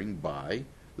considering by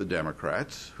the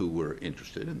Democrats who were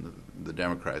interested in the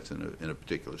Democrats in a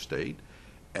particular state,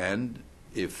 and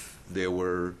if there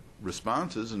were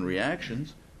responses and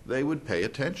reactions, they would pay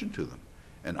attention to them.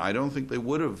 And I don't think they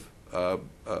would have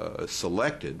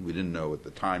selected, we didn't know at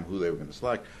the time who they were going to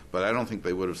select, but I don't think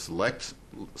they would have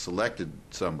selected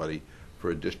somebody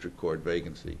for a district court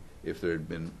vacancy if there had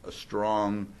been a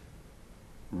strong,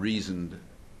 reasoned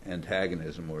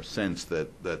antagonism or sense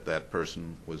that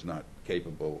person was not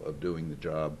capable of doing the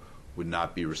job, would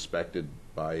not be respected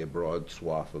by a broad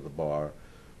swath of the bar,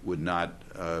 would not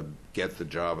get the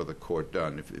job of the court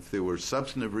done. If there were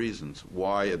substantive reasons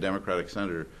why a Democratic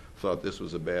senator thought this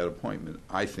was a bad appointment,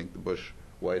 I think the Bush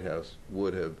White House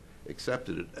would have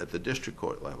accepted it at the district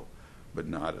court level, but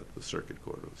not at the circuit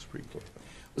court or the Supreme Court level.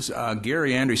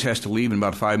 Gary Andrews has to leave in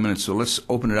about 5 minutes, so let's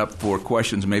open it up for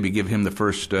questions and maybe give him the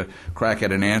first crack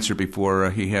at an answer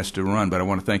before he has to run. But I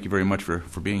want to thank you very much for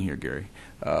being here, Gary.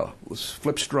 Let's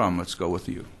flip Strum. Let's go with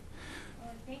you.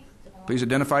 Thanks, Please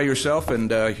identify yourself and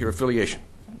your affiliation.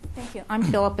 Thank you. I'm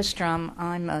Philippa Strum.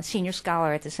 I'm a senior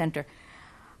scholar at the Center.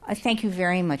 Thank you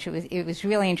very much. It was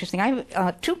really interesting. I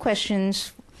have two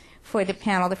questions for the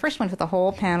panel. The first one for the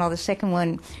whole panel. The second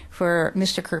one for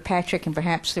Mr. Kirkpatrick and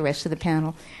perhaps the rest of the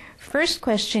panel. First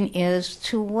question is,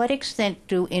 to what extent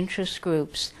do interest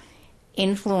groups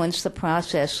influence the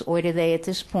process, or do they at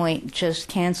this point just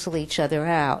cancel each other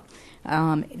out?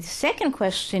 The second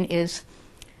question is,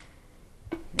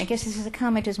 I guess this is a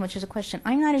comment as much as a question.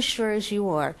 I'm not as sure as you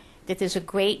are that there's a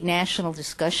great national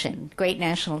discussion, great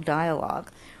national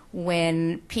dialogue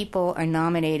when people are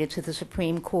nominated to the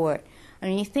Supreme Court. I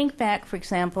mean, you think back, for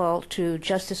example, to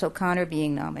Justice O'Connor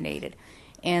being nominated,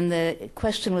 and the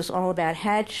question was all about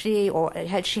had she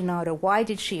not, or why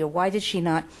did she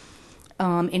not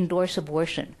endorse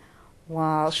abortion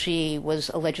while she was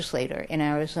a legislator in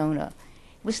Arizona.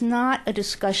 It was not a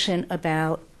discussion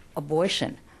about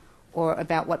abortion or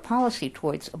about what policy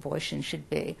towards abortion should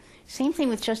be. Same thing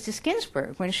with Justice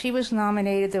Ginsburg. When she was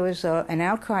nominated, there was an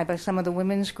outcry by some of the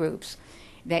women's groups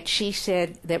that she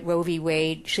said that Roe v.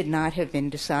 Wade should not have been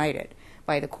decided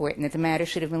by the court and that the matter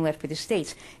should have been left for the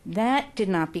states. That did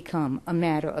not become a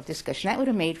matter of discussion. That would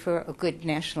have made for a good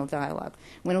national dialogue.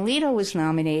 When Alito was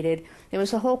nominated, there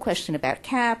was a whole question about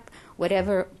cap,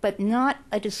 whatever, but not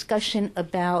a discussion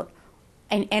about,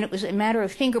 and it was a matter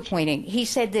of finger pointing. He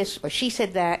said this or she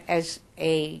said that as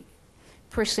a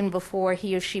person before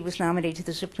he or she was nominated to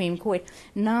the Supreme Court,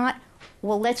 not,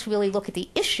 well, let's really look at the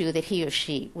issue that he or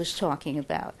she was talking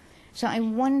about. So I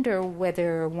wonder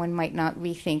whether one might not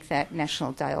rethink that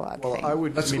national dialogue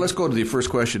thing. Let's go to the first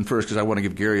question first, because I want to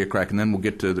give Gary a crack, and then we'll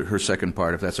get to her second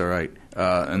part, if that's all right.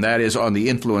 And that is on the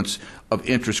influence of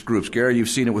interest groups. Gary, you've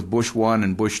seen it with Bush 1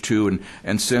 and Bush 2,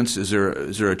 and since, is there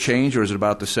a change, or is it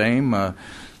about the same? A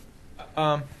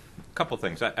couple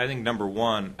things. I think number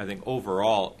one, I think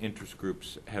overall interest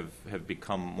groups have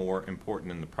become more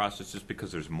important in the process just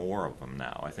because there's more of them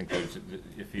now. I think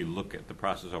if you look at the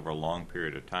process over a long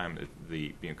period of time,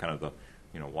 the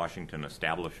Washington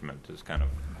establishment has kind of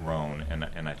grown,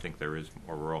 and I think there is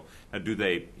more role. Now, do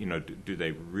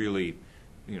they really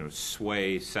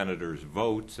sway senators'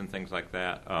 votes and things like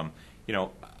that?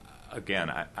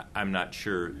 Again, I'm not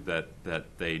sure that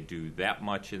they do that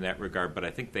much in that regard, but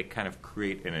I think they kind of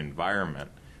create an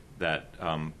environment that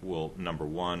will, number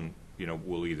one,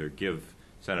 will either give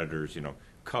senators,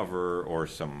 cover or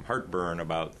some heartburn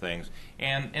about things,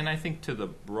 and I think to the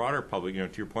broader public,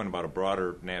 to your point about a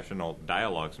broader national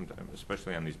dialogue, sometimes,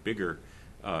 especially on these bigger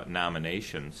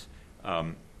nominations,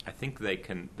 I think they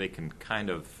can kind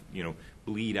of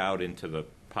bleed out into the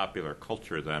popular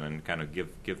culture then, and kind of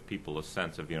give people a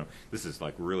sense of this is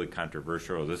like really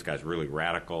controversial, or this guy's really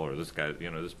radical, or this guy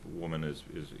this woman is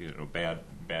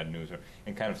bad news,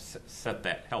 and kind of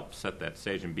help set that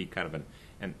stage and be kind of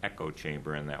an echo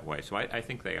chamber in that way. So I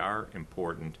think they are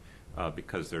important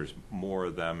because there's more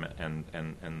of them, and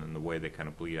then the way they kind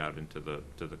of bleed out into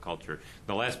the culture.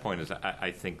 The last point is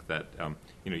I think that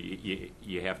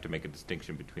you have to make a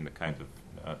distinction between the kinds of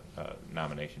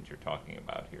nominations you're talking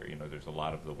about here. There's a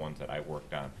lot of the ones that I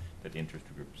worked on that interest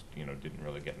groups didn't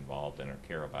really get involved in or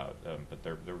care about, but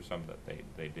there were some that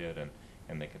they did,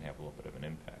 and they can have a little bit of an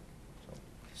impact. So.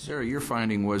 Sarah, your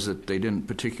finding was that they didn't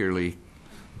particularly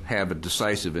have a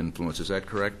decisive influence. Is that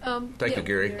correct? Thank you,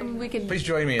 Gary. Please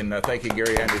join me in thanking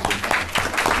Gary Anderson.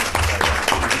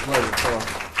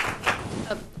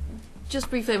 Just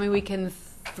briefly, we can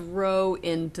throw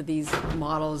into these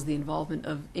models the involvement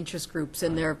of interest groups,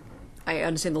 and I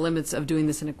understand the limits of doing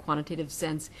this in a quantitative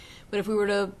sense, but if we were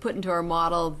to put into our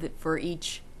model that for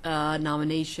each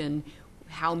nomination,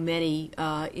 how many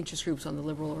interest groups on the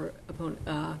liberal or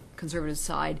conservative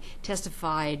side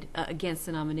testified against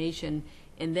the nomination,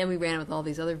 and then we ran it with all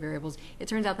these other variables, it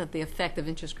turns out that the effect of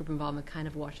interest group involvement kind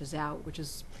of washes out, which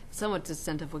is somewhat to the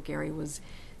extent of what Gary was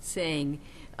saying.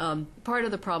 Part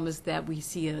of the problem is that we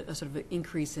see a sort of an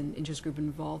increase in interest group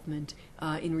involvement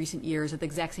in recent years at the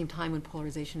exact same time when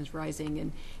polarization is rising,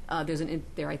 and there's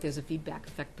a feedback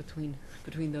effect between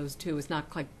those two. It's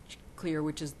not quite clear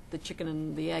which is the chicken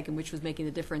and the egg and which was making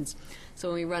the difference. So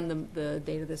when we run the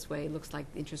data this way, it looks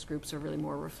like the interest groups are really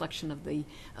more a reflection of the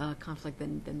conflict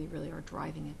than they really are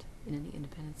driving it in any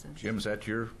independent sense. Jim, is that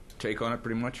your take on it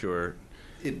pretty much, or?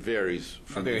 It varies.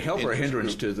 Are they a help or a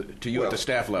hindrance to you at the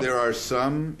staff level? There are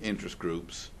some interest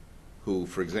groups who,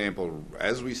 for example,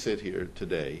 as we sit here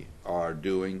today, are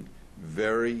doing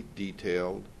very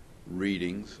detailed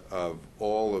readings of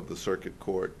all of the circuit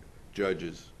court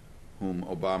judges whom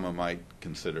Obama might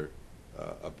consider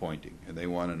appointing, and they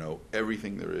want to know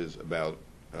everything there is about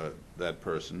that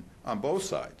person on both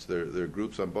sides. There are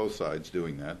groups on both sides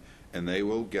doing that, and they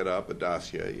will get up a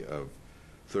dossier of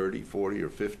 30, 40, or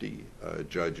 50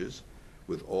 judges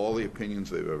with all the opinions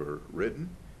they've ever written,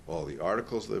 all the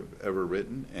articles they've ever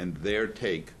written, and their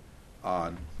take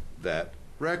on that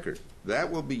record.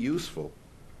 That will be useful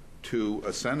to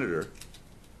a senator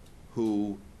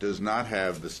who does not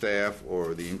have the staff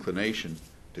or the inclination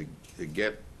to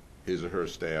get his or her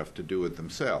staff to do it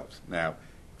themselves. Now,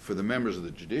 for the members of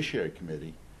the Judiciary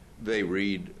Committee, they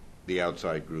read the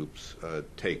outside group's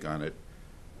take on it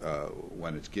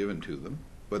when it's given to them,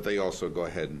 but they also go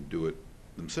ahead and do it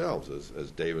themselves,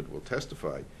 as David will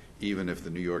testify. Even if the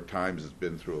New York Times has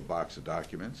been through a box of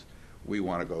documents, we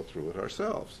want to go through it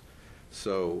ourselves.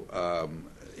 So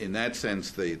in that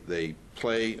sense, they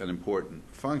play an important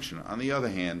function. On the other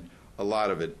hand, a lot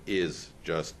of it is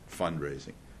just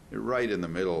fundraising. Right in the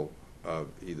middle of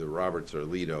either Roberts or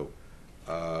Alito,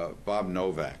 Bob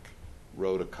Novak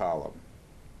wrote a column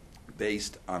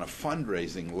based on a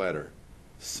fundraising letter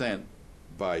sent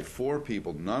by 4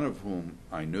 people, none of whom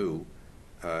I knew,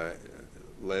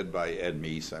 led by Ed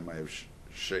Meese. I might have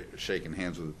shaken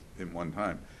hands with him one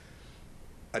time,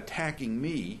 attacking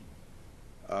me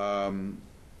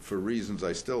for reasons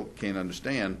I still can't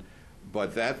understand,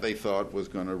 but that they thought was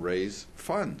going to raise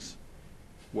funds.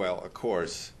 Well, of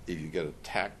course, if you get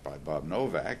attacked by Bob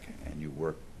Novak and you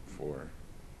work for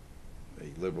a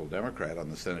liberal Democrat on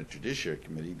the Senate Judiciary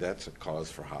Committee, that's a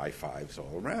cause for high fives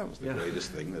all around. It's the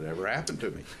greatest thing that ever happened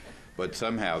to me. But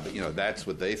somehow, that's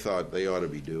what they thought they ought to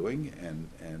be doing, and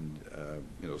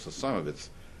so some of it's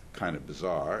kind of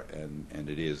bizarre, and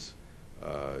it is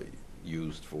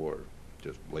used for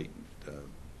just blatant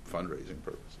fundraising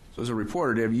purposes. So as a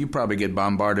reporter, Dave, you probably get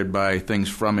bombarded by things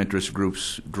from interest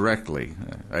groups directly,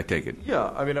 I take it. Yeah,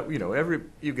 I mean,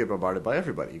 you get bombarded by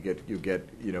everybody. You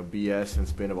get BS and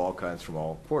spin of all kinds from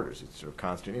all quarters. It's sort of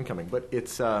constant incoming. But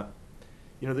it's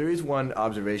there is one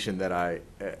observation that I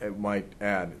might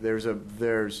add. There's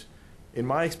in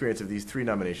my experience of these 3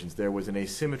 nominations, there was an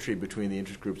asymmetry between the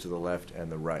interest groups of the left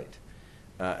and the right,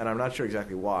 and I'm not sure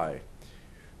exactly why,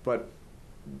 but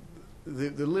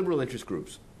the liberal interest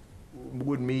groups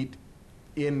would meet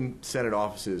in Senate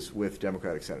offices with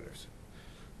Democratic senators.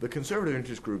 The conservative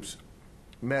interest groups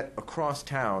met across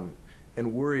town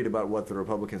and worried about what the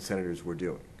Republican senators were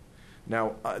doing.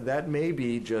 Now, that may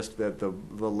be just that the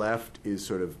left is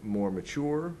sort of more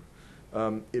mature.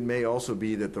 It may also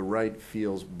be that the right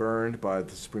feels burned by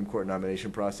the Supreme Court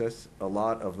nomination process. A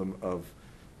lot of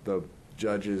the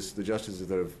justices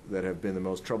that have been the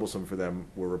most troublesome for them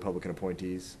were Republican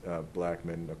appointees,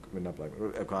 O'Connor,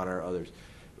 others.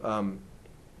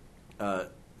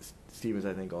 Stevens,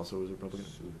 I think, also was a Republican.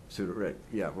 Right.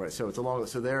 Yeah. Right. So it's a long.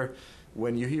 So there,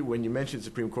 when you mention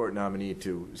Supreme Court nominee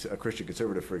to a Christian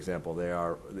conservative, for example, they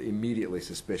are immediately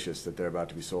suspicious that they're about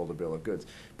to be sold a bill of goods.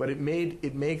 But it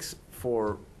was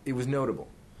notable.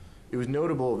 It was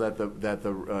notable that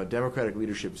the Democratic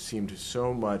leadership seemed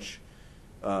so much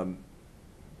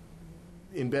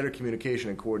in better communication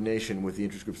and coordination with the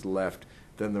interest groups of the left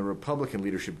than the Republican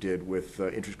leadership did with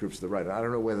interest groups of the right. And I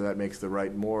don't know whether that makes the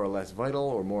right more or less vital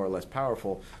or more or less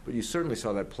powerful, but you certainly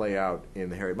saw that play out in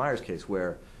the Harry Myers case,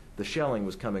 where the shelling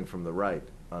was coming from the right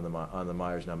on the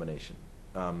Myers nomination.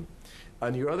 On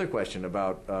your other question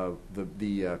about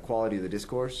the quality of the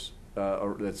discourse,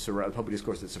 or public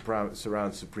discourse that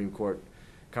surrounds Supreme Court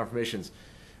confirmations,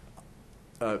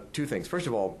 2 things. First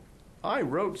of all, I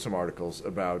wrote some articles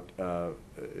about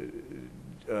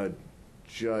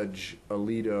Justice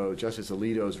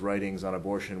Alito's writings on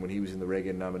abortion when he was in the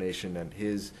Reagan nomination, and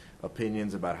his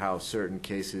opinions about how certain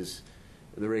cases,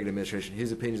 the Reagan administration,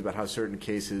 his opinions about how certain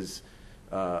cases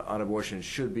on abortion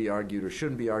should be argued or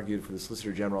shouldn't be argued for the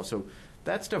Solicitor General. So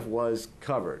that stuff was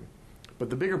covered. But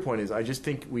the bigger point is, I just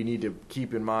think we need to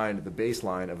keep in mind the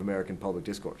baseline of American public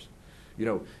discourse.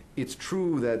 It's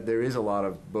true that there is a lot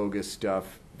of bogus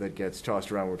stuff that gets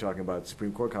tossed around when we're talking about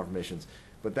Supreme Court confirmations,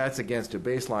 but that's against a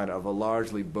baseline of a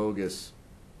largely bogus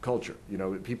culture.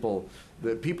 People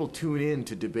tune in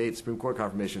to debate Supreme Court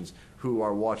confirmations who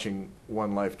are watching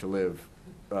One Life to Live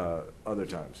other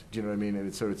times. Do you know what I mean? And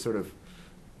it's sort of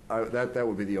that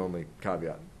would be the only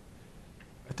caveat.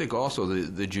 I think also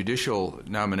the judicial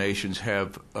nominations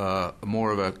have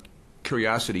more of a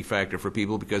curiosity factor for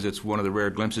people, because it's one of the rare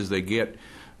glimpses they get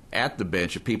at the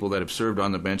bench of people that have served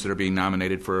on the bench that are being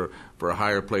nominated for a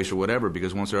higher place or whatever,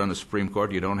 because once they're on the Supreme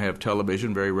Court, you don't have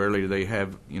television. Very rarely do they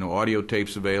have audio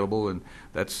tapes available, and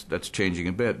that's changing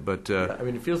a bit. But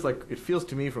it feels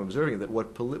to me from observing it that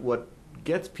what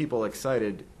gets people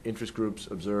excited, interest groups,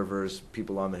 observers,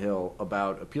 people on the Hill,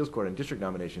 about appeals court and district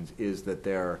nominations is that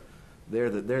they're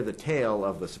the tail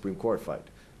of the Supreme Court fight.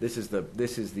 This is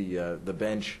the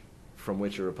bench from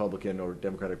which a Republican or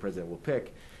Democratic president will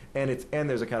pick. And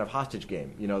there's a kind of hostage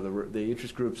game. You know, the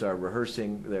interest groups are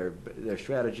rehearsing their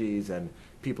strategies, and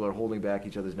people are holding back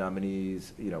each other's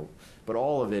nominees. You know, but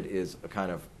all of it is a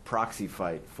kind of proxy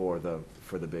fight for the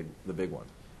big one.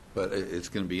 But it's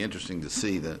going to be interesting to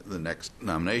see the next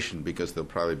nomination, because there'll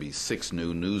probably be 6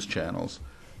 new news channels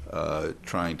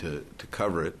trying to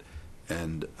cover it,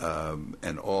 and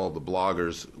all the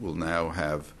bloggers will now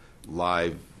have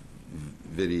live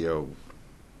video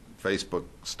Facebook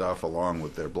stuff along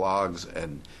with their blogs,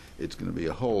 and it's going to be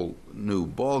a whole new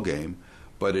ball game.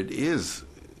 But it is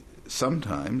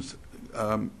sometimes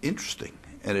interesting,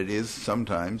 and it is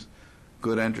sometimes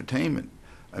good entertainment.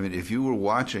 I mean, if you were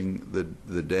watching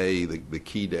the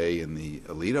key day in the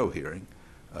Alito hearing,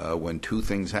 when 2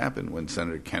 things happened, when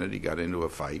Senator Kennedy got into a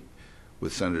fight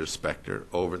with Senator Specter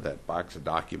over that box of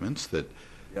documents that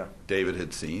David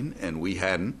had seen and we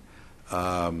hadn't,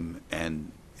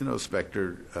 and you know,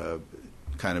 Specter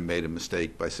kind of made a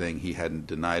mistake by saying he hadn't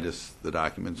denied us the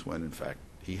documents when, in fact,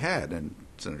 he had, and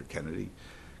Senator Kennedy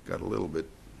got a little bit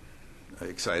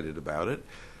excited about it.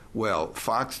 Well,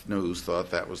 Fox News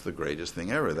thought that was the greatest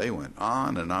thing ever. They went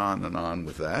on and on and on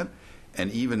with that,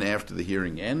 and even after the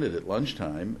hearing ended at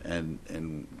lunchtime,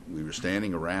 and we were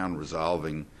standing around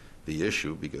resolving the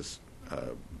issue because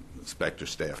Specter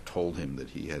staff told him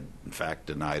that he had, in fact,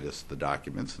 denied us the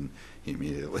documents, and he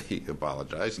immediately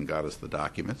apologized and got us the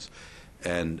documents.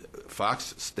 And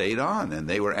Fox stayed on, and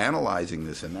they were analyzing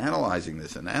this and analyzing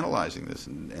this and analyzing this,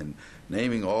 and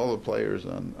naming all the players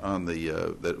on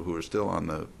the who are still on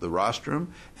the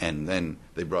rostrum, and then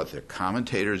they brought their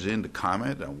commentators in to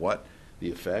comment on what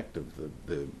the effect of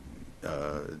the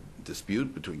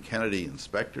dispute between Kennedy and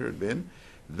Specter had been.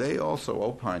 They also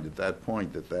opined at that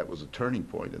point that was a turning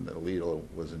point and that Alito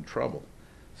was in trouble.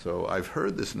 So I've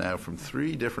heard this now from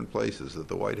 3 different places that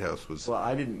the White House was... Well,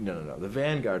 I didn't... No. The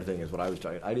Vanguard thing is what I was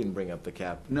talking... I didn't bring up the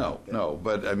cap. No.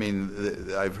 But, I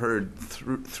mean, I've heard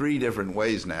 3 different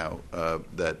ways now,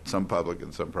 that some public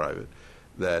and some private,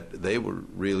 that they were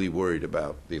really worried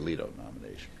about the Alito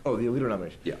nomination. Oh, the Alito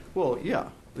nomination? Yeah. Well, yeah.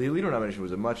 The Alito nomination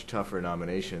was a much tougher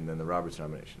nomination than the Roberts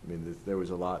nomination. I mean, there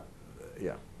was a lot...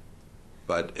 yeah.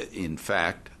 But, in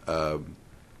fact, that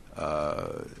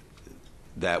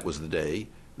was the day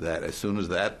that as soon as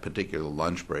that particular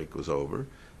lunch break was over,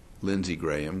 Lindsey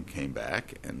Graham came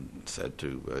back and said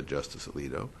to Justice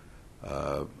Alito,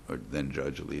 or then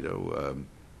Judge Alito,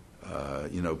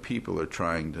 you know, people are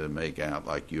trying to make out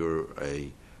like you're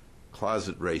a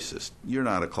closet racist. You're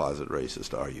not a closet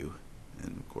racist, are you?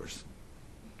 And, of course,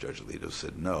 Judge Alito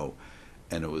said no.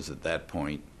 And it was at that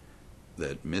point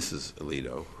that Mrs.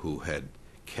 Alito, who had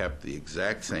kept the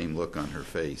exact same look on her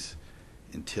face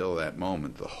until that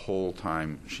moment, the whole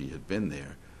time she had been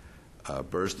there,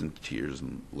 burst into tears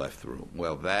and left the room.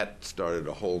 Well, that started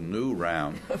a whole new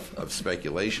round of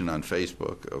speculation on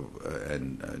Facebook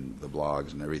and the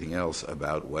blogs and everything else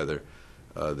about whether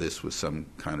this was some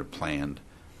kind of planned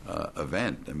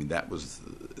event. I mean,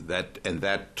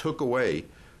 that took away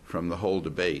from the whole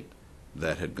debate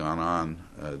that had gone on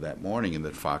that morning and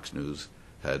that Fox News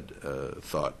had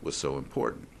thought was so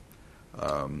important.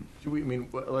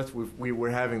 We were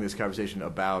having this conversation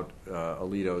about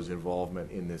Alito's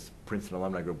involvement in this Princeton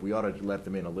alumni group. We ought to let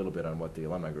them in a little bit on what the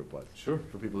alumni group was. Sure.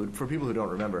 For people who don't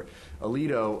remember,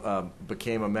 Alito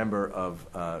became a member of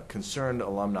Concerned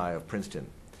Alumni of Princeton,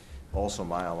 also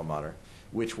my alma mater,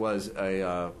 which was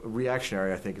a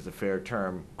reactionary, I think is a fair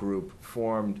term, group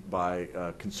formed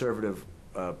by conservative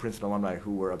Princeton alumni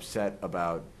who were upset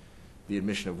about the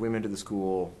admission of women to the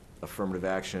school, affirmative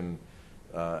action,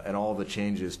 and all the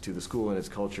changes to the school and its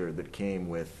culture that came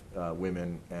with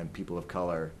women and people of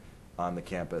color on the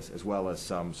campus, as well as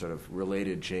some sort of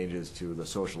related changes to the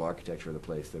social architecture of the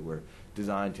place that were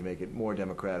designed to make it more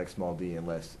democratic, small d, and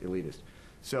less elitist.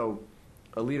 So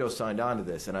Alito signed on to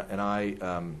this, and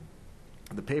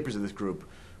the papers of this group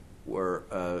were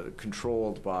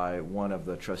controlled by one of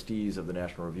the trustees of the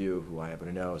National Review, who I happen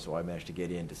to know, so I managed to get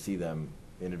in to see them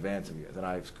in advance of yours. And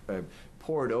I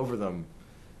pored over them.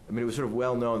 I mean, it was sort of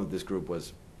well known that this group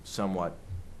was somewhat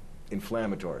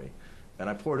inflammatory. And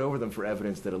I pored over them for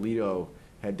evidence that Alito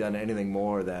had done anything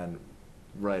more than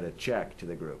write a check to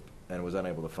the group and was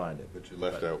unable to find it. But you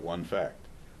left out one fact.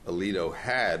 Alito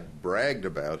had bragged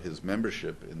about his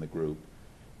membership in the group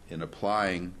in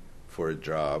applying for a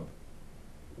job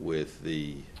with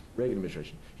the Reagan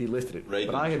administration. He listed it.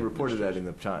 Reagan but I had reported that in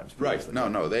the Times. Right.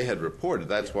 No, they had reported.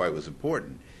 That's why it was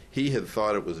important. He had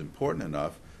thought it was important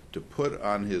enough to put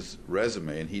on his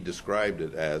resume, and he described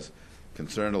it as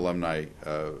Concerned Alumni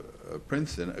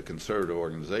Princeton, a conservative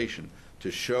organization,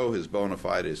 to show his bona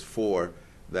fides for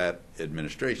that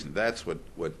administration. That's what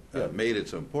made it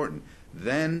so important.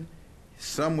 Then,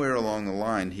 somewhere along the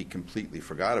line, he completely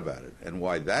forgot about it. And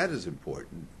why that is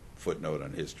important, footnote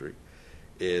on history,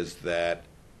 is that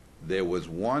there was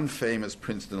one famous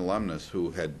Princeton alumnus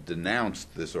who had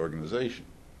denounced this organization.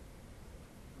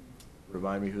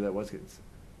 Remind me who that was.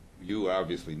 You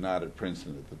obviously not at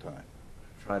Princeton at the time.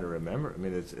 Try to remember. I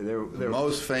mean, The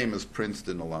most famous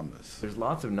Princeton alumnus. There's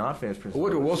lots of not famous Princeton.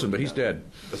 Woodrow Wilson, but he's dead.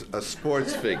 A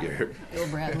sports figure. Bill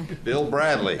Bradley. Bill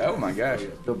Bradley. Oh my gosh.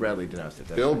 Bill Bradley denounced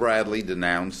it. Bill Bradley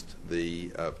denounced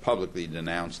publicly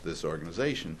denounced this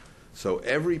organization. So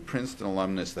every Princeton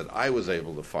alumnus that I was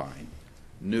able to find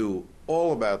knew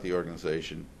all about the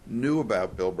organization, knew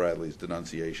about Bill Bradley's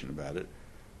denunciation about it,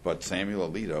 but Samuel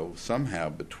Alito somehow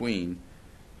between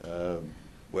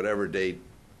whatever date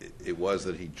it was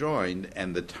that he joined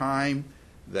and the time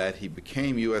that he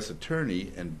became U.S.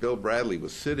 Attorney and Bill Bradley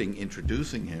was sitting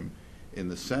introducing him in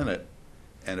the Senate,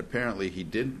 and apparently he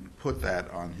didn't put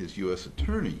that on his U.S.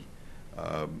 Attorney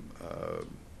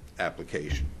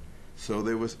application. So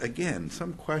there was, again,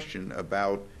 some question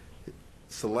about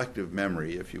selective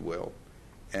memory, if you will,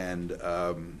 and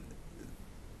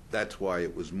that's why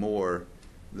it was more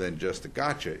than just a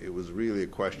gotcha. It was really a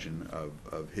question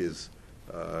of his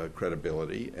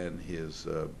credibility and his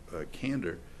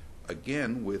candor,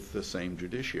 again, with the same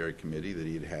Judiciary Committee that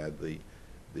he had the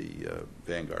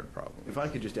Vanguard problem. If I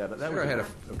could just add that.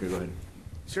 Okay, go ahead.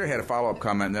 Sarah had a follow-up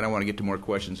comment, and then I want to get to more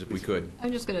questions if we could.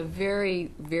 I'm just going to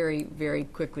very, very, very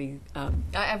quickly.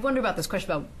 I've wondered about this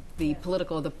question about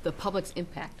the public's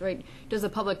impact, right? Does the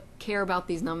public care about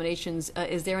these nominations?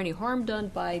 Is there any harm done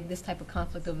by this type of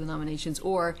conflict of the nominations?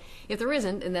 Or if there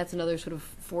isn't, and that's another sort of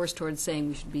force towards saying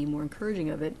we should be more encouraging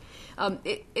of it,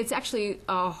 it's actually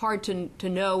hard to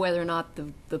know whether or not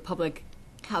the public,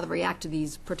 how they react to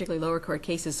these particularly lower court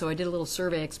cases. So I did a little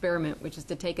survey experiment, which is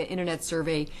to take an internet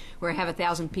survey where I have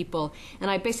 1,000 people, and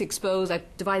I basically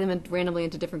divide them randomly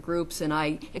into different groups, and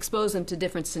I expose them to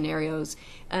different scenarios.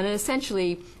 And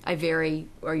essentially, I vary,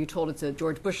 are you told it's a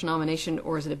George Bush nomination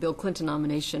or is it a Bill Clinton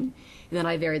nomination? And then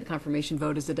I vary the confirmation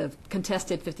vote. Is it a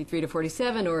contested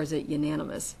 53-47 or is it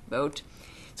unanimous vote?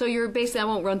 So you're basically, I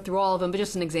won't run through all of them, but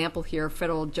just an example here.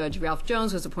 Federal Judge Ralph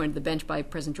Jones was appointed to the bench by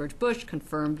President George Bush,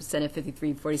 confirmed Senate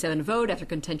 53-47 vote after a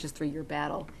contentious 3-year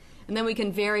battle. And then we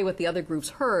can vary what the other groups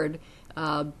heard.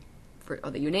 Are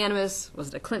they unanimous? Was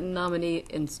it a Clinton nominee?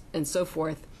 And so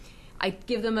forth. I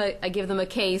give them a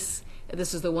case.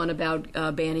 This is the one about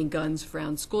banning guns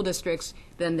around school districts.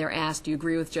 Then they're asked, do you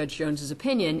agree with Judge Jones's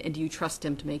opinion, and do you trust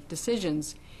him to make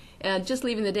decisions? And just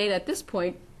leaving the data at this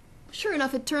point, sure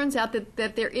enough, it turns out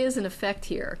that there is an effect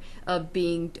here of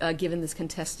being given this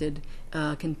contested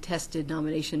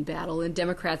nomination battle. And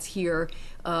Democrats here,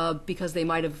 because they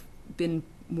might have been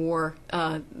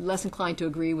less inclined to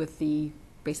agree with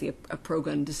basically a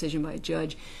pro-gun decision by a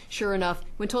judge. Sure enough,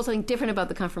 when told something different about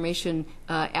the confirmation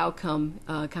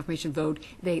confirmation vote,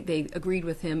 they agreed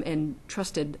with him and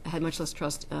had much less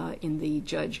trust in the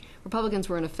judge. Republicans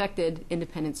were unaffected.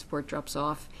 Independent support drops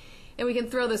off. And we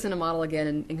can throw this in a model again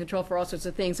and control for all sorts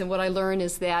of things. And what I learned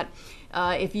is that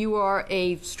if you are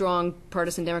a strong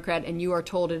partisan Democrat and you are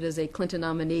told it is a Clinton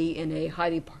nominee in a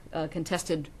highly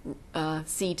contested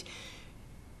seat,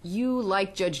 you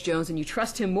like Judge Jones and you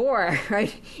trust him more,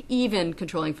 right? Even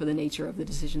controlling for the nature of the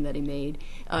decision that he made.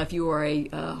 If you are a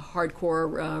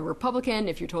hardcore Republican,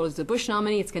 if you're told it's a Bush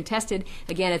nominee, it's contested,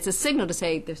 again, it's a signal to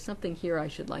say there's something here I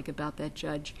should like about that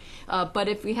judge. But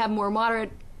if we have more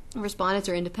moderate respondents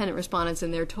or independent respondents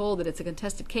and they're told that it's a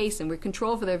contested case and we're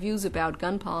controlled for their views about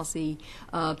gun policy,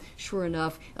 sure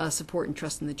enough, support and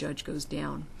trust in the judge goes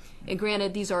down. And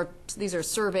granted, these are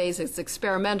surveys. It's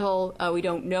experimental. We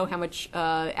don't know how much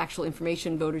actual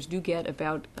information voters do get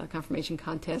about confirmation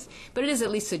contests, but it is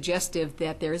at least suggestive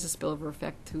that there is a spillover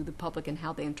effect to the public and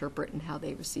how they interpret and how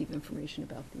they receive information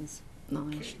about these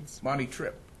nominations. Okay. Monty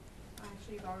Tripp.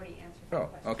 Actually, you've already answered the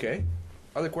question. Okay.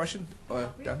 Other question? Real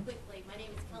quickly, my name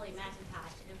is Kelly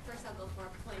McIntosh, and first I'll go for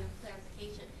a point of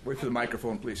clarification. Wait for the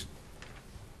microphone, please.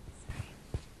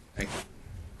 Thank you.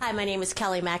 Hi, my name is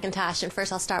Kelly McIntosh, and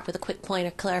first I'll start with a quick point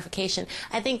of clarification.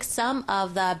 I think some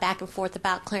of the back and forth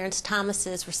about Clarence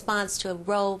Thomas's response to the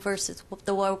Roe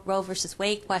versus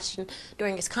Wade question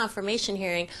during his confirmation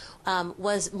hearing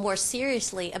was more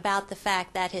seriously about the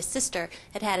fact that his sister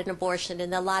had had an abortion,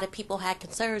 and a lot of people had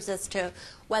concerns as to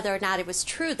whether or not it was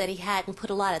true that he hadn't put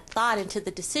a lot of thought into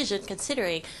the decision,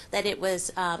 considering that it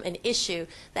was an issue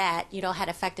that had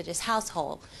affected his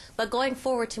household. But going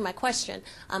forward to my question,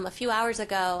 a few hours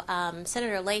ago, ago,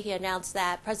 Senator Leahy announced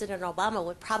that President Obama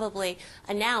would probably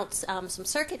announce some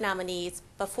circuit nominees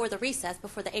before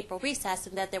the April recess,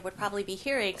 and that there would probably be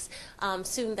hearings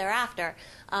soon thereafter.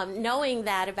 Knowing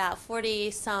that about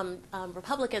 40-some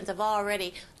Republicans have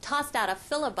already tossed out a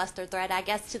filibuster threat, I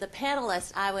guess to the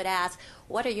panelists I would ask,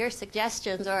 what are your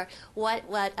suggestions, or what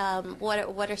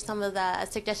are some of the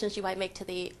suggestions you might make to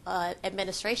the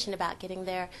administration about getting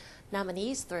their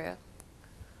nominees through?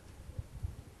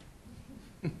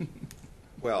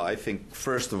 Well, I think,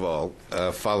 first of all,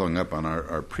 following up on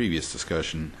our previous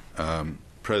discussion,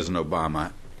 President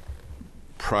Obama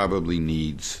probably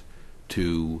needs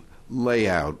to lay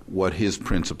out what his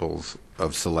principles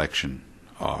of selection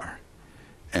are,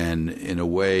 and in a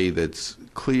way that's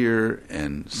clear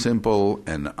and simple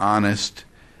and honest,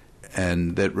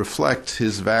 and that reflects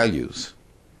his values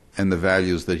and the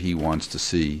values that he wants to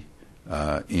see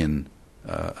in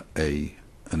an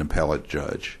appellate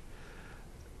judge.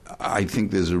 I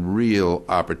think there's a real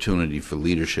opportunity for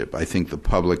leadership. I think the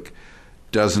public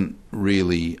doesn't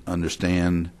really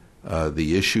understand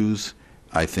the issues.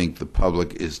 I think the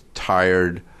public is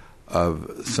tired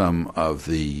of some of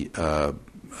the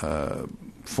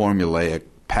formulaic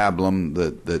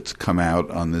pablum that's come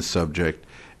out on this subject.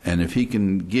 And if he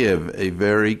can give a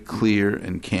very clear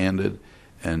and candid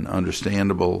and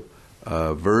understandable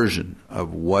version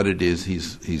of what it is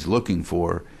he's looking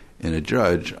for in a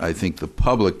judge, I think the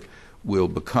public will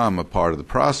become a part of the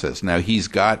process. Now, he's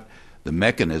got the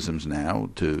mechanisms now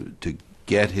to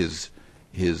get his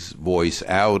voice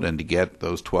out and to get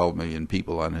those 12 million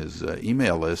people on his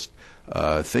email list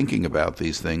thinking about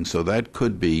these things, so that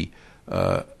could be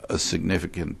a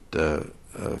significant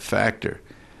factor.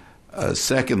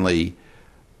 Secondly,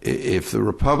 if the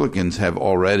Republicans have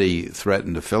already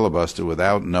threatened to filibuster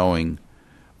without knowing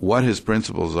what his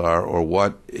principles are or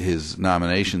what his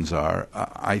nominations are,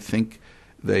 I think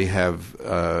they have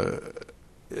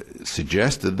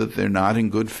suggested that they're not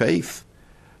in good faith.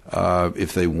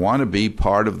 If they want to be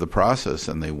part of the process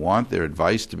and they want their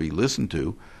advice to be listened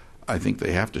to, I think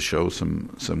they have to show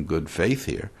some good faith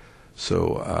here.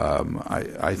 So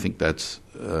I think that's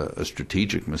a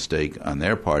strategic mistake on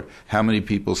their part. How many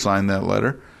people signed that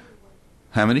letter?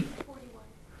 How many?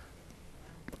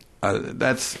 41.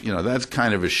 That's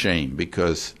kind of a shame,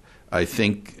 because I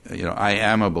think I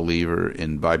am a believer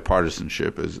in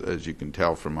bipartisanship, as you can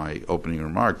tell from my opening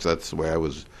remarks. That's the way I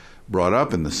was brought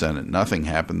up in the Senate. Nothing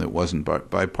happened that wasn't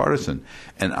bipartisan.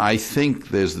 And I think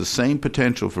there's the same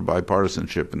potential for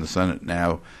bipartisanship in the Senate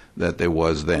now that there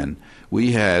was then.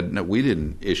 We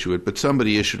didn't issue it, but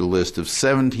somebody issued a list of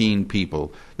 17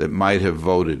 people that might have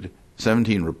voted,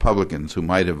 17 Republicans who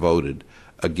might have voted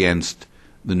against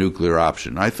the nuclear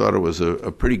option. I thought it was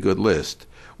a pretty good list.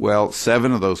 Well,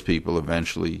 7 of those people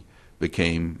eventually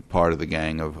became part of the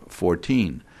gang of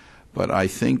 14. But I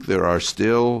think there are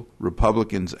still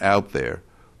Republicans out there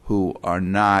who are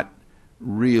not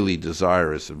really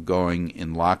desirous of going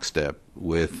in lockstep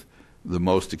with the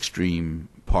most extreme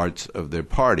parts of their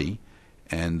party,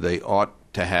 and they ought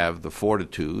to have the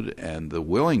fortitude and the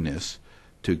willingness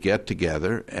to get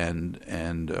together and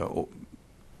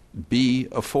be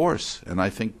a force. And I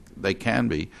think they can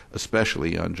be,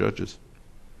 especially on judges.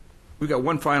 We've got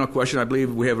one final question. I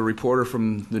believe we have a reporter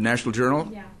from the National Journal,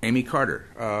 Yeah. Amy Carter.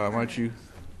 Why don't you?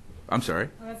 I'm sorry.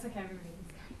 Oh, that's okay.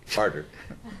 Carter.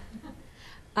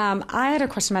 I had a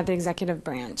question about the executive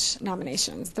branch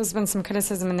nominations. There's been some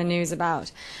criticism in the news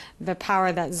about the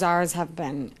power that czars have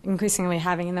been increasingly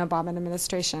having in the Obama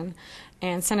administration,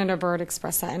 and Senator Byrd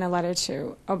expressed that in a letter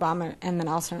to Obama, and then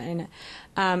also in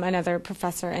another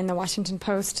professor in the Washington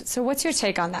Post. So what's your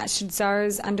take on that? Should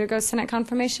czars undergo Senate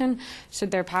confirmation? Should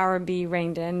their power be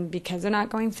reined in because they're not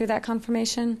going through that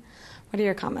confirmation? What are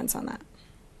your comments on that?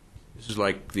 This is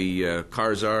like the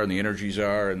car czar and the energy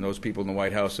czar and those people in the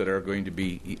White House that are going to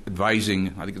be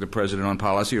advising, I think, the president on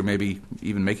policy, or maybe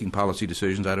even making policy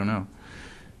decisions. I don't know.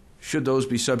 Should those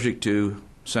be subject to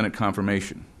Senate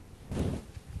confirmation? Don't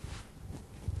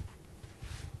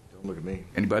look at me.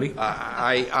 Anybody?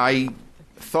 I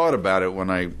thought about it when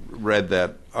I read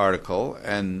that article,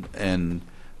 and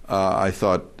I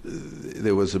thought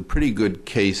there was a pretty good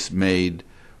case made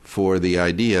for the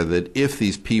idea that if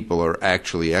these people are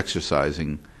actually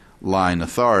exercising line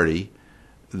authority,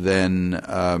 then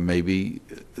maybe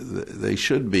they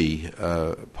should be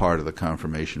part of the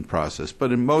confirmation process.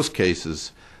 But in most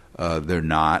cases, they're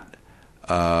not.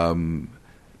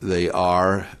 They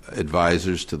are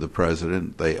advisors to the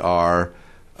president. They are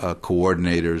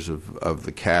coordinators of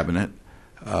the cabinet.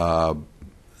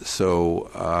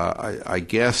 So I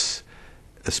guess,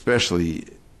 especially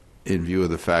in view of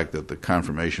the fact that the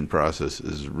confirmation process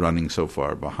is running so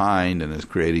far behind and is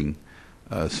creating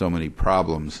so many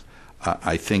problems,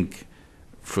 I think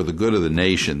for the good of the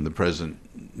nation, the President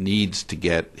needs to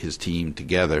get his team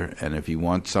together, and if he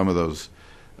wants some of those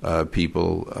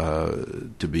people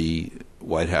to be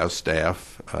White House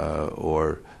staff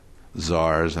or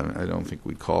czars, I don't think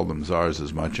we call them czars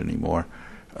as much anymore.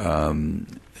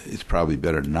 It's probably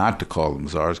better not to call them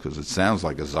czars because it sounds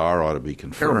like a czar ought to be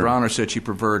confirmed. Carol Browner said she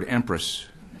preferred empress.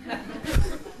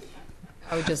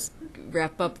 I would just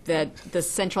wrap up that the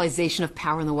centralization of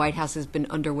power in the White House has been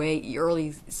underway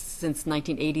early since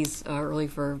 1980s, early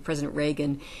for President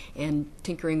Reagan, and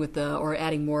tinkering with or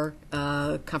adding more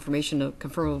confirmation of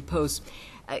confirmable posts.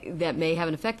 That may have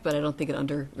an effect, but I don't think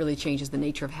it really changes the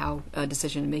nature of how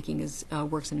decision-making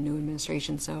works in a new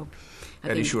administration. So,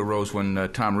 that issue arose when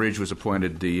Tom Ridge was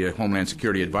appointed the Homeland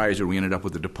Security Advisor. We ended up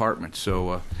with the department,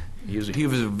 so he was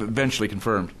eventually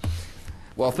confirmed.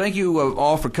 Well, thank you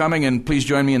all for coming, and please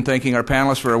join me in thanking our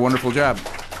panelists for a wonderful job.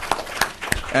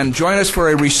 And join us for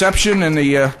a reception in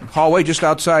the hallway just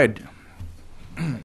outside.